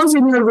logos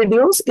in your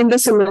videos in the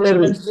similar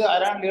way.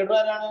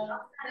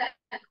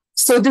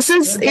 So this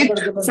is it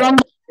from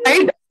the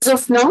side as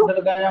of now.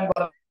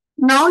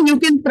 Now you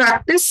can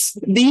practice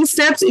these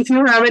steps. If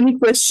you have any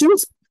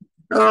questions,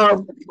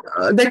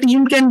 the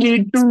team can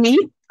lead to me.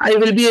 I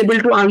will be able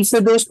to answer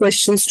those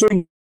questions to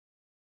you.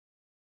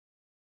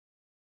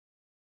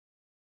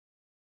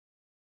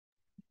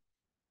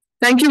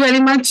 Thank you very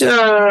much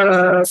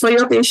for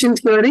your patient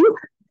hearing.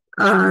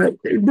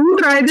 Do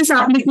try this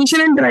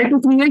application and try to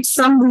create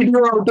some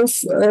video out of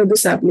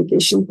this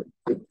application.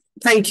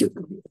 Thank you.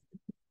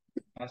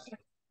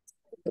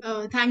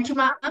 Thank you,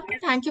 ma'am.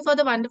 Thank you for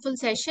the wonderful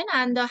session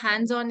and the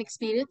hands-on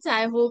experience.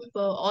 I hope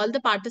all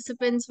the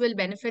participants will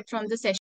benefit from the session.